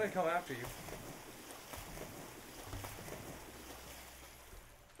 I'm gonna come after you.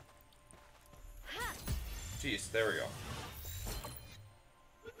 Jeez, there we go.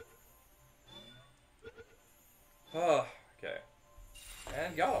 Okay.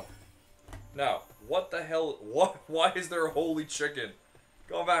 And got him. Now, what the hell? What? Why is there a holy chicken?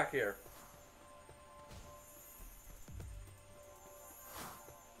 Go back here.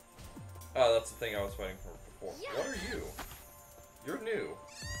 Oh, that's the thing I was fighting for before. Yeah. What are you? You're new.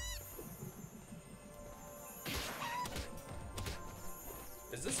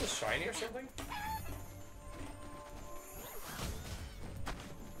 Is this a shiny or something?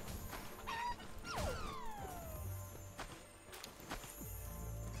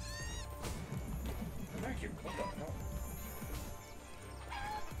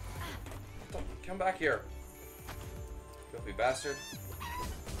 Come back here. Filthy bastard.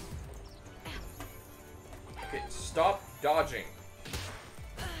 Okay, stop dodging.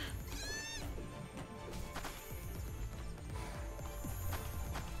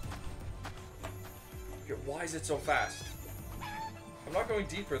 Okay, why is it so fast? I'm not going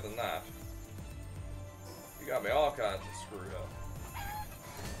deeper than that. You got me all kinds of screwed up.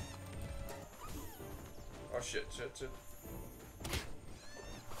 Oh shit, shit, shit.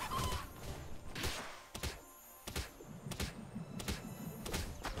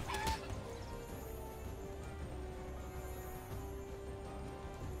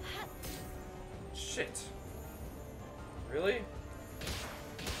 Shit. Really?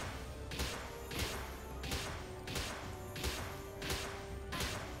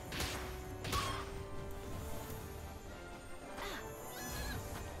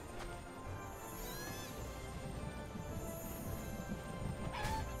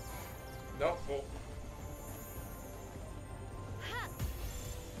 Nope. Oh.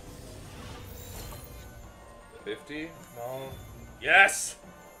 $50? No. Yes!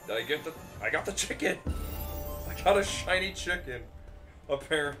 Did I get the... I got the chicken! I got a shiny chicken.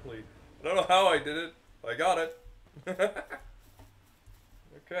 Apparently. I don't know how I did it. I got it. Okay.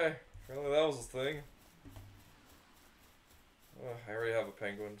 Apparently that was a thing. I already have a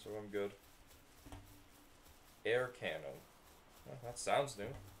penguin, so I'm good. Air cannon. Well, that sounds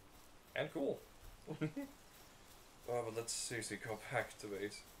new. And cool. Oh, but let's seriously go back to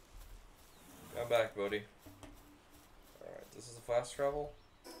base. Come back, buddy. Alright, this is a fast travel.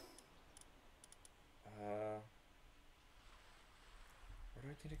 Where do I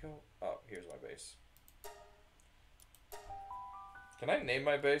need to go? Oh, here's my base. Can I name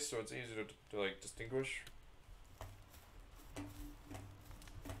my base so it's easier to like, distinguish?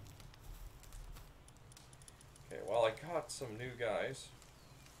 Okay, well, I got some new guys.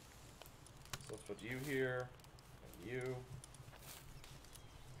 So let's put you here, and you.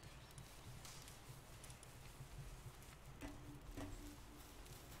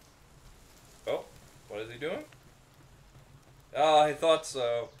 What is he doing? Oh, I thought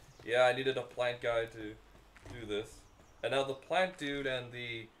so. Yeah, I needed a plant guy to do this. And now the plant dude and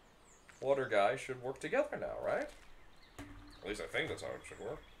the water guy should work together now, right? At least I think that's how it should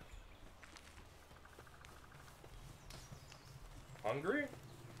work. Hungry?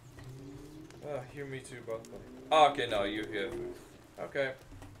 Here, me too, both. Oh, okay, no, you have food. Okay.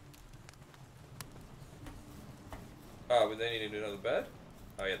 Oh, but they need another bed?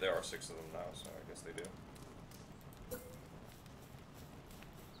 Oh yeah, there are 6 of them now, so I guess they do.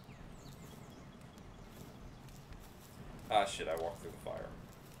 Ah, shit, I walked through the fire.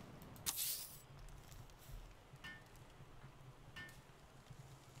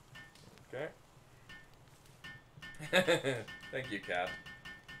 Okay. Thank you, cat.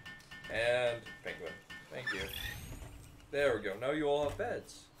 And penguin. Thank you. There we go. Now you all have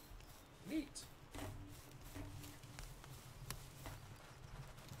beds. Neat.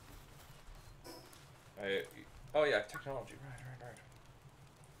 Oh yeah, technology. Right.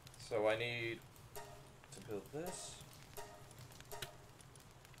 So I need to build this.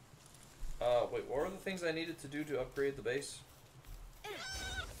 Wait, what were the things I needed to do to upgrade the base?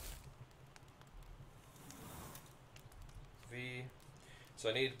 So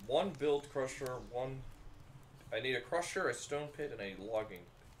I need 1 build crusher, I need a crusher, a stone pit, and a logging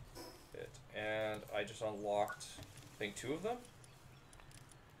pit. And I just unlocked, I think, 2 of them?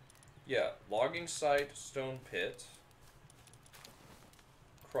 Yeah, logging site, stone pit,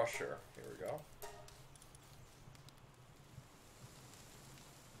 crusher. Here we go.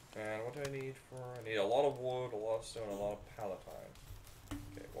 And what do I need for? I need a lot of wood, a lot of stone, a lot of palatine.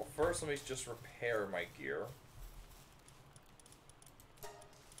 Okay, well first let me just repair my gear.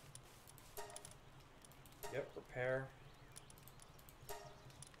 Yep, repair.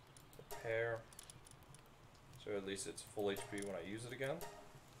 Repair. So at least it's full HP when I use it again.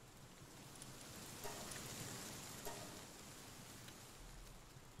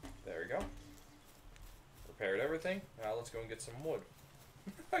 There we go. Repaired everything. Now let's go and get some wood.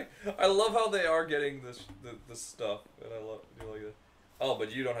 I love how they are getting this stuff, and I do like it. Oh, but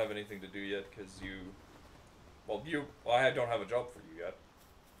you don't have anything to do yet because I don't have a job for you yet.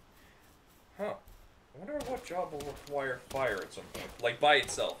 Huh. I wonder what job will require fire at some point, like by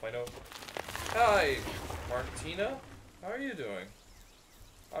itself. I know. Hi, Martina. How are you doing?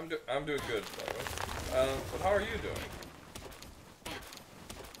 I'm doing good, by the way. But how are you doing?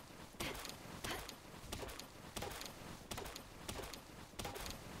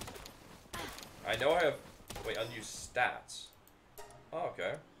 I know I have, wait, unused stats. Oh,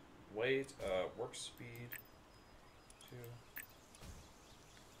 okay. Weight, work speed, 2.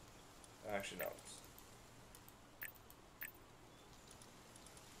 Actually, no.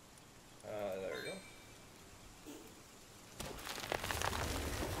 There we go.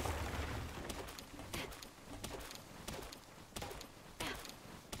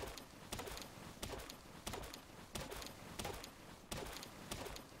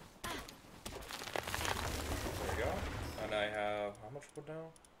 And I have, how much wood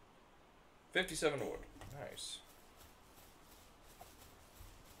now? 57 wood. Nice.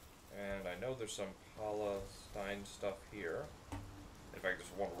 And I know there's some Palestine stuff here. In fact,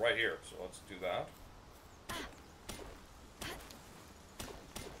 there's one right here, so let's do that.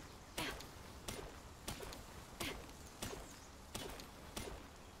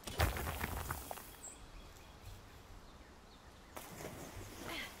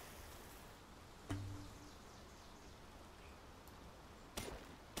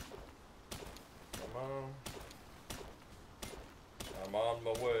 I'm on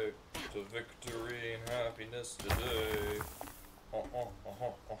my way to victory and happiness today.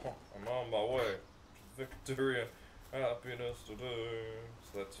 I'm on my way to victory and happiness today.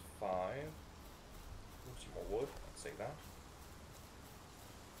 So that's 5. Oops, some more wood. Let's say that.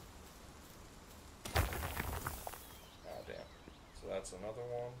 Oh, damn. So that's another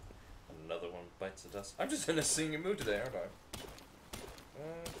one. Another one bites the dust. I'm just in a singing mood today, aren't I?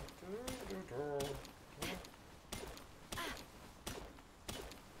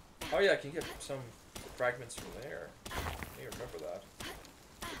 Oh yeah, I can get some fragments from there. I need to remember that.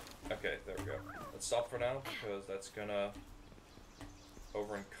 Okay, there we go. Let's stop for now because that's gonna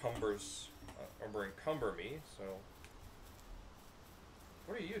over-encumber me. So,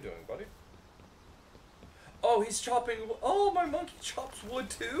 what are you doing, buddy? Oh, he's chopping. Oh, my monkey chops wood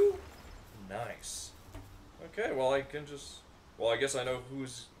too. Nice. Okay, well I can just. Well, I guess I know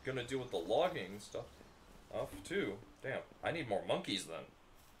who's gonna deal with the logging stuff. Off too. Damn, I need more monkeys then.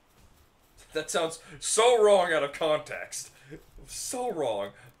 That sounds so wrong out of context. So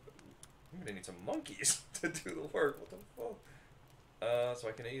wrong. I'm gonna need some monkeys to do the work. What the fuck? So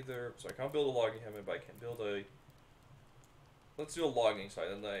I can either... So I can't build a logging cabin, but I can build a... Let's do a logging site,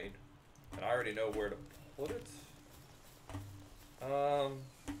 and I already know where to put it.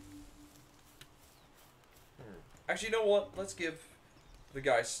 Actually, you know what? Let's give the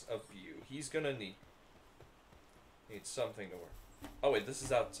guy a view. He's gonna need something to work. Oh wait, this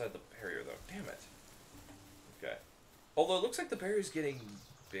is outside the barrier though. Damn it. Okay. Although it looks like the barrier's getting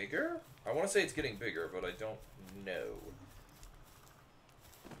bigger. I want to say it's getting bigger, but I don't know.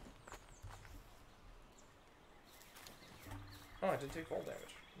 Oh, I didn't take fall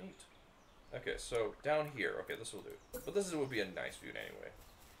damage. Neat. Okay, so down here. Okay, this will do. But this would be a nice view anyway.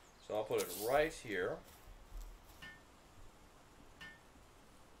 So I'll put it right here.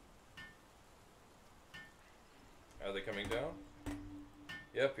 Are they coming down?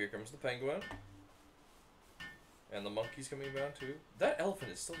 Yep, here comes the penguin. And the monkey's coming down too. That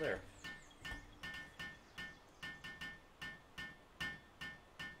elephant is still there.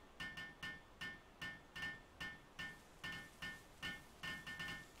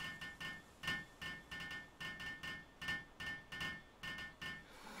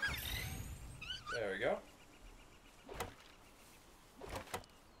 There we go.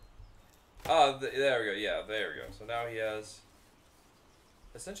 Ah, there we go. Yeah, there we go. So now he has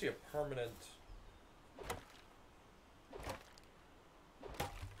essentially a permanent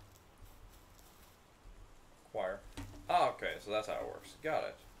choir. Ah, okay. So that's how it works. Got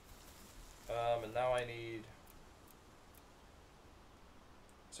it. And now I need...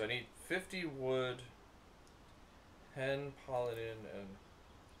 So I need 50 wood, 10 paladin, and...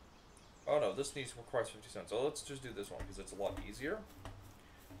 Oh no, this requires 50 cents. So let's just do this one, because it's a lot easier.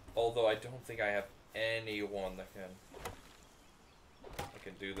 Although I don't think I have anyone that can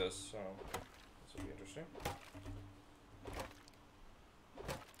do this, so this will be interesting.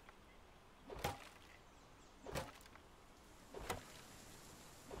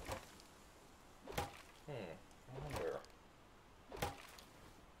 I wonder.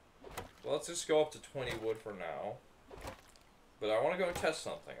 Well, let's just go up to 20 wood for now. But I want to go test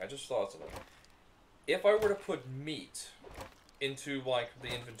something. I just thought something. If I were to put meat into, like, the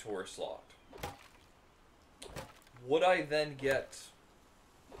inventory slot, would I then get...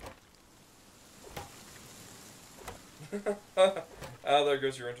 there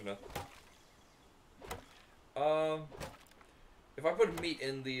goes your internet. If I put meat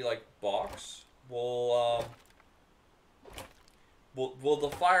in the, like, box, will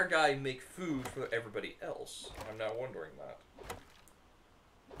the fire guy make food for everybody else? I'm now wondering that.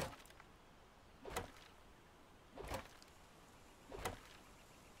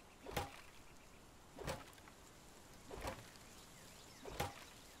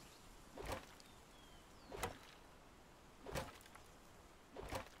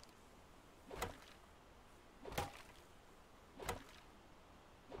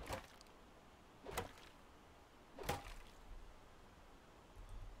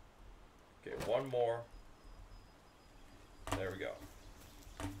 One more. There we go.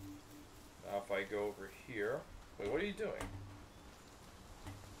 Now if I go over here... Wait, what are you doing?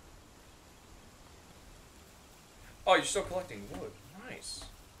 Oh, you're still collecting wood. Nice.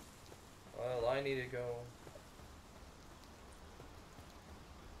 Well, I need to go...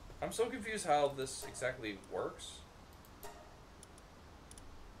 I'm so confused how this exactly works.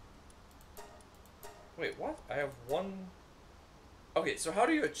 Wait, what? I have one... Okay, so how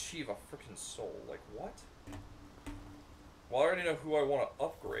do you achieve a freaking soul? Like, what? Well, I already know who I want to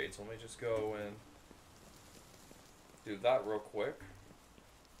upgrade, so let me just go and do that real quick.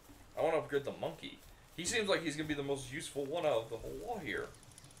 I want to upgrade the monkey. He seems like he's going to be the most useful one out of the whole lot here.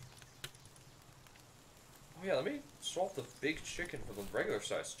 Oh yeah, let me swap the big chicken for the regular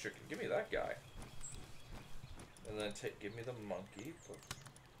sized chicken. Give me that guy. And then give me the monkey. Put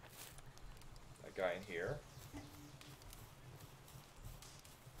that guy in here.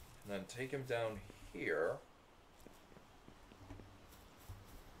 And then take him down here.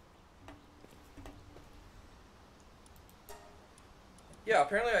 Yeah,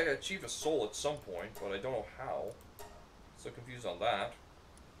 apparently I achieve a soul at some point, but I don't know how. So confused on that.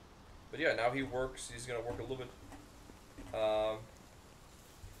 But yeah, now he works. He's gonna work a little bit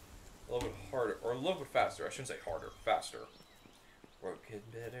harder, or a little bit faster. I shouldn't say harder, faster. Work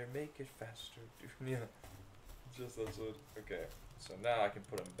it better, make it faster. Yeah, just that's it. Okay. So now I can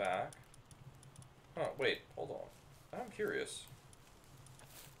put him back. Huh, wait, hold on. I'm curious.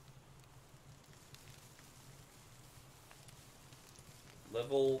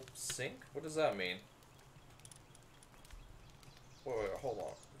 Level sync? What does that mean? Wait, hold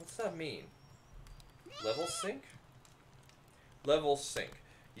on. What's that mean? Level sync? Level sync.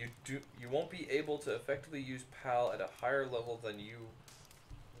 You won't be able to effectively use PAL at a higher level than you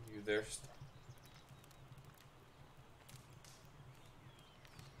there.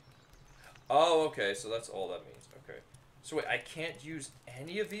 Oh, okay, so that's all that means. Okay. So wait, I can't use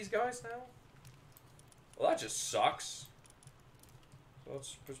any of these guys now? Well, that just sucks. So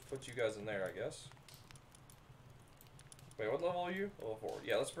let's just put you guys in there, I guess. Wait, what level are you? Level 4.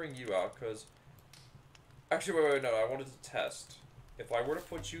 Yeah, let's bring you out, because... Actually, wait, no, I wanted to test. If I were to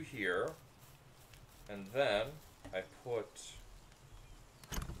put you here, and then I put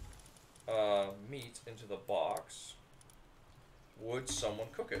meat into the box, would someone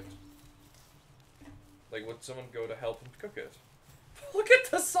cook it? Like, would someone go to help him cook it? Look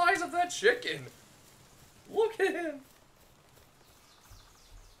at the size of that chicken! Look at him!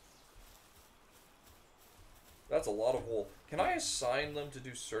 That's a lot of wool. Can I assign them to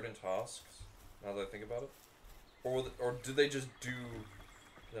do certain tasks, now that I think about it? Or do they just do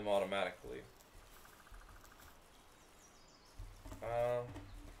them automatically?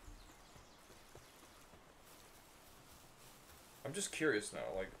 I'm just curious now,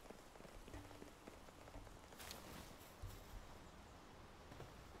 like,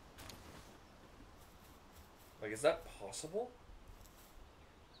 is that possible?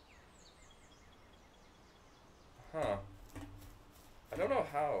 Huh. I don't know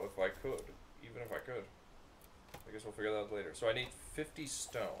how, if I could. Even if I could. I guess we'll figure that out later. So I need 50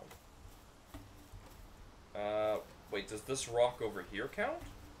 stone. Wait, does this rock over here count?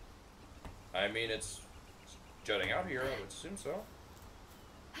 I mean, it's jutting out here, I would assume so.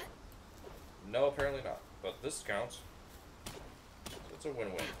 No, apparently not. But this counts. So it's a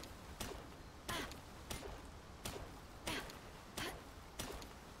win-win.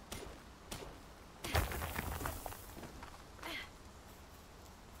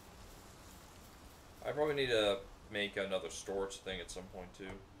 I probably need to make another storage thing at some point too.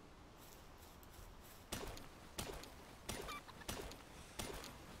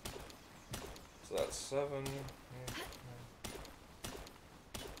 So that's 7.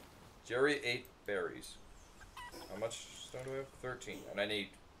 Jerry ate berries. How much stone do I have? 13. And I need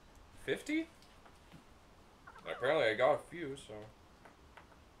 50? Apparently I got a few, so...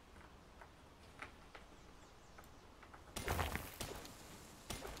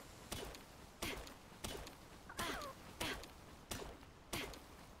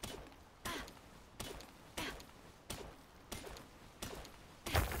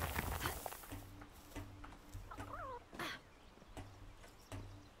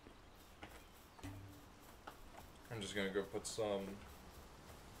 I'm just gonna go put some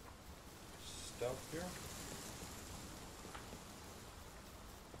stuff here.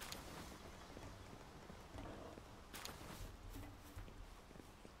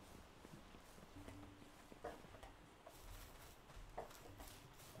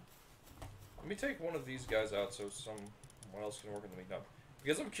 Let me take one of these guys out so someone else can work in the meantime.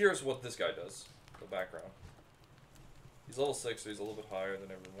 Because I'm curious what this guy does, the background. He's level 6, so he's a little bit higher than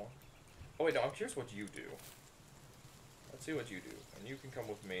everyone. Oh wait, no, I'm curious what you do. Let's see what you do. And you can come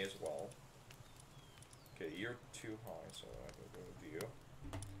with me as well. Okay, you're too high, so I will go with you.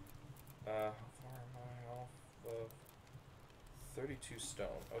 How far am I off of 32 stone?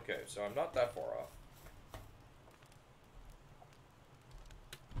 Okay, so I'm not that far off.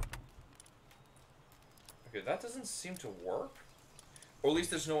 Okay, that doesn't seem to work. Or at least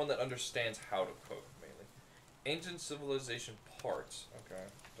there's no one that understands how to cook, mainly. Ancient civilization parts. Okay.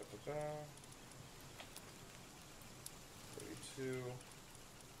 Da, da, da. 32.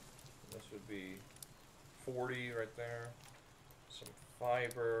 This would be 40 right there. Some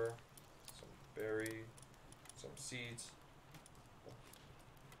fiber. Some berry. Some seeds.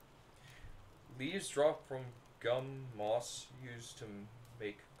 Leaves drop from gum moss used to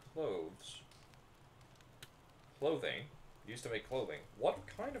make clothes. Clothing? Used to make clothing. What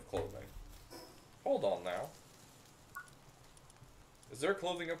kind of clothing? Hold on now. Is there a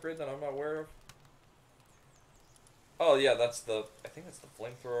clothing upgrade that I'm not aware of? Oh yeah, that's the... I think that's the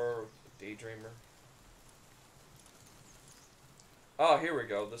flamethrower, daydreamer. Oh, here we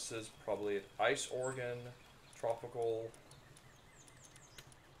go. This is probably it. Ice organ, tropical...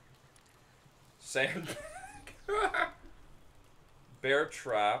 Sandbag. Bear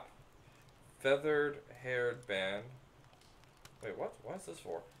trap. Feathered haired band. Wait, what? What is this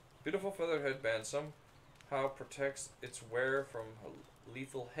for? Beautiful feathered headband somehow protects its wearer from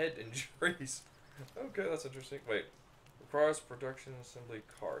lethal head injuries. Okay, that's interesting. Wait. Requires production assembly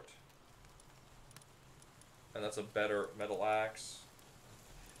cart. And that's a better metal axe.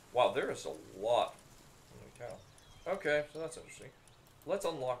 Wow, there is a lot. Holy cow. Okay, so that's interesting. Let's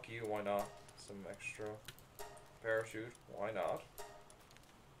unlock you, why not? Some extra parachute, why not?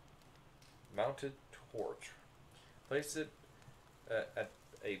 Mounted torch. Place it at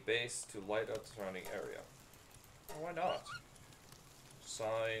a base to light up the surrounding area. Oh, why not?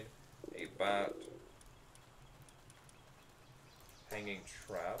 Sign, a bat, hanging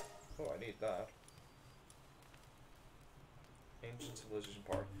trap. Oh, I need that. Ancient civilization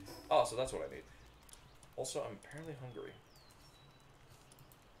park. Oh, so that's what I need. Also, I'm apparently hungry.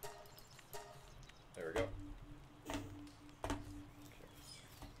 There we go. Okay.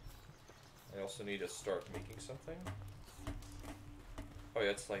 I also need to start making something. Oh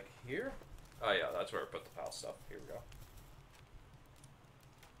yeah, it's like here? Oh yeah, that's where I put the pal stuff. Here we go.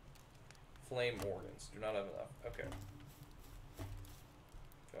 Flame organs. Do not have enough. Okay.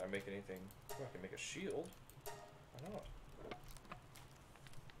 Can I make anything? Oh, I can make a shield. Why not?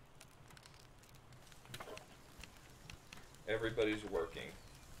 Everybody's working.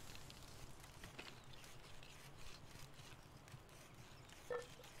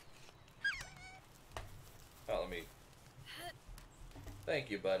 Oh, let me... Thank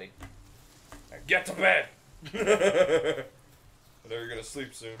you, buddy. Now get to bed! I know you're gonna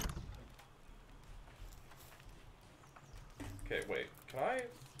sleep soon. Okay, wait. Can I...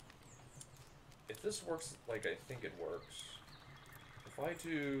 If this works like I think it works... If I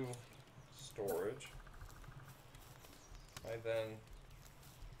do... storage... I then...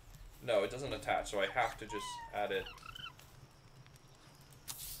 No, it doesn't attach, so I have to just add it...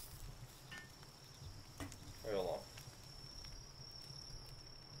 Right along.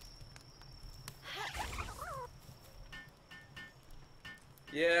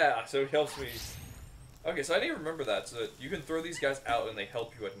 Yeah, so it helps me. Okay, so I need to remember that, so that you can throw these guys out and they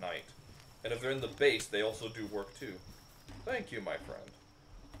help you at night. And if they're in the base, they also do work too. Thank you, my friend.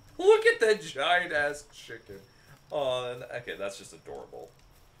 Look at that giant-ass chicken. Oh, okay, that's just adorable.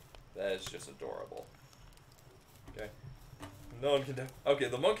 That is just adorable. Okay. No one can... Okay,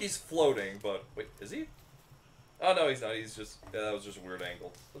 the monkey's floating, but... Wait, is he? Oh, no, he's not. He's just... Yeah, that was just a weird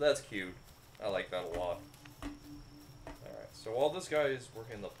angle. But that's cute. I like that a lot. Alright, so while this guy is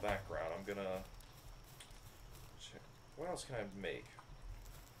working in the background, I'm gonna... check. What else can I make?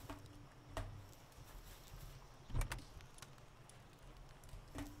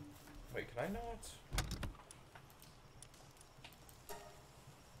 Wait, can I not?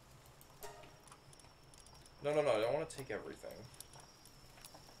 No, I don't want to take everything.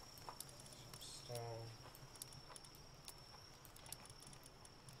 Some stone.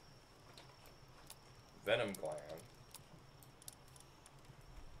 Venom gland.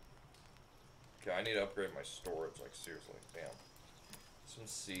 Okay, I need to upgrade my storage, like seriously, damn. Some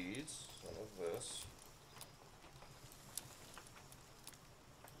seeds, some of this.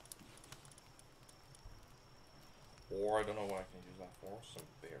 Or I don't know what I can use that for, some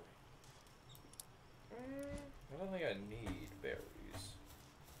berries. I don't think I need berries.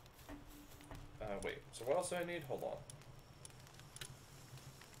 Wait, so what else do I need? Hold on.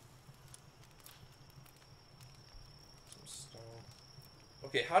 Some stone.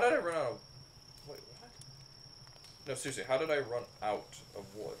 Okay, how did I run out of... Wait, what? No, seriously, how did I run out of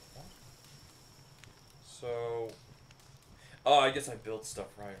wood? What? So... Oh, I guess I built stuff.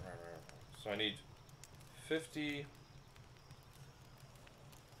 Right. So I need 50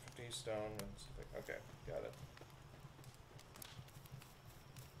 stone and something. Okay, got it.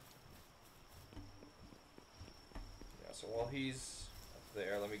 Yeah, so while he's up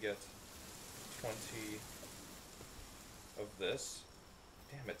there, let me get 20 of this.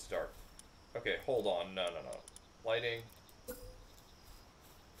 Damn, it's dark. Okay, hold on. No. Lighting.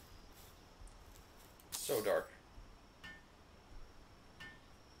 So dark.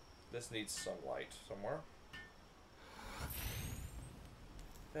 This needs sunlight somewhere.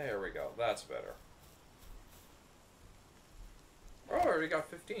 There we go. That's better. Oh, I already got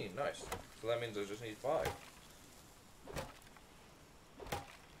 15. Nice. So that means I just need 5.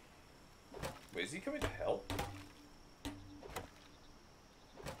 Wait, is he coming to help?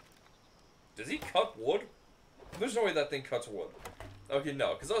 Does he cut wood? There's no way that thing cuts wood. Okay,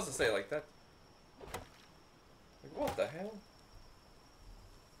 no, because I was to say, like, that... Like, what the hell?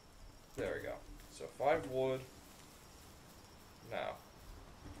 There we go. So, 5 wood. Now.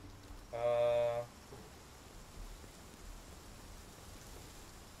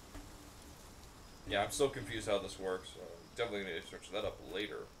 Yeah, I'm still confused how this works. Definitely need to search that up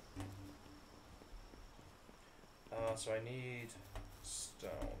later. So I need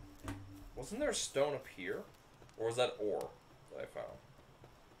stone. Wasn't there stone up here? Or was that ore that I found?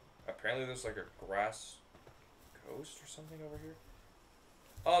 Apparently there's like a grass coast or something over here.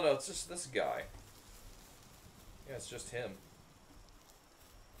 Oh no, it's just this guy. Yeah, it's just him.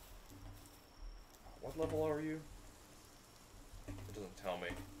 What level are you? It doesn't tell me.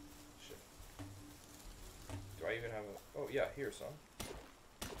 Shit. I even have a... Oh, yeah, here, son.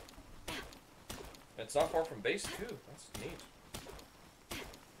 And it's not far from base, too. That's neat.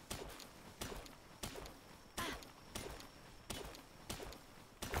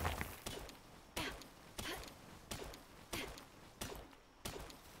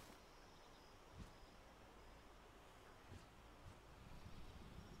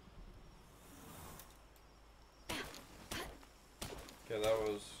 Okay, that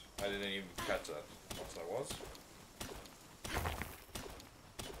was... I didn't even catch that once that was.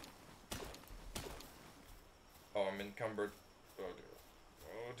 Oh, I'm encumbered. Oh dear.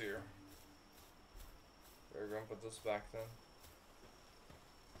 Oh dear. We're gonna put this back then.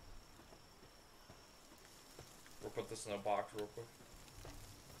 We'll put this in a box real quick.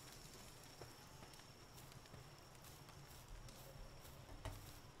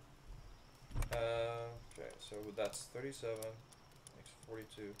 Okay, so that's 37. Makes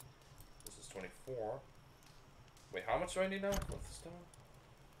 42. This is 24. Wait, how much do I need now? What's this done?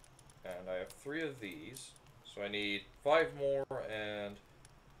 And I have 3 of these. So I need 5 more and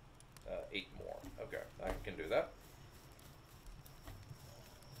 8 more. Okay, I can do that.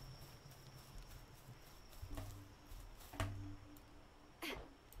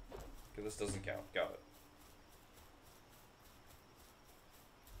 Okay, this doesn't count. Got it.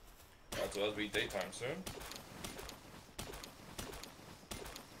 Alright, so that'll be daytime soon.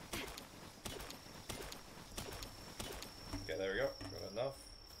 Okay, there we go. Got enough.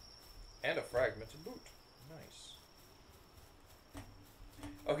 And a fragment to boot. Nice.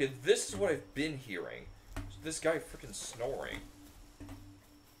 Okay, this is what I've been hearing. This guy freaking snoring.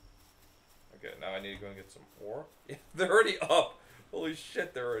 Okay, now I need to go and get some ore. Yeah, they're already up. Holy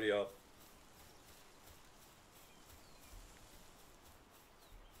shit, they're already up.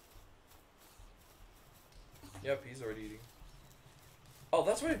 Yep, he's already eating. Oh,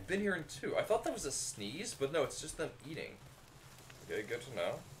 that's what I've been hearing too. I thought that was a sneeze, but no, it's just them eating. Okay, good to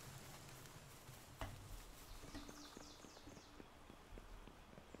know.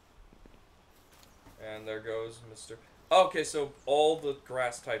 And there goes Mr. Oh, okay, so all the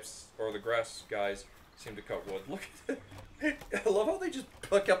grass types, or the grass guys, seem to cut wood. Look at it. I love how they just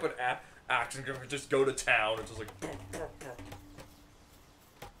pick up an axe and just go to town. It's just like... I think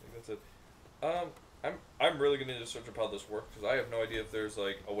that's it. I'm really going to need to search up how this works, because I have no idea if there's,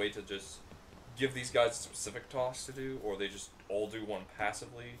 like, a way to just give these guys a specific task to do, or they just all do one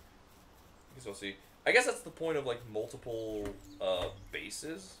passively. I guess we'll see. I guess that's the point of, like, multiple,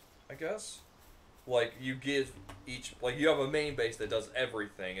 bases, I guess. Like, you give each, like, you have a main base that does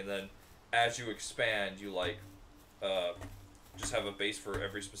everything, and then as you expand, you, like, just have a base for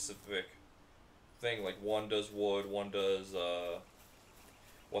every specific thing. Like, one does wood, one does,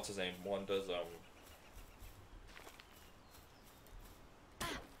 what's his name? One does,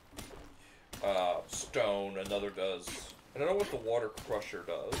 stone, another does, I don't know what the water crusher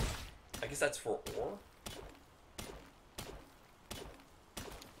does. I guess that's for ore?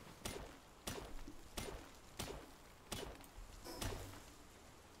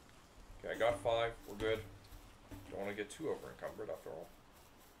 Okay, I got 5, we're good. Don't want to get too over encumbered after all.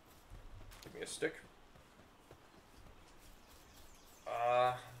 Give me a stick.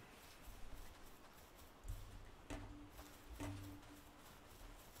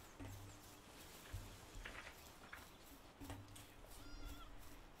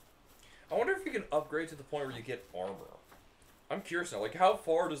 I wonder if you can upgrade to the point where you get armor. I'm curious now, like, how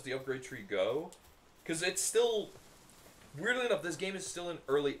far does the upgrade tree go? Because it's still... Weirdly enough, this game is still in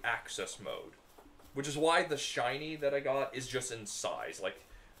early access mode. Which is why the shiny that I got is just in size. Like,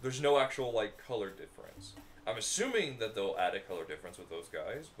 there's no actual, like, color difference. I'm assuming that they'll add a color difference with those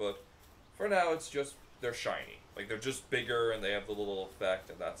guys, but for now it's just, they're shiny. Like, they're just bigger and they have the little effect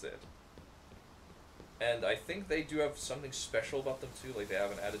and that's it. And I think they do have something special about them too, like they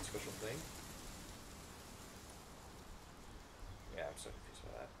have an added special thing. Yeah, I'm so confused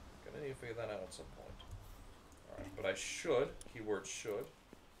by that. Gonna need to figure that out at some point. Alright, but I should, keyword should,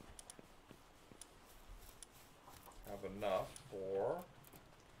 have enough for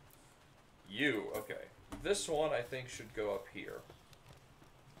you. Okay, this one I think should go up here.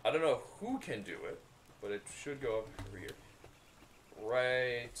 I don't know who can do it, but it should go up over here.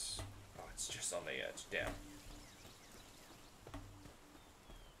 Right. Oh, it's just on the edge. Damn.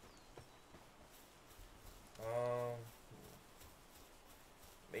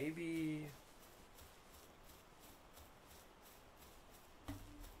 Maybe.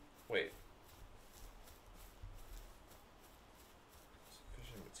 Wait.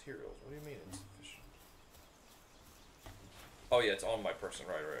 Sufficient materials. What do you mean insufficient? Oh yeah, it's on my person,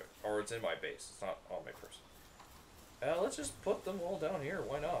 right. Or it's in my base. It's not on my person. Let's just put them all down here.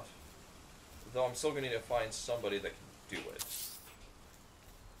 Why not? Though I'm still gonna need to find somebody that can do it.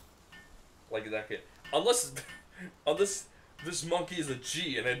 Like that kid. Unless unless this monkey is a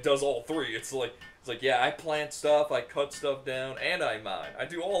G and it does all three. It's like yeah, I plant stuff, I cut stuff down, and I mine. I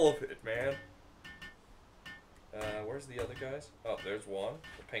do all of it, man. Where's the other guys? Oh, there's one.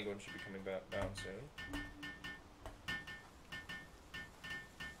 The penguin should be coming back down soon.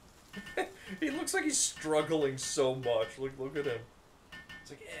 He looks like he's struggling so much. Look at him.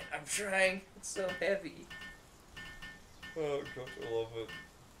 It's like, I'm trying. It's so heavy. Oh gosh, I love it.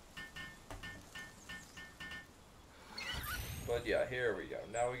 But yeah, here we go.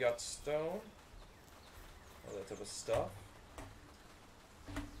 Now we got stone. All that type of stuff.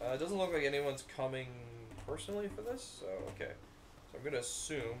 It doesn't look like anyone's coming personally for this, so okay. So I'm gonna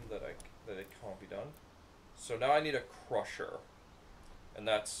assume that it can't be done. So now I need a crusher, and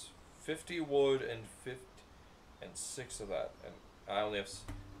that's 50 wood and 6 of that, and I only have.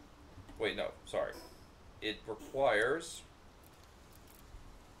 Wait, no, sorry. It requires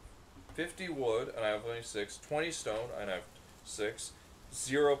 50 wood, and I have only 6. 20 stone, and I have 6.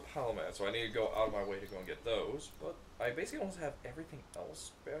 0 palmet, so I need to go out of my way to go and get those. But I basically almost have everything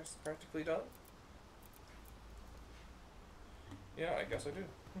else practically done. Yeah, I guess I do.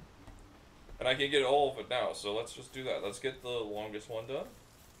 And I can get all of it now, so let's just do that. Let's get the longest one done.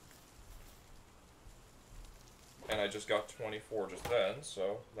 And I just got 24 just then,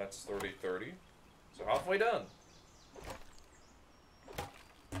 so that's 30. So halfway done.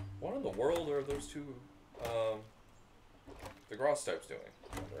 What in the world are those two, the grass types doing?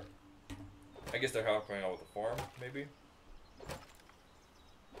 I guess they're helping out with the farm, maybe?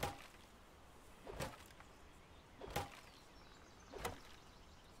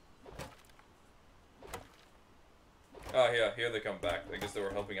 Ah, yeah, here they come back. I guess they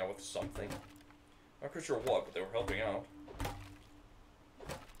were helping out with something. Not quite sure what, but they were helping out.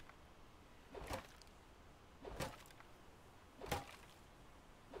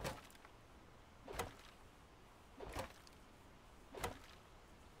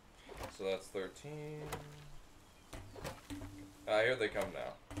 So that's 13. Ah, here they come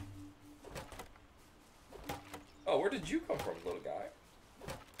now. Oh, where did you come from, little guy?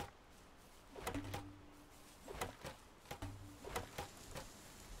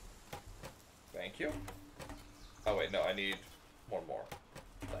 Thank you. Oh wait, no, I need one more.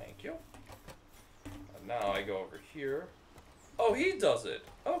 Thank you. And now I go over here. Oh, he does it!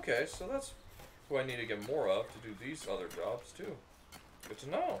 Okay, so that's who I need to get more of to do these other jobs too. Good to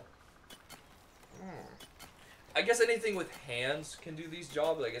know. I guess anything with hands can do these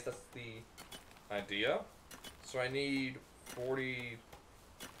jobs. I guess that's the idea. So I need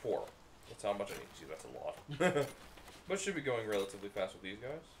 44. That's how much I need. See, that's a lot. But should be going relatively fast with these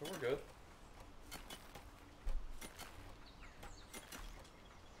guys, so we're good.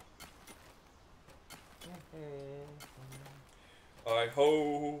 Hi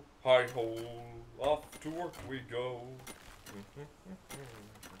ho, off to work we go.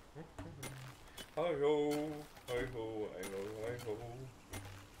 Hi ho, hi ho, hi ho, hi ho.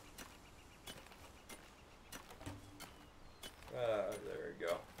 Ah, there we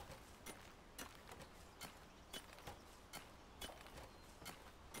go.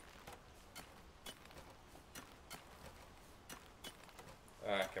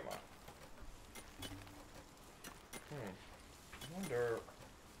 Ah, come on. I wonder.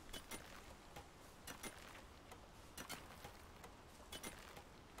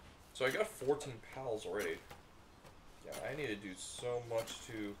 So I got 14 pals already. Yeah, I need to do so much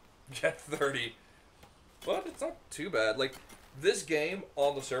to get 30. But it's not too bad. Like, this game,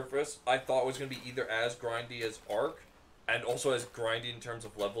 on the surface, I thought was going to be either as grindy as Ark, and also as grindy in terms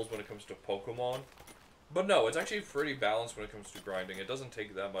of levels when it comes to Pokemon. But no, it's actually pretty balanced when it comes to grinding. It doesn't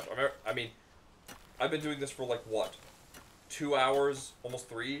take that much. I mean, I've been doing this for, like, what? 2 hours, almost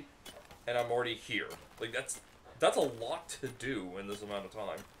 3, and I'm already here. Like, that's a lot to do in this amount of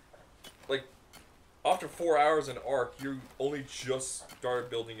time. Like, after 4 hours in Ark, you only just started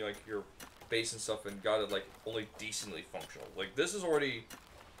building, like, your base and stuff and got it, like, only decently functional. Like, this is already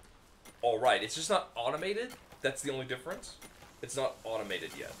alright. It's just not automated. That's the only difference. It's not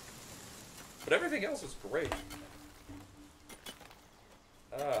automated yet. But everything else is great.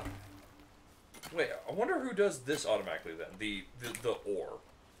 Wait, I wonder who does this automatically then? The ore.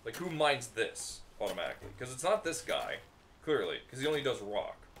 Like, who mines this automatically? Because it's not this guy, clearly. Because he only does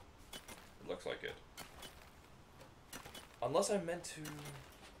rock. It looks like it. Unless I meant to...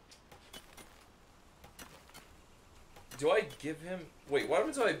 Do I give him... Wait, what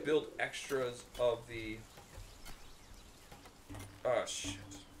happens if I build extras of the... Ah, shit.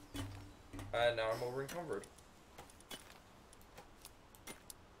 And now I'm over encumbered.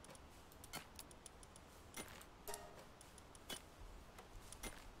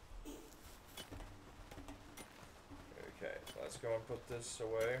 go and put this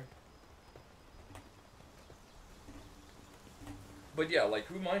away. But yeah, like,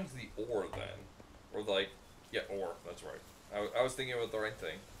 who mines the ore then? Or like, yeah, ore, that's right. I was thinking about the right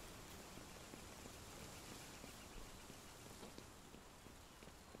thing.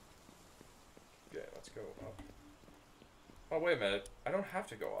 Okay, let's go up. Oh, wait a minute. I don't have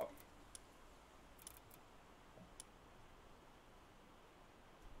to go up.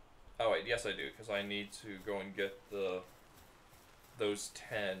 Oh, wait, yes I do, because I need to go and get those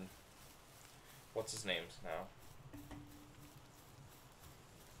 10... What's his names now?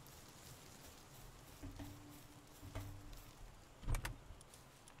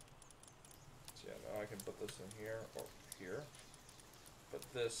 So yeah, now I can put this in here, or here. Put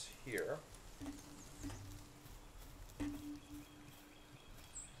this here.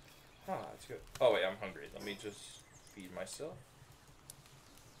 Ah, that's good. Oh wait, I'm hungry. Let me just feed myself.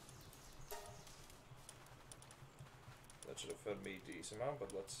 That should have fed me a decent amount,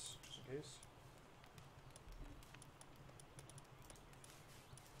 but let's, just in case.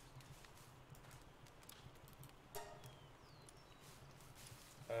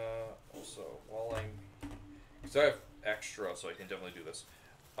 Also, while I'm... Because I have extra, so I can definitely do this.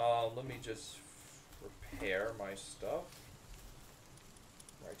 Let me just repair my stuff.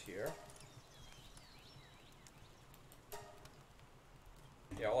 Right here.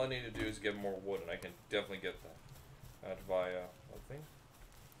 Yeah, all I need to do is get more wood, and I can definitely get that via what thing?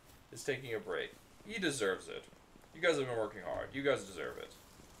 It's taking a break. He deserves it. You guys have been working hard. You guys deserve it.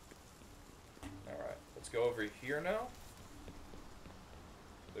 Alright, let's go over here now.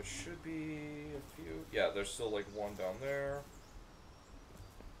 There should be a few. Yeah, there's still like one down there.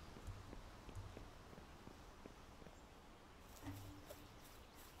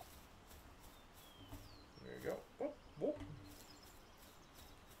 There you go. Whoop, whoop.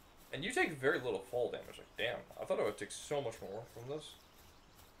 And you take very little fall damage. Like, damn. I thought I would take so much more from this.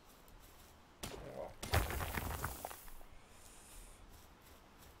 Oh, well.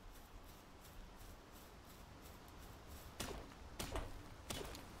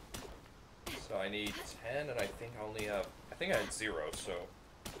 So I need 10, and I think I only have... I think I had 0, so...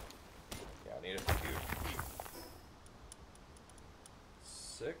 Yeah, I need a few.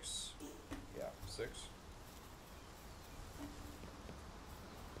 6? Yeah, 6.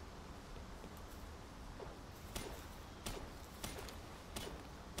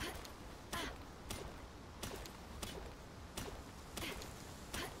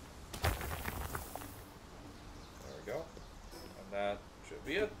 There we go. And that should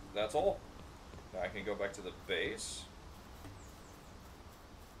be it. That's all. Now I can go back to the base.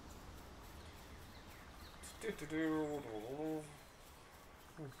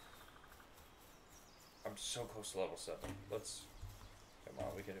 I'm so close to level 7. Let's... Come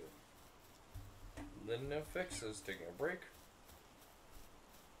on, we can do it. Linafix is taking a break.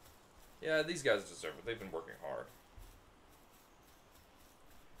 Yeah, these guys deserve it. They've been working hard.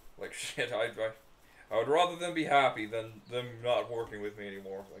 Like, shit, I would rather them be happy than them not working with me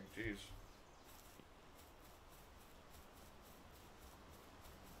anymore. Like, jeez.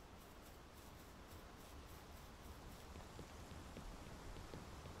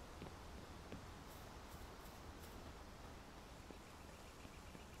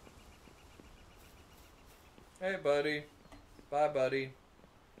 Hey, buddy. Bye, buddy.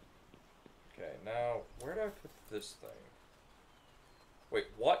 Okay, now, where do I put this thing? Wait,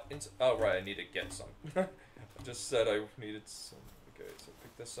 what? Oh, right, I need to get some. I just said I needed some. Okay, so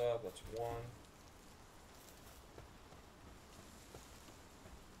pick this up. That's 1.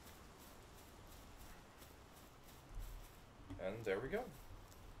 And there we go.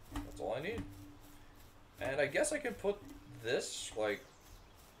 That's all I need. And I guess I could put this, like...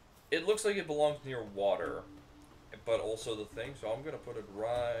 It looks like it belongs near water, but also the thing, so I'm gonna put it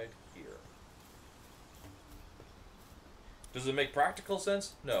right here. Does it make practical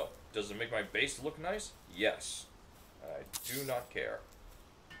sense? No. Does it make my base look nice? Yes. I do not care.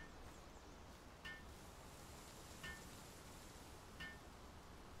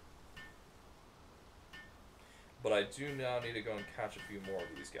 But I do now need to go and catch a few more of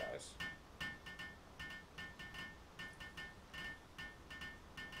these guys.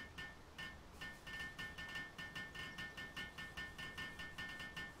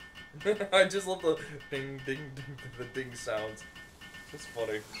 I just love the ding, ding, ding, the ding sounds. It's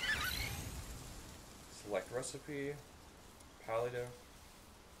funny. Select recipe. Palliative.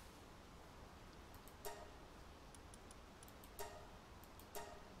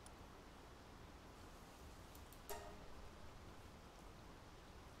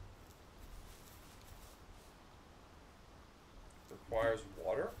 Requires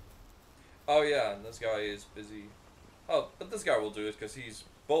water? Oh yeah, and this guy is busy Oh, but this guy will do it because he's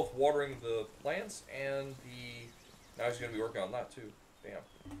both watering the plants and now he's going to be working on that too. Damn.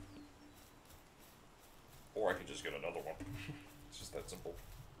 Or I can just get another one. It's just that simple.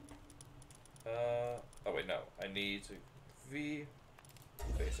 Oh wait, no. I need to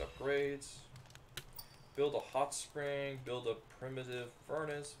base upgrades, build a hot spring, build a primitive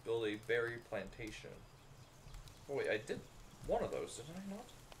furnace, build a berry plantation. Oh wait, I did one of those, didn't I not?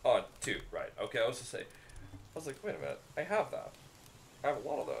 Oh, two, right. Okay, I was to say. I was like, wait a minute, I have that. I have a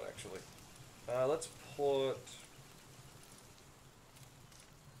lot of that, actually. Let's put...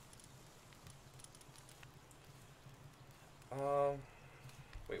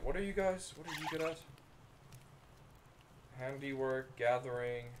 Wait, what are you guys? What are you good at? Handiwork,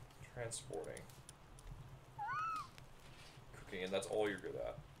 gathering, transporting. Cooking, and that's all you're good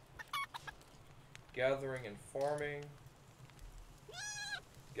at. Gathering and farming.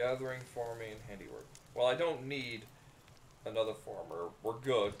 Gathering, farming, and handiwork. Well, I don't need another farmer. We're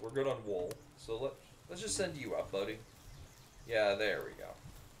good. We're good on wool. So let's just send you up, buddy. Yeah, there we go.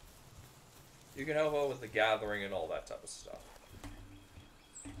 You can help out with the gathering and all that type of stuff.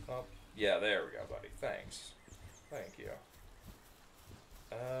 Oh, yeah, there we go, buddy. Thanks. Thank you.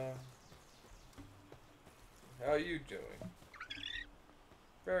 How are you doing?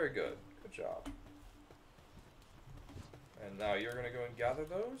 Very good. Good job. And now you're gonna go and gather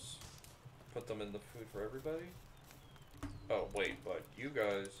those? Put them in the food for everybody? Oh, wait, but you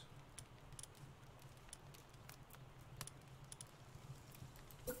guys...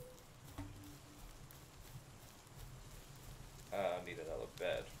 I need another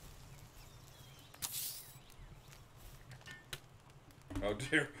bed. Oh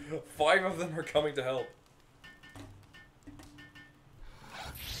dear, 5 of them are coming to help.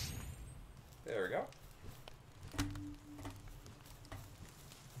 There we go.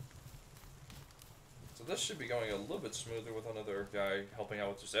 So this should be going a little bit smoother with another guy helping out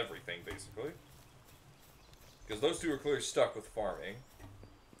with just everything, basically. Because those two are clearly stuck with farming.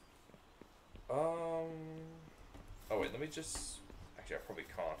 Oh wait, let me just... Actually, I probably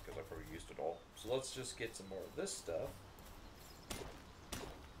can't because I probably used it all. So let's just get some more of this stuff.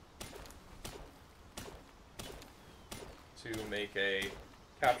 To make a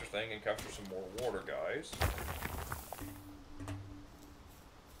capture thing and capture some more water guys.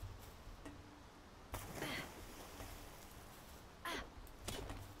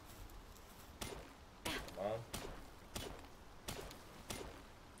 Come on.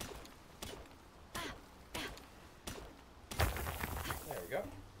 There we go.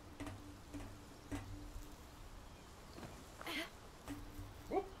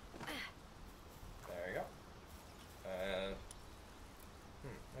 Whoop. There we go.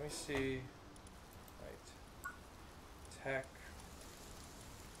 Let me see. Right. Tech.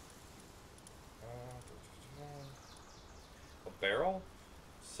 A barrel?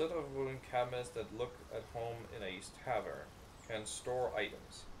 Set of wooden cabinets that look at home in a tavern. Can store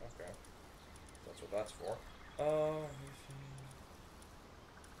items. Okay. That's what that's for.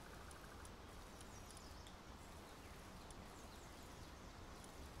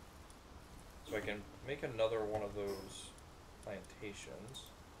 So I can make another one of those plantations.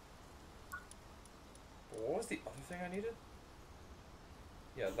 What was the other thing I needed?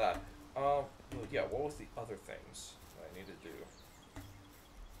 Yeah, that. Well, yeah, what was the other things that I need to do?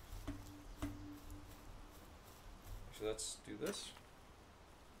 So let's do this.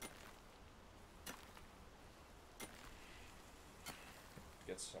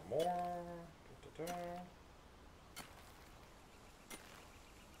 Get some more. Da, da, da.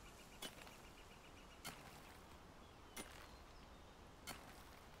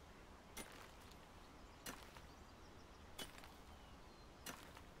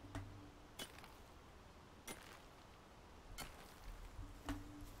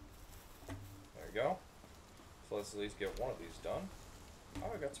 There we go. So let's at least get one of these done.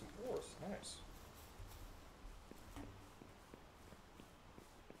 Oh, I got some ores. Nice.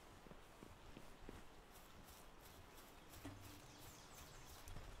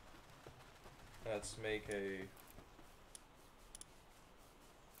 Let's make a...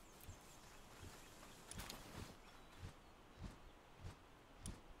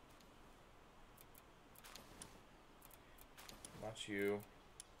 Not you.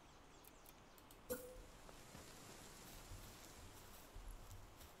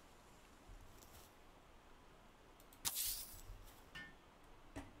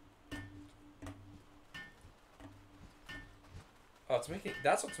 Oh, it's making...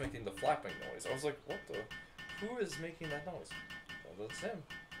 That's what's making the flapping noise. I was like, what the... Who is making that noise? Well, that's him.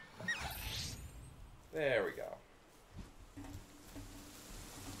 There we go.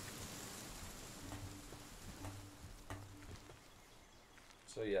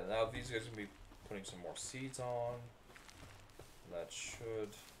 So yeah, now these guys are gonna be putting some more seeds on. That should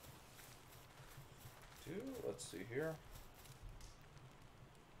do. Let's see here.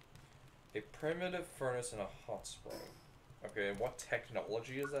 A primitive furnace and a hot spring. Okay, and what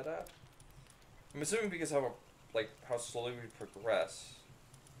technology is that at? I'm assuming because how slowly we progress.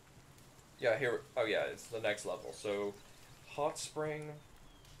 Yeah, here. Oh yeah, it's the next level. So, hot spring.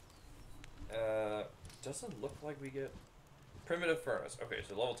 Doesn't look like we get primitive furnace. Okay,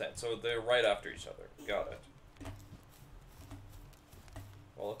 so level 10. So they're right after each other. Got it.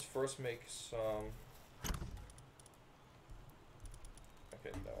 Well, let's first make some.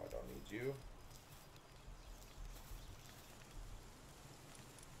 Okay, no, I don't need you.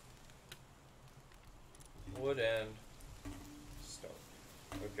 Wood and stone.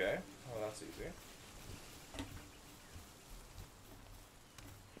 Okay, oh, that's easy.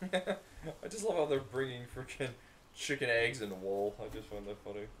 I just love how they're bringing freaking chicken eggs and wool. I just find that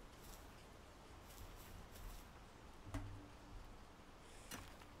funny.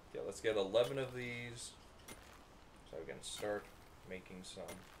 Yeah, let's get 11 of these. So we can start making some.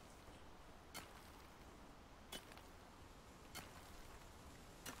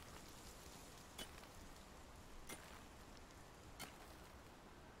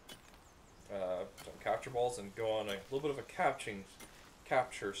 Some capture balls and go on a little bit of a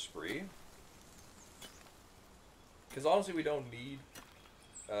capture spree. Because honestly, we don't need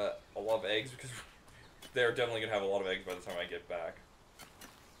a lot of eggs because they're definitely gonna have a lot of eggs by the time I get back.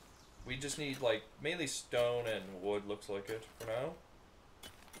 We just need like mainly stone and wood. Looks like it for now.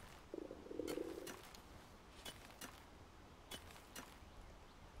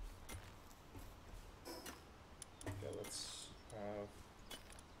 Okay, let's have.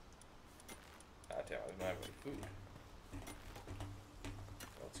 Ah, damn! I didn't have any food.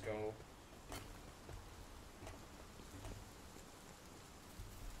 Let's go.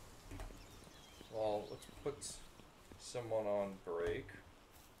 Well, let's put someone on break.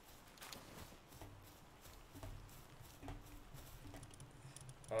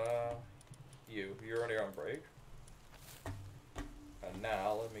 You're already on break. And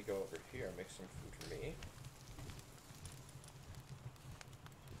now let me go over here and make some food for me.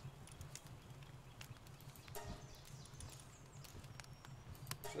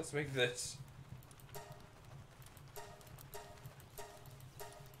 So let's make this.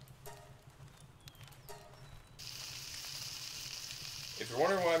 If you're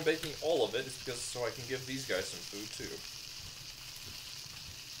wondering why I'm baking all of it, it's because so I can give these guys some food too.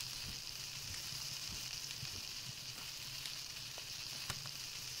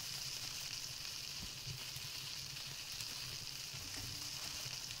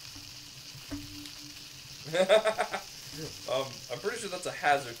 I'm pretty sure that's a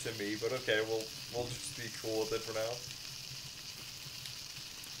hazard to me, but okay, we'll just be cool with it for now.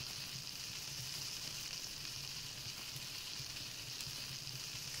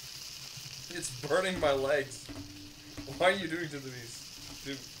 It's burning my legs. Why are you doing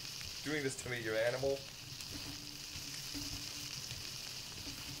doing this to me, you animal?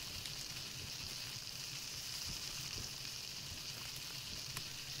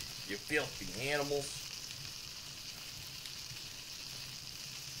 You filthy animals.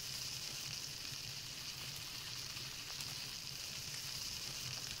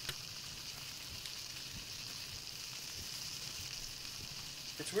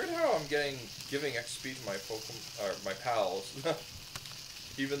 It's weird how I'm giving XP to my Pokemon or my pals,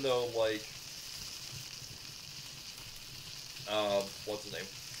 even though like, what's his name?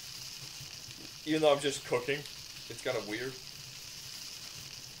 Even though I'm just cooking, it's kind of weird.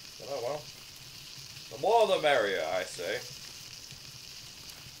 But oh well, the more the merrier, I say.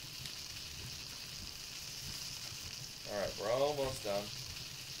 All right, we're almost done,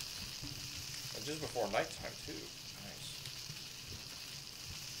 and just before nighttime too.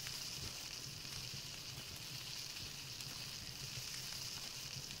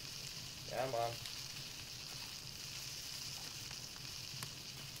 Come on.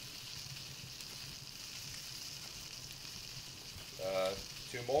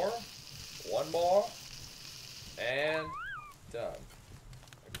 Two more. One more. And done.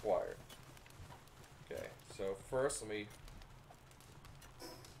 Acquired. Okay, so first let me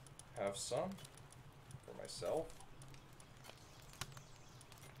have some for myself.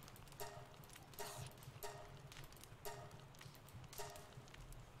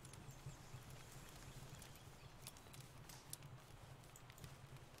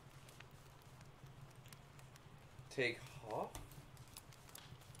 Take half.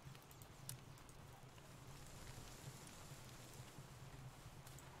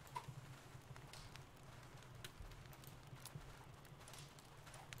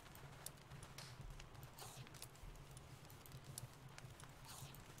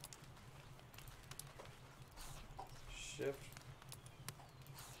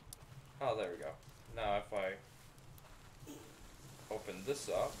 Oh, there we go. Now if I open this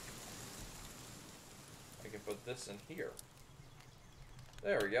up, I can put this in here.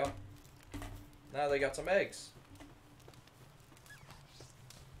 There we go. Now they got some eggs.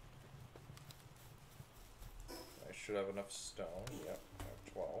 I should have enough stone. Yep, I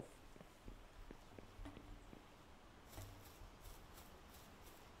have 12.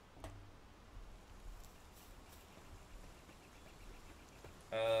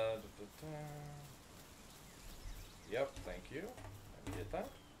 Yep, thank you. I needed that.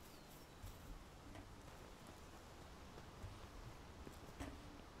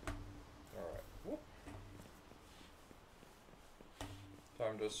 Alright, whoop.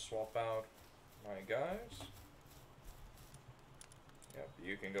 Time to swap out my guys. Yep,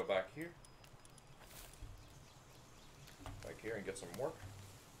 you can go back here. Back here and get some work.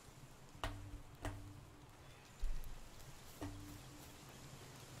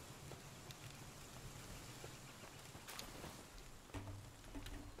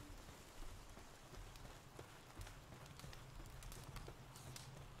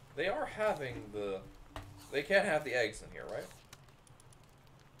 They are having the... They can't have the eggs in here, right?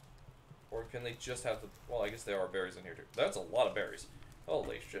 Or can they just have the... Well, I guess there are berries in here, too. That's a lot of berries.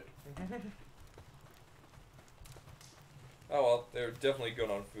 Holy shit. Oh, well, they're definitely good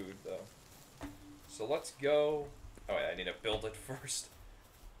on food, though. So let's go... Oh, wait, I need to build it first.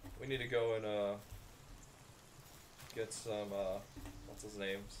 We need to go and, get some, what's his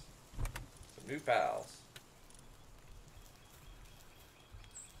names? Some new pals.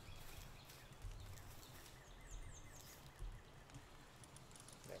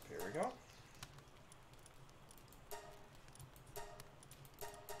 Here we go.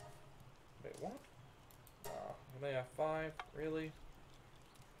 Wait, what? I only have 5? Really?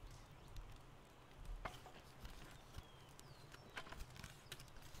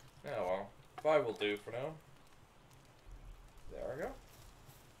 Oh well. 5 will do for now. There we go.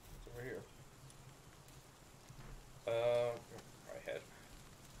 What's over here? My head.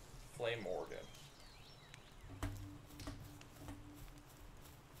 Flame organ.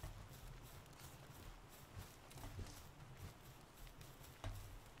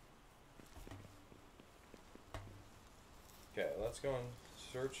 Okay, let's go and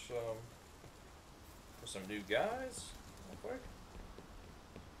search for some new guys real quick.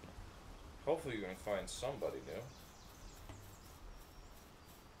 Hopefully you can find somebody new.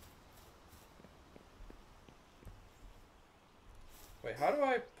 Wait, how do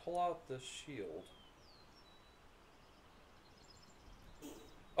I pull out the shield?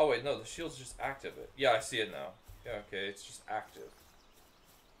 Oh wait, no, the shield's just active. Yeah, I see it now. Yeah, okay, it's just active.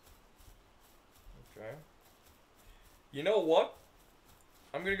 Okay. You know what?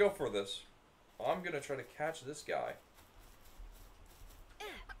 I'm gonna go for this. I'm gonna try to catch this guy.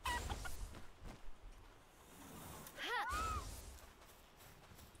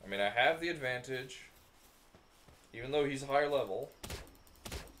 I mean, I have the advantage, even though he's higher level.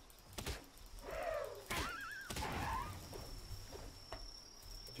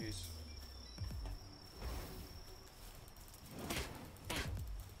 Jeez.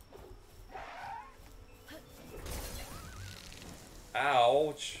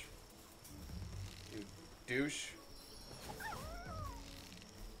 Ouch. You douche.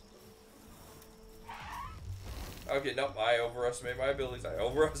 Okay, nope, I overestimated my abilities.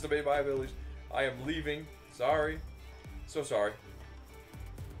 I am leaving. Sorry. So sorry.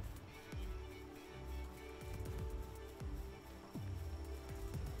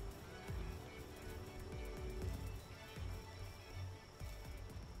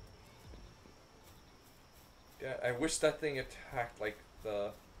 Yeah, I wish that thing attacked, like,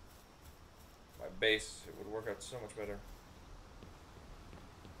 my base. It would work out so much better.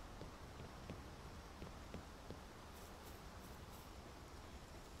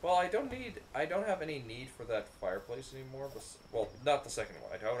 Well, I don't have any need for that fireplace anymore. Well, not the second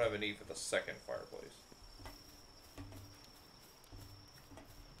one. I don't have a need for the second fireplace.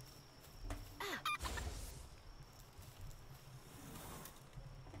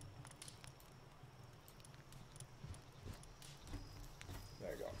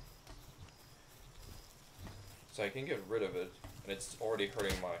 There you go. So I can get rid of it, and it's already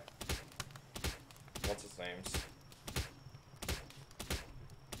hurting my... What's its names?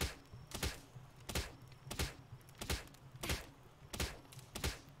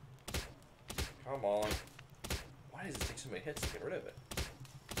 Come on. Why does it take so many hits to get rid of it?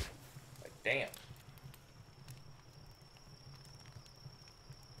 Like, damn.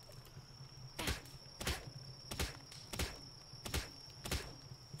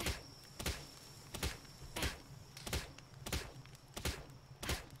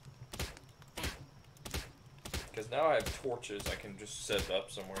 now I have torches. I can just set it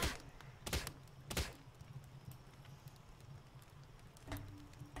up somewhere.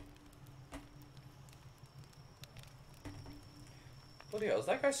 Bloody hell, is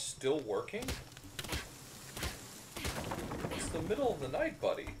that guy still working? It's the middle of the night,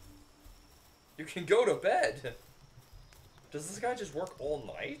 buddy. You can go to bed. Does this guy just work all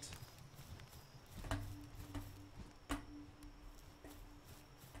night?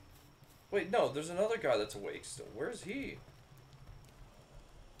 Wait, no, there's another guy that's awake still. Where's he?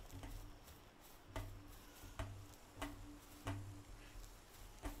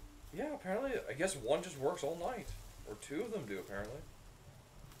 Yeah, apparently, I guess one just works all night. Or two of them do, apparently.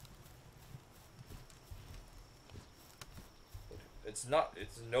 It's not,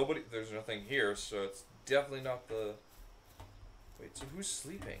 it's nobody, there's nothing here, so it's definitely not the... Wait, so who's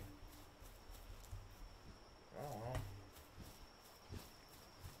sleeping? I don't know.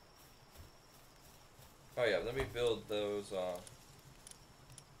 Oh yeah, let me build those,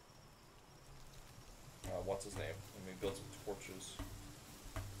 what's his name? Let me build some torches.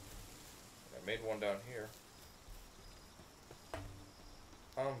 I made one down here.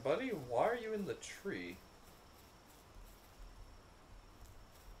 Buddy, why are you in the tree?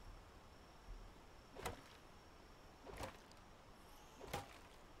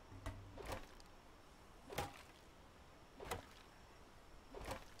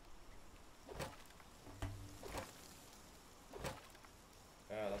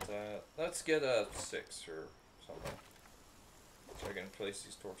 Let's get a 6 or something. So I can place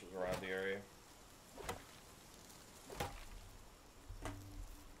these torches around the area.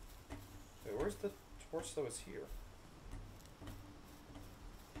 Wait, where's the torch that was here?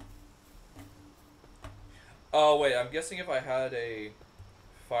 Oh wait, I'm guessing if I had a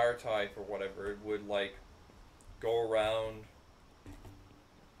fire type or whatever, it would like go around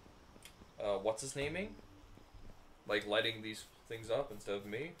what's his naming? Like lighting these things up instead of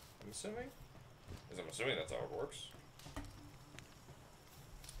me, I'm assuming? Because I'm assuming that's how it works.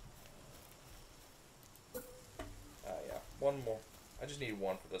 Yeah, one more. I just need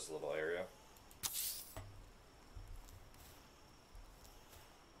one for this little area.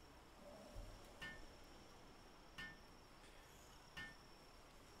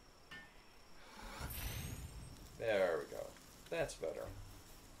 There we go. That's better.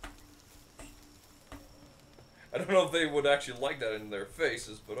 I don't know if they would actually like that in their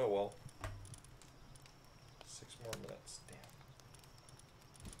faces, but oh well. 6 more minutes. Damn.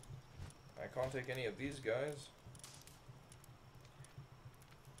 I can't take any of these guys.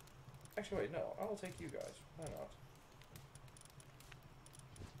 Actually, wait, no. I will take you guys. Why not?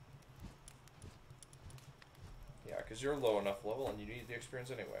 Yeah, because you're low enough level and you need the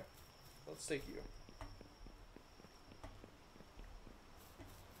experience anyway. Let's take you.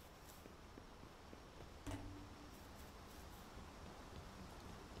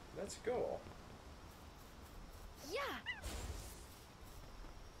 Let's go. Yeah.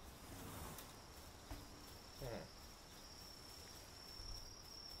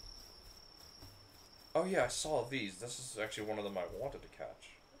 Oh yeah, I saw these. This is actually one of them I wanted to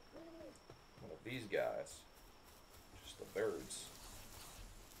catch. One of these guys. Just the birds.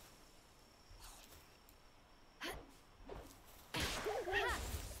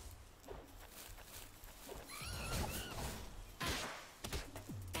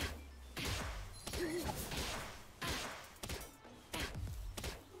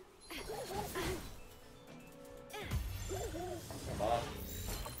 Come on.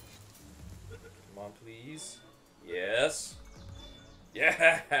 Come on, please. Yes.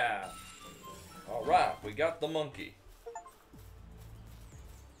 Yeah! Alright, we got the monkey.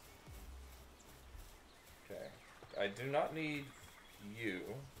 Okay. I do not need you.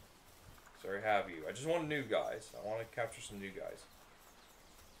 So I have you. I just want new guys. I want to capture some new guys.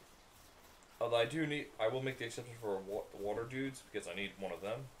 Although I do need... I will make the exception for the water dudes, because I need one of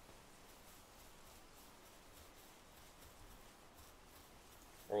them.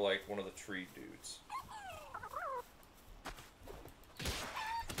 Or like one of the tree dudes.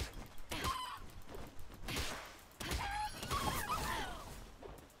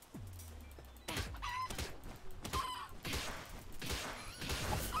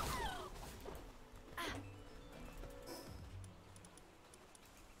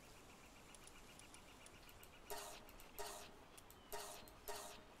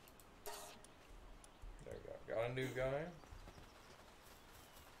 There we go. Got a new guy.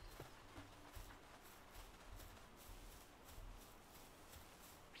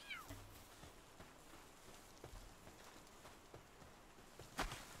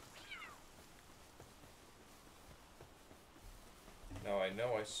 Now I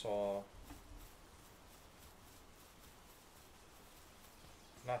know I saw...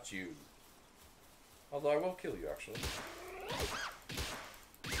 Not you. Although I will kill you, actually.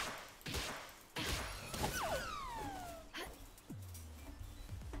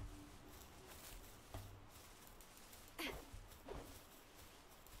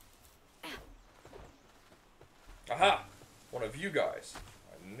 Aha! One of you guys.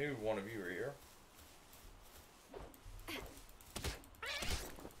 I knew one of you were here.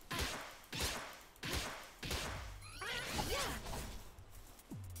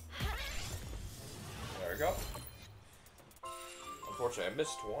 There we go. Unfortunately, I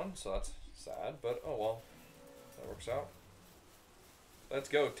missed one, so that's sad, but oh well. That works out. Let's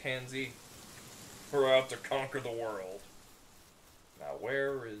go, Tansy. We're out to conquer the world. Now,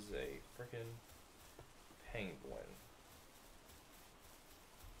 where is a frickin' penguin?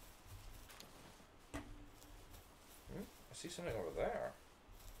 I see something over there.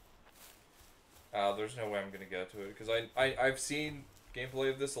 There's no way I'm gonna get to it, because I've seen gameplay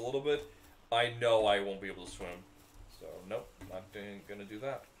of this a little bit. I know I won't be able to swim. So, nope, not gonna do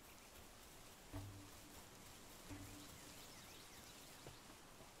that.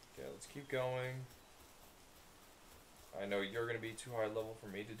 Okay, let's keep going. I know you're gonna be too high level for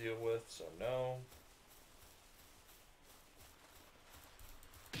me to deal with, so no.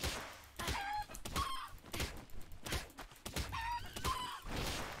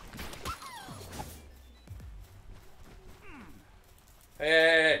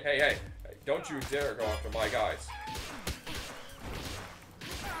 Hey, don't you dare go after my guys.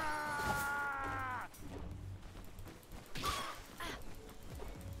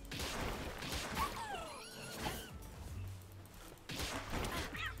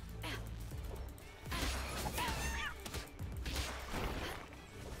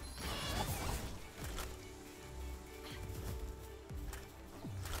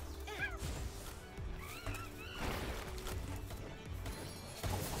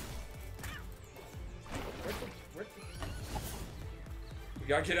 We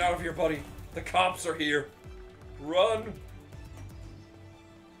gotta get out of here, buddy. The cops are here. Run!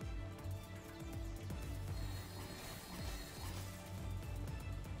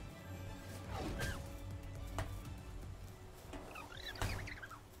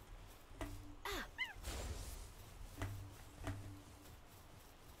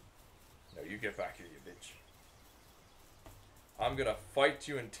 No, you get back here, you bitch. I'm gonna fight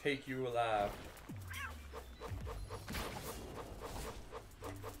you and take you alive.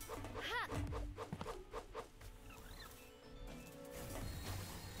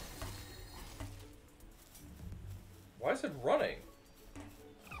 Why is it running?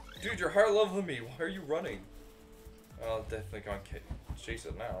 Dude, you're higher level than me. Why are you running? I'll definitely can't chase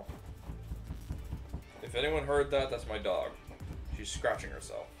it now. If anyone heard that, that's my dog. She's scratching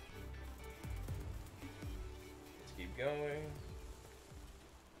herself. Let's keep going.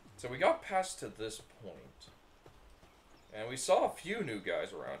 So we got past to this point. And we saw a few new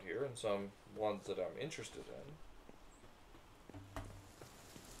guys around here and some ones that I'm interested in.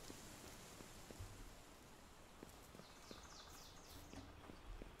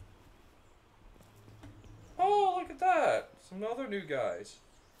 Oh, look at that! Some other new guys.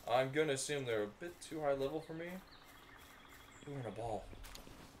 I'm gonna assume they're a bit too high level for me. Ooh, and a ball.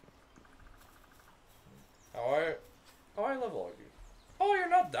 How high level are you? Oh, you're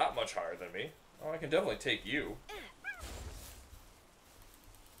not that much higher than me. Oh, I can definitely take you.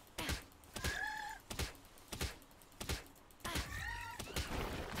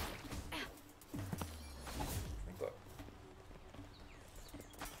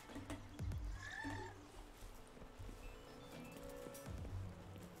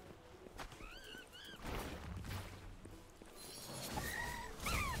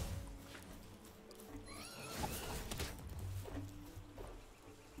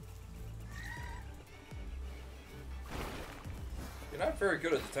 You're not very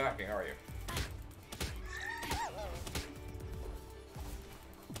good at attacking, are you?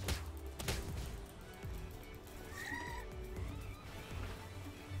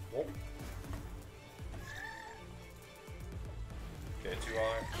 Whoa. Okay, too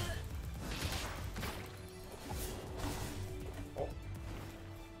high. Oh.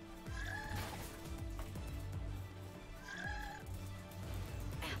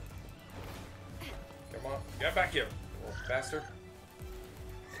 Come on, get back here, little bastard.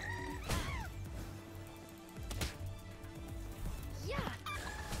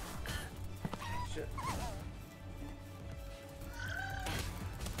 Shit.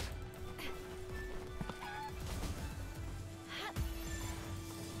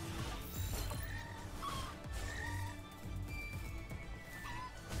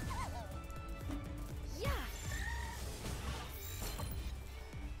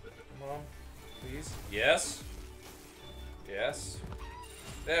 Please. Yes. Yes.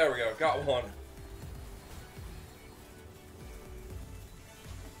 There we go. Got one.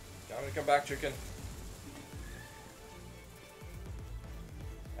 Time to come back, chicken.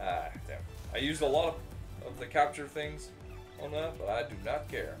 Ah, damn. I used a lot of the capture things on that, but I do not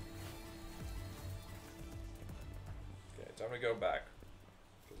care. Okay, time to go back.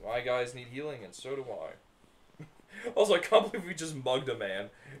 Because my guys need healing, and so do I. Also, I can't believe we just mugged a man.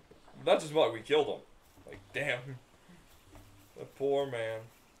 Not just mugged, we killed him. Like, damn. The poor man.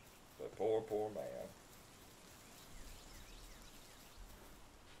 The poor, poor man.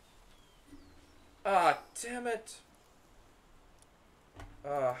 Ah, damn it.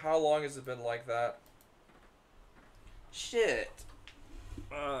 How long has it been like that? Shit.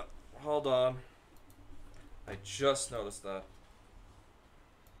 Hold on. I just noticed that.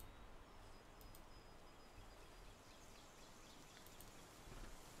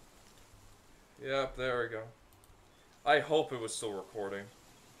 Yep, there we go. I hope it was still recording.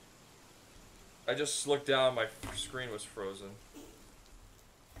 I just looked down, my screen was frozen.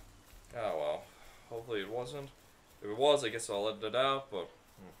 Oh well. Hopefully it wasn't. If it was, I guess I'll edit it out, but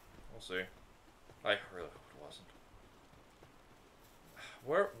we'll see. I really hope it wasn't.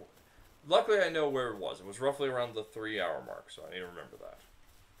 Where? Luckily, I know where it was. It was roughly around the 3-hour mark, so I need to remember that.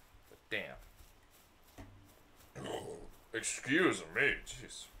 But damn. Excuse me,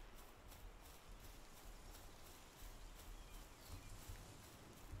 jeez.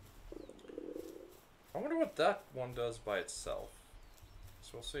 I wonder what that one does by itself.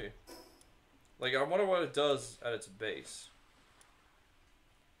 So we'll see. Like, I wonder what it does at its base.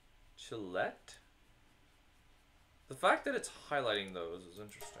 Gillette? The fact that it's highlighting those is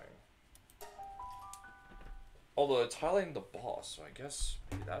interesting. Although it's highlighting the boss, so I guess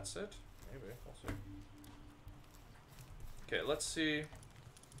maybe that's it? Maybe, we'll see. Okay, let's see.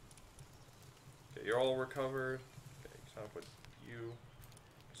 Okay, you're all recovered. Okay, time to put you.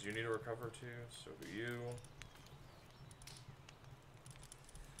 Because you need to recover too, so do you.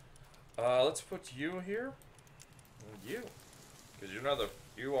 Let's put you here. And you. Because you're not the.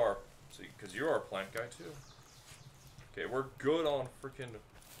 You are. See, because you are a plant guy too. Okay, we're good on freaking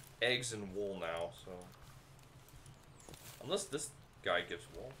eggs and wool now, so. Unless this guy gives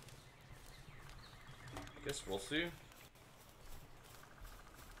wool. I guess we'll see.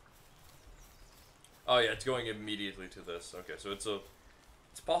 Oh yeah, it's going immediately to this. Okay, so it's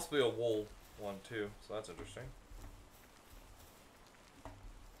possibly a wool one too, so that's interesting.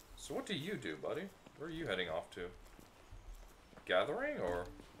 So what do you do, buddy? Where are you heading off to? Gathering, or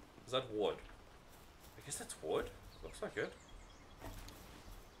is that wood? I guess that's wood. Looks like it.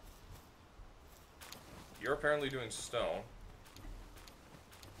 You're apparently doing stone.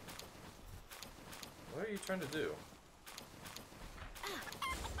 What are you trying to do?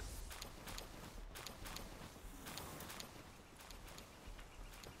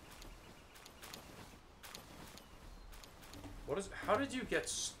 What is? How did you get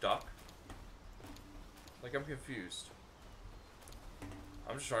stuck? Like, I'm confused.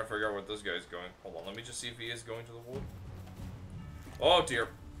 I'm just trying to figure out where this guy's going. Hold on, let me just see if he is going to the wood. Oh dear.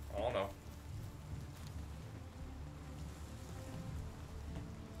 Oh no.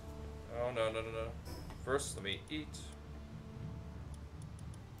 Oh no, no, no, no. First, let me eat.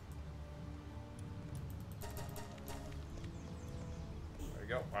 There we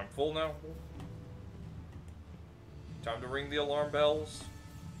go. I'm full now. Time to ring the alarm bells.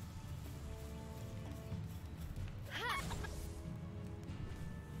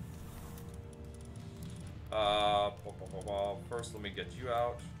 First, let me get you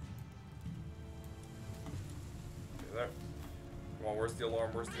out. Okay, there. Come on, where's the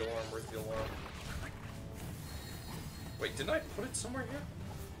alarm? Where's the alarm? Where's the alarm? Wait, didn't I put it somewhere here?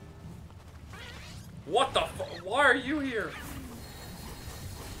 What the fu- Why are you here?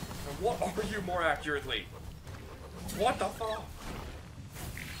 And what are you more accurately? What the fuck?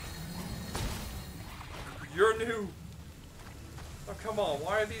 You're new. Oh, come on.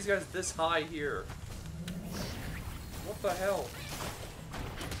 Why are these guys this high here? What the hell?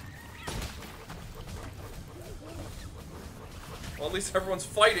 Well, at least everyone's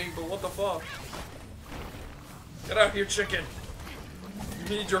fighting, but what the fuck? Get out here, chicken.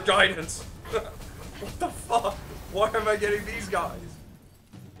 You need your guidance. What the fuck? Why am I getting these guys?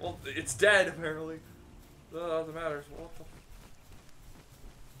 Well, it's dead, apparently. That matters. What the...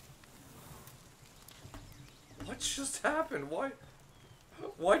 What just happened?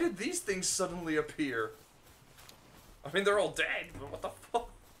 Why did these things suddenly appear? I mean, they're all dead, but what the fuck?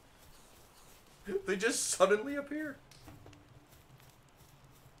 They just suddenly appeared.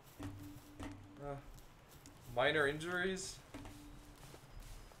 Minor injuries?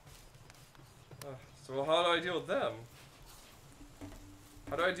 So how do I deal with them?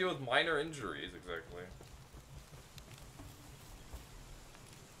 How do I deal with minor injuries, exactly?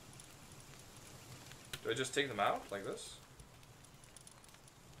 Do I just take them out, like this?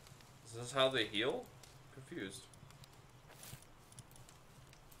 Is this how they heal? Confused.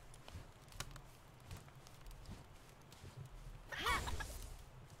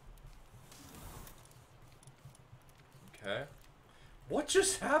 Okay. What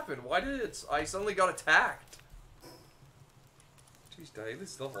just happened? Why did it... I suddenly got attacked. Jeez, did I at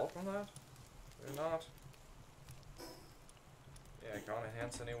least level up on that? Or not? Yeah, I can't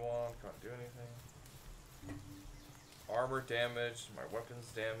enhance anyone. Can't do anything. Armor damaged. My weapon's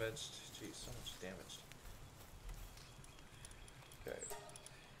damaged. Jeez, so much damaged. Okay.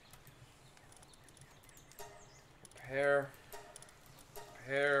 Repair.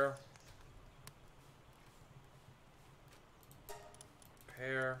 Repair.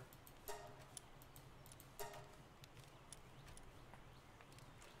 Repair.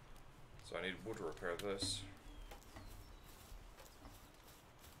 So I need wood to repair this.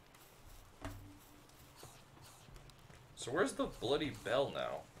 So where's the bloody bell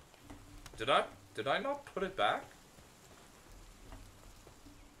now? Did I not put it back?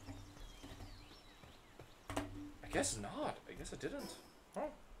 I guess not. I guess I didn't. Huh.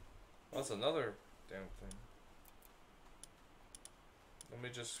 Well, that's another damn thing. Let me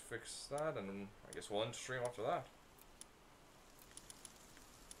just fix that, and then I guess we'll end stream after that.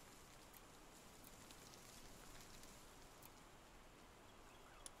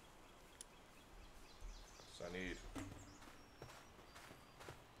 So I need...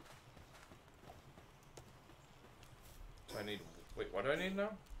 So I need... Wait, what do I need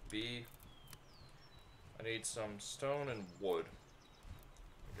now? B... I need some stone and wood.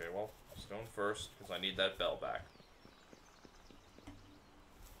 Okay, well, stone first, because I need that bell back.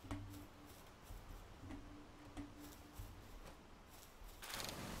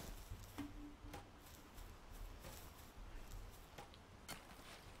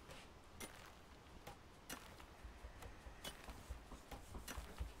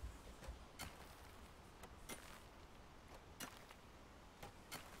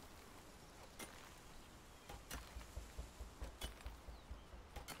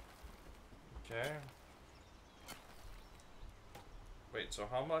 Okay. Wait, so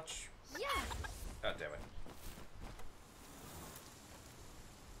how much? Yeah. God damn it.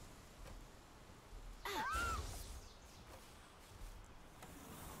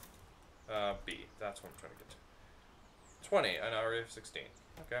 B. That's what I'm trying to get to. 20. I now already have 16.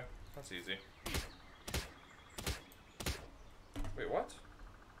 Okay, that's easy. Wait, what?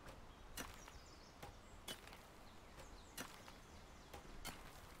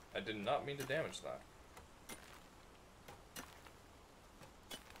 I did not mean to damage that.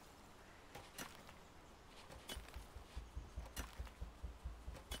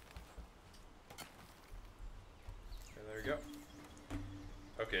 Okay, there we go.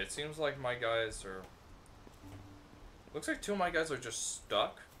 Okay, it seems like my guys are... Looks like two of my guys are just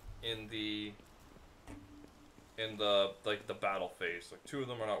stuck in the... like, the battle phase. Like, two of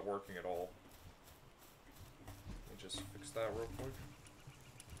them are not working at all. Let me just fix that real quick.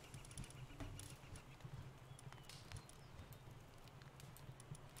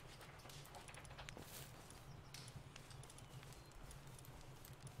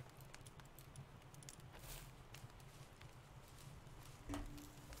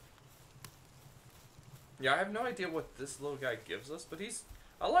 Yeah, I have no idea what this little guy gives us, but he's...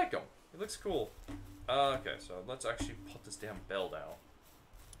 I like him. He looks cool. Okay, so let's actually put this damn bell down.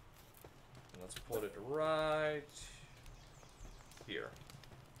 And let's put it right... here.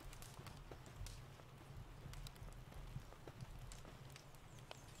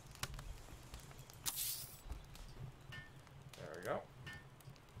 There we go.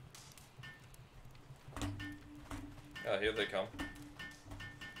 Here they come.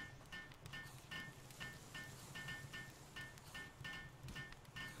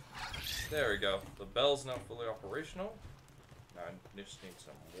 There we go. The bell's now fully operational. Now I just need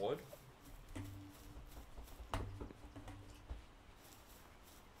some wood.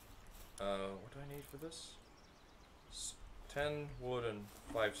 What do I need for this? 10 wood and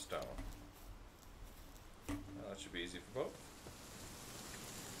 5 stone. That should be easy for both.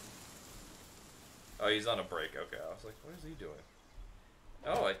 Oh, he's on a break. Okay, I was like, what is he doing?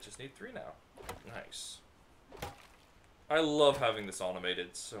 Oh, I just need 3 now. Nice. I love having this automated.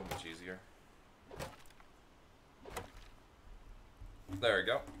 It's so much easier. There we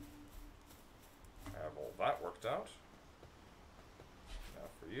go. I have all that worked out. Now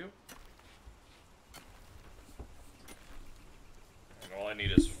for you. And And all I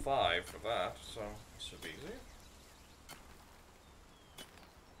need is 5 for that, so this should be easy.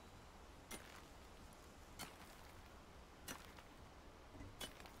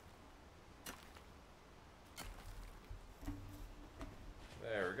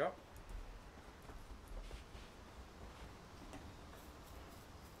 There we go.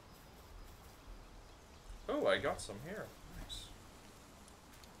 Oh, I got some here. Nice.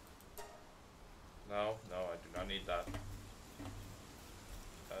 No, I do not need that.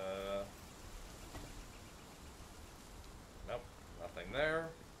 Nope, nothing there.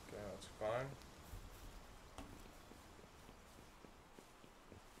 Okay, that's fine.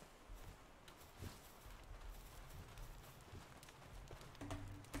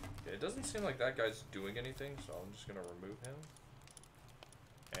 Okay, it doesn't seem like that guy's doing anything, so I'm just gonna remove him.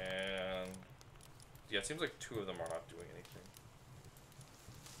 And yeah, it seems like 2 of them are not doing anything.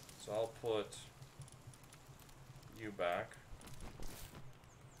 So I'll put you back.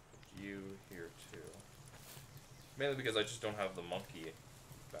 You here too. Mainly because I just don't have the monkey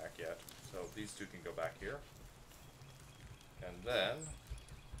back yet. So these 2 can go back here. And then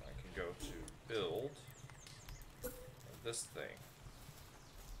I can go to build this thing.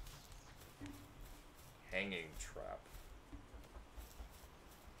 Hanging trap.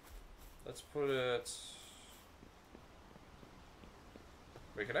 Let's put it...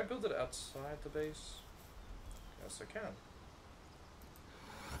 Wait, can I build it outside the base? Yes, I can.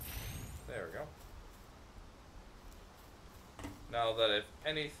 There we go. Now that if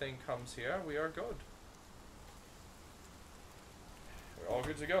anything comes here, we are good. We're all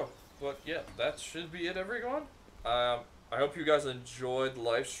good to go. But yeah, that should be it, everyone. I hope you guys enjoyed the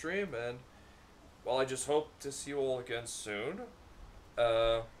live stream, and well, I just hope to see you all again soon.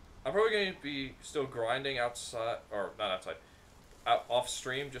 I'm probably going to be still grinding outside, or not outside, off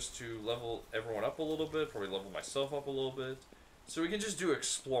stream, just to level everyone up a little bit, probably level myself up a little bit, so we can just do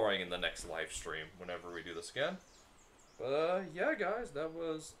exploring in the next live stream whenever we do this again. But yeah, guys, that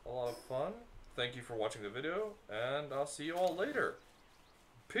was a lot of fun. Thank you for watching the video, and I'll see you all later.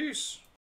 Peace!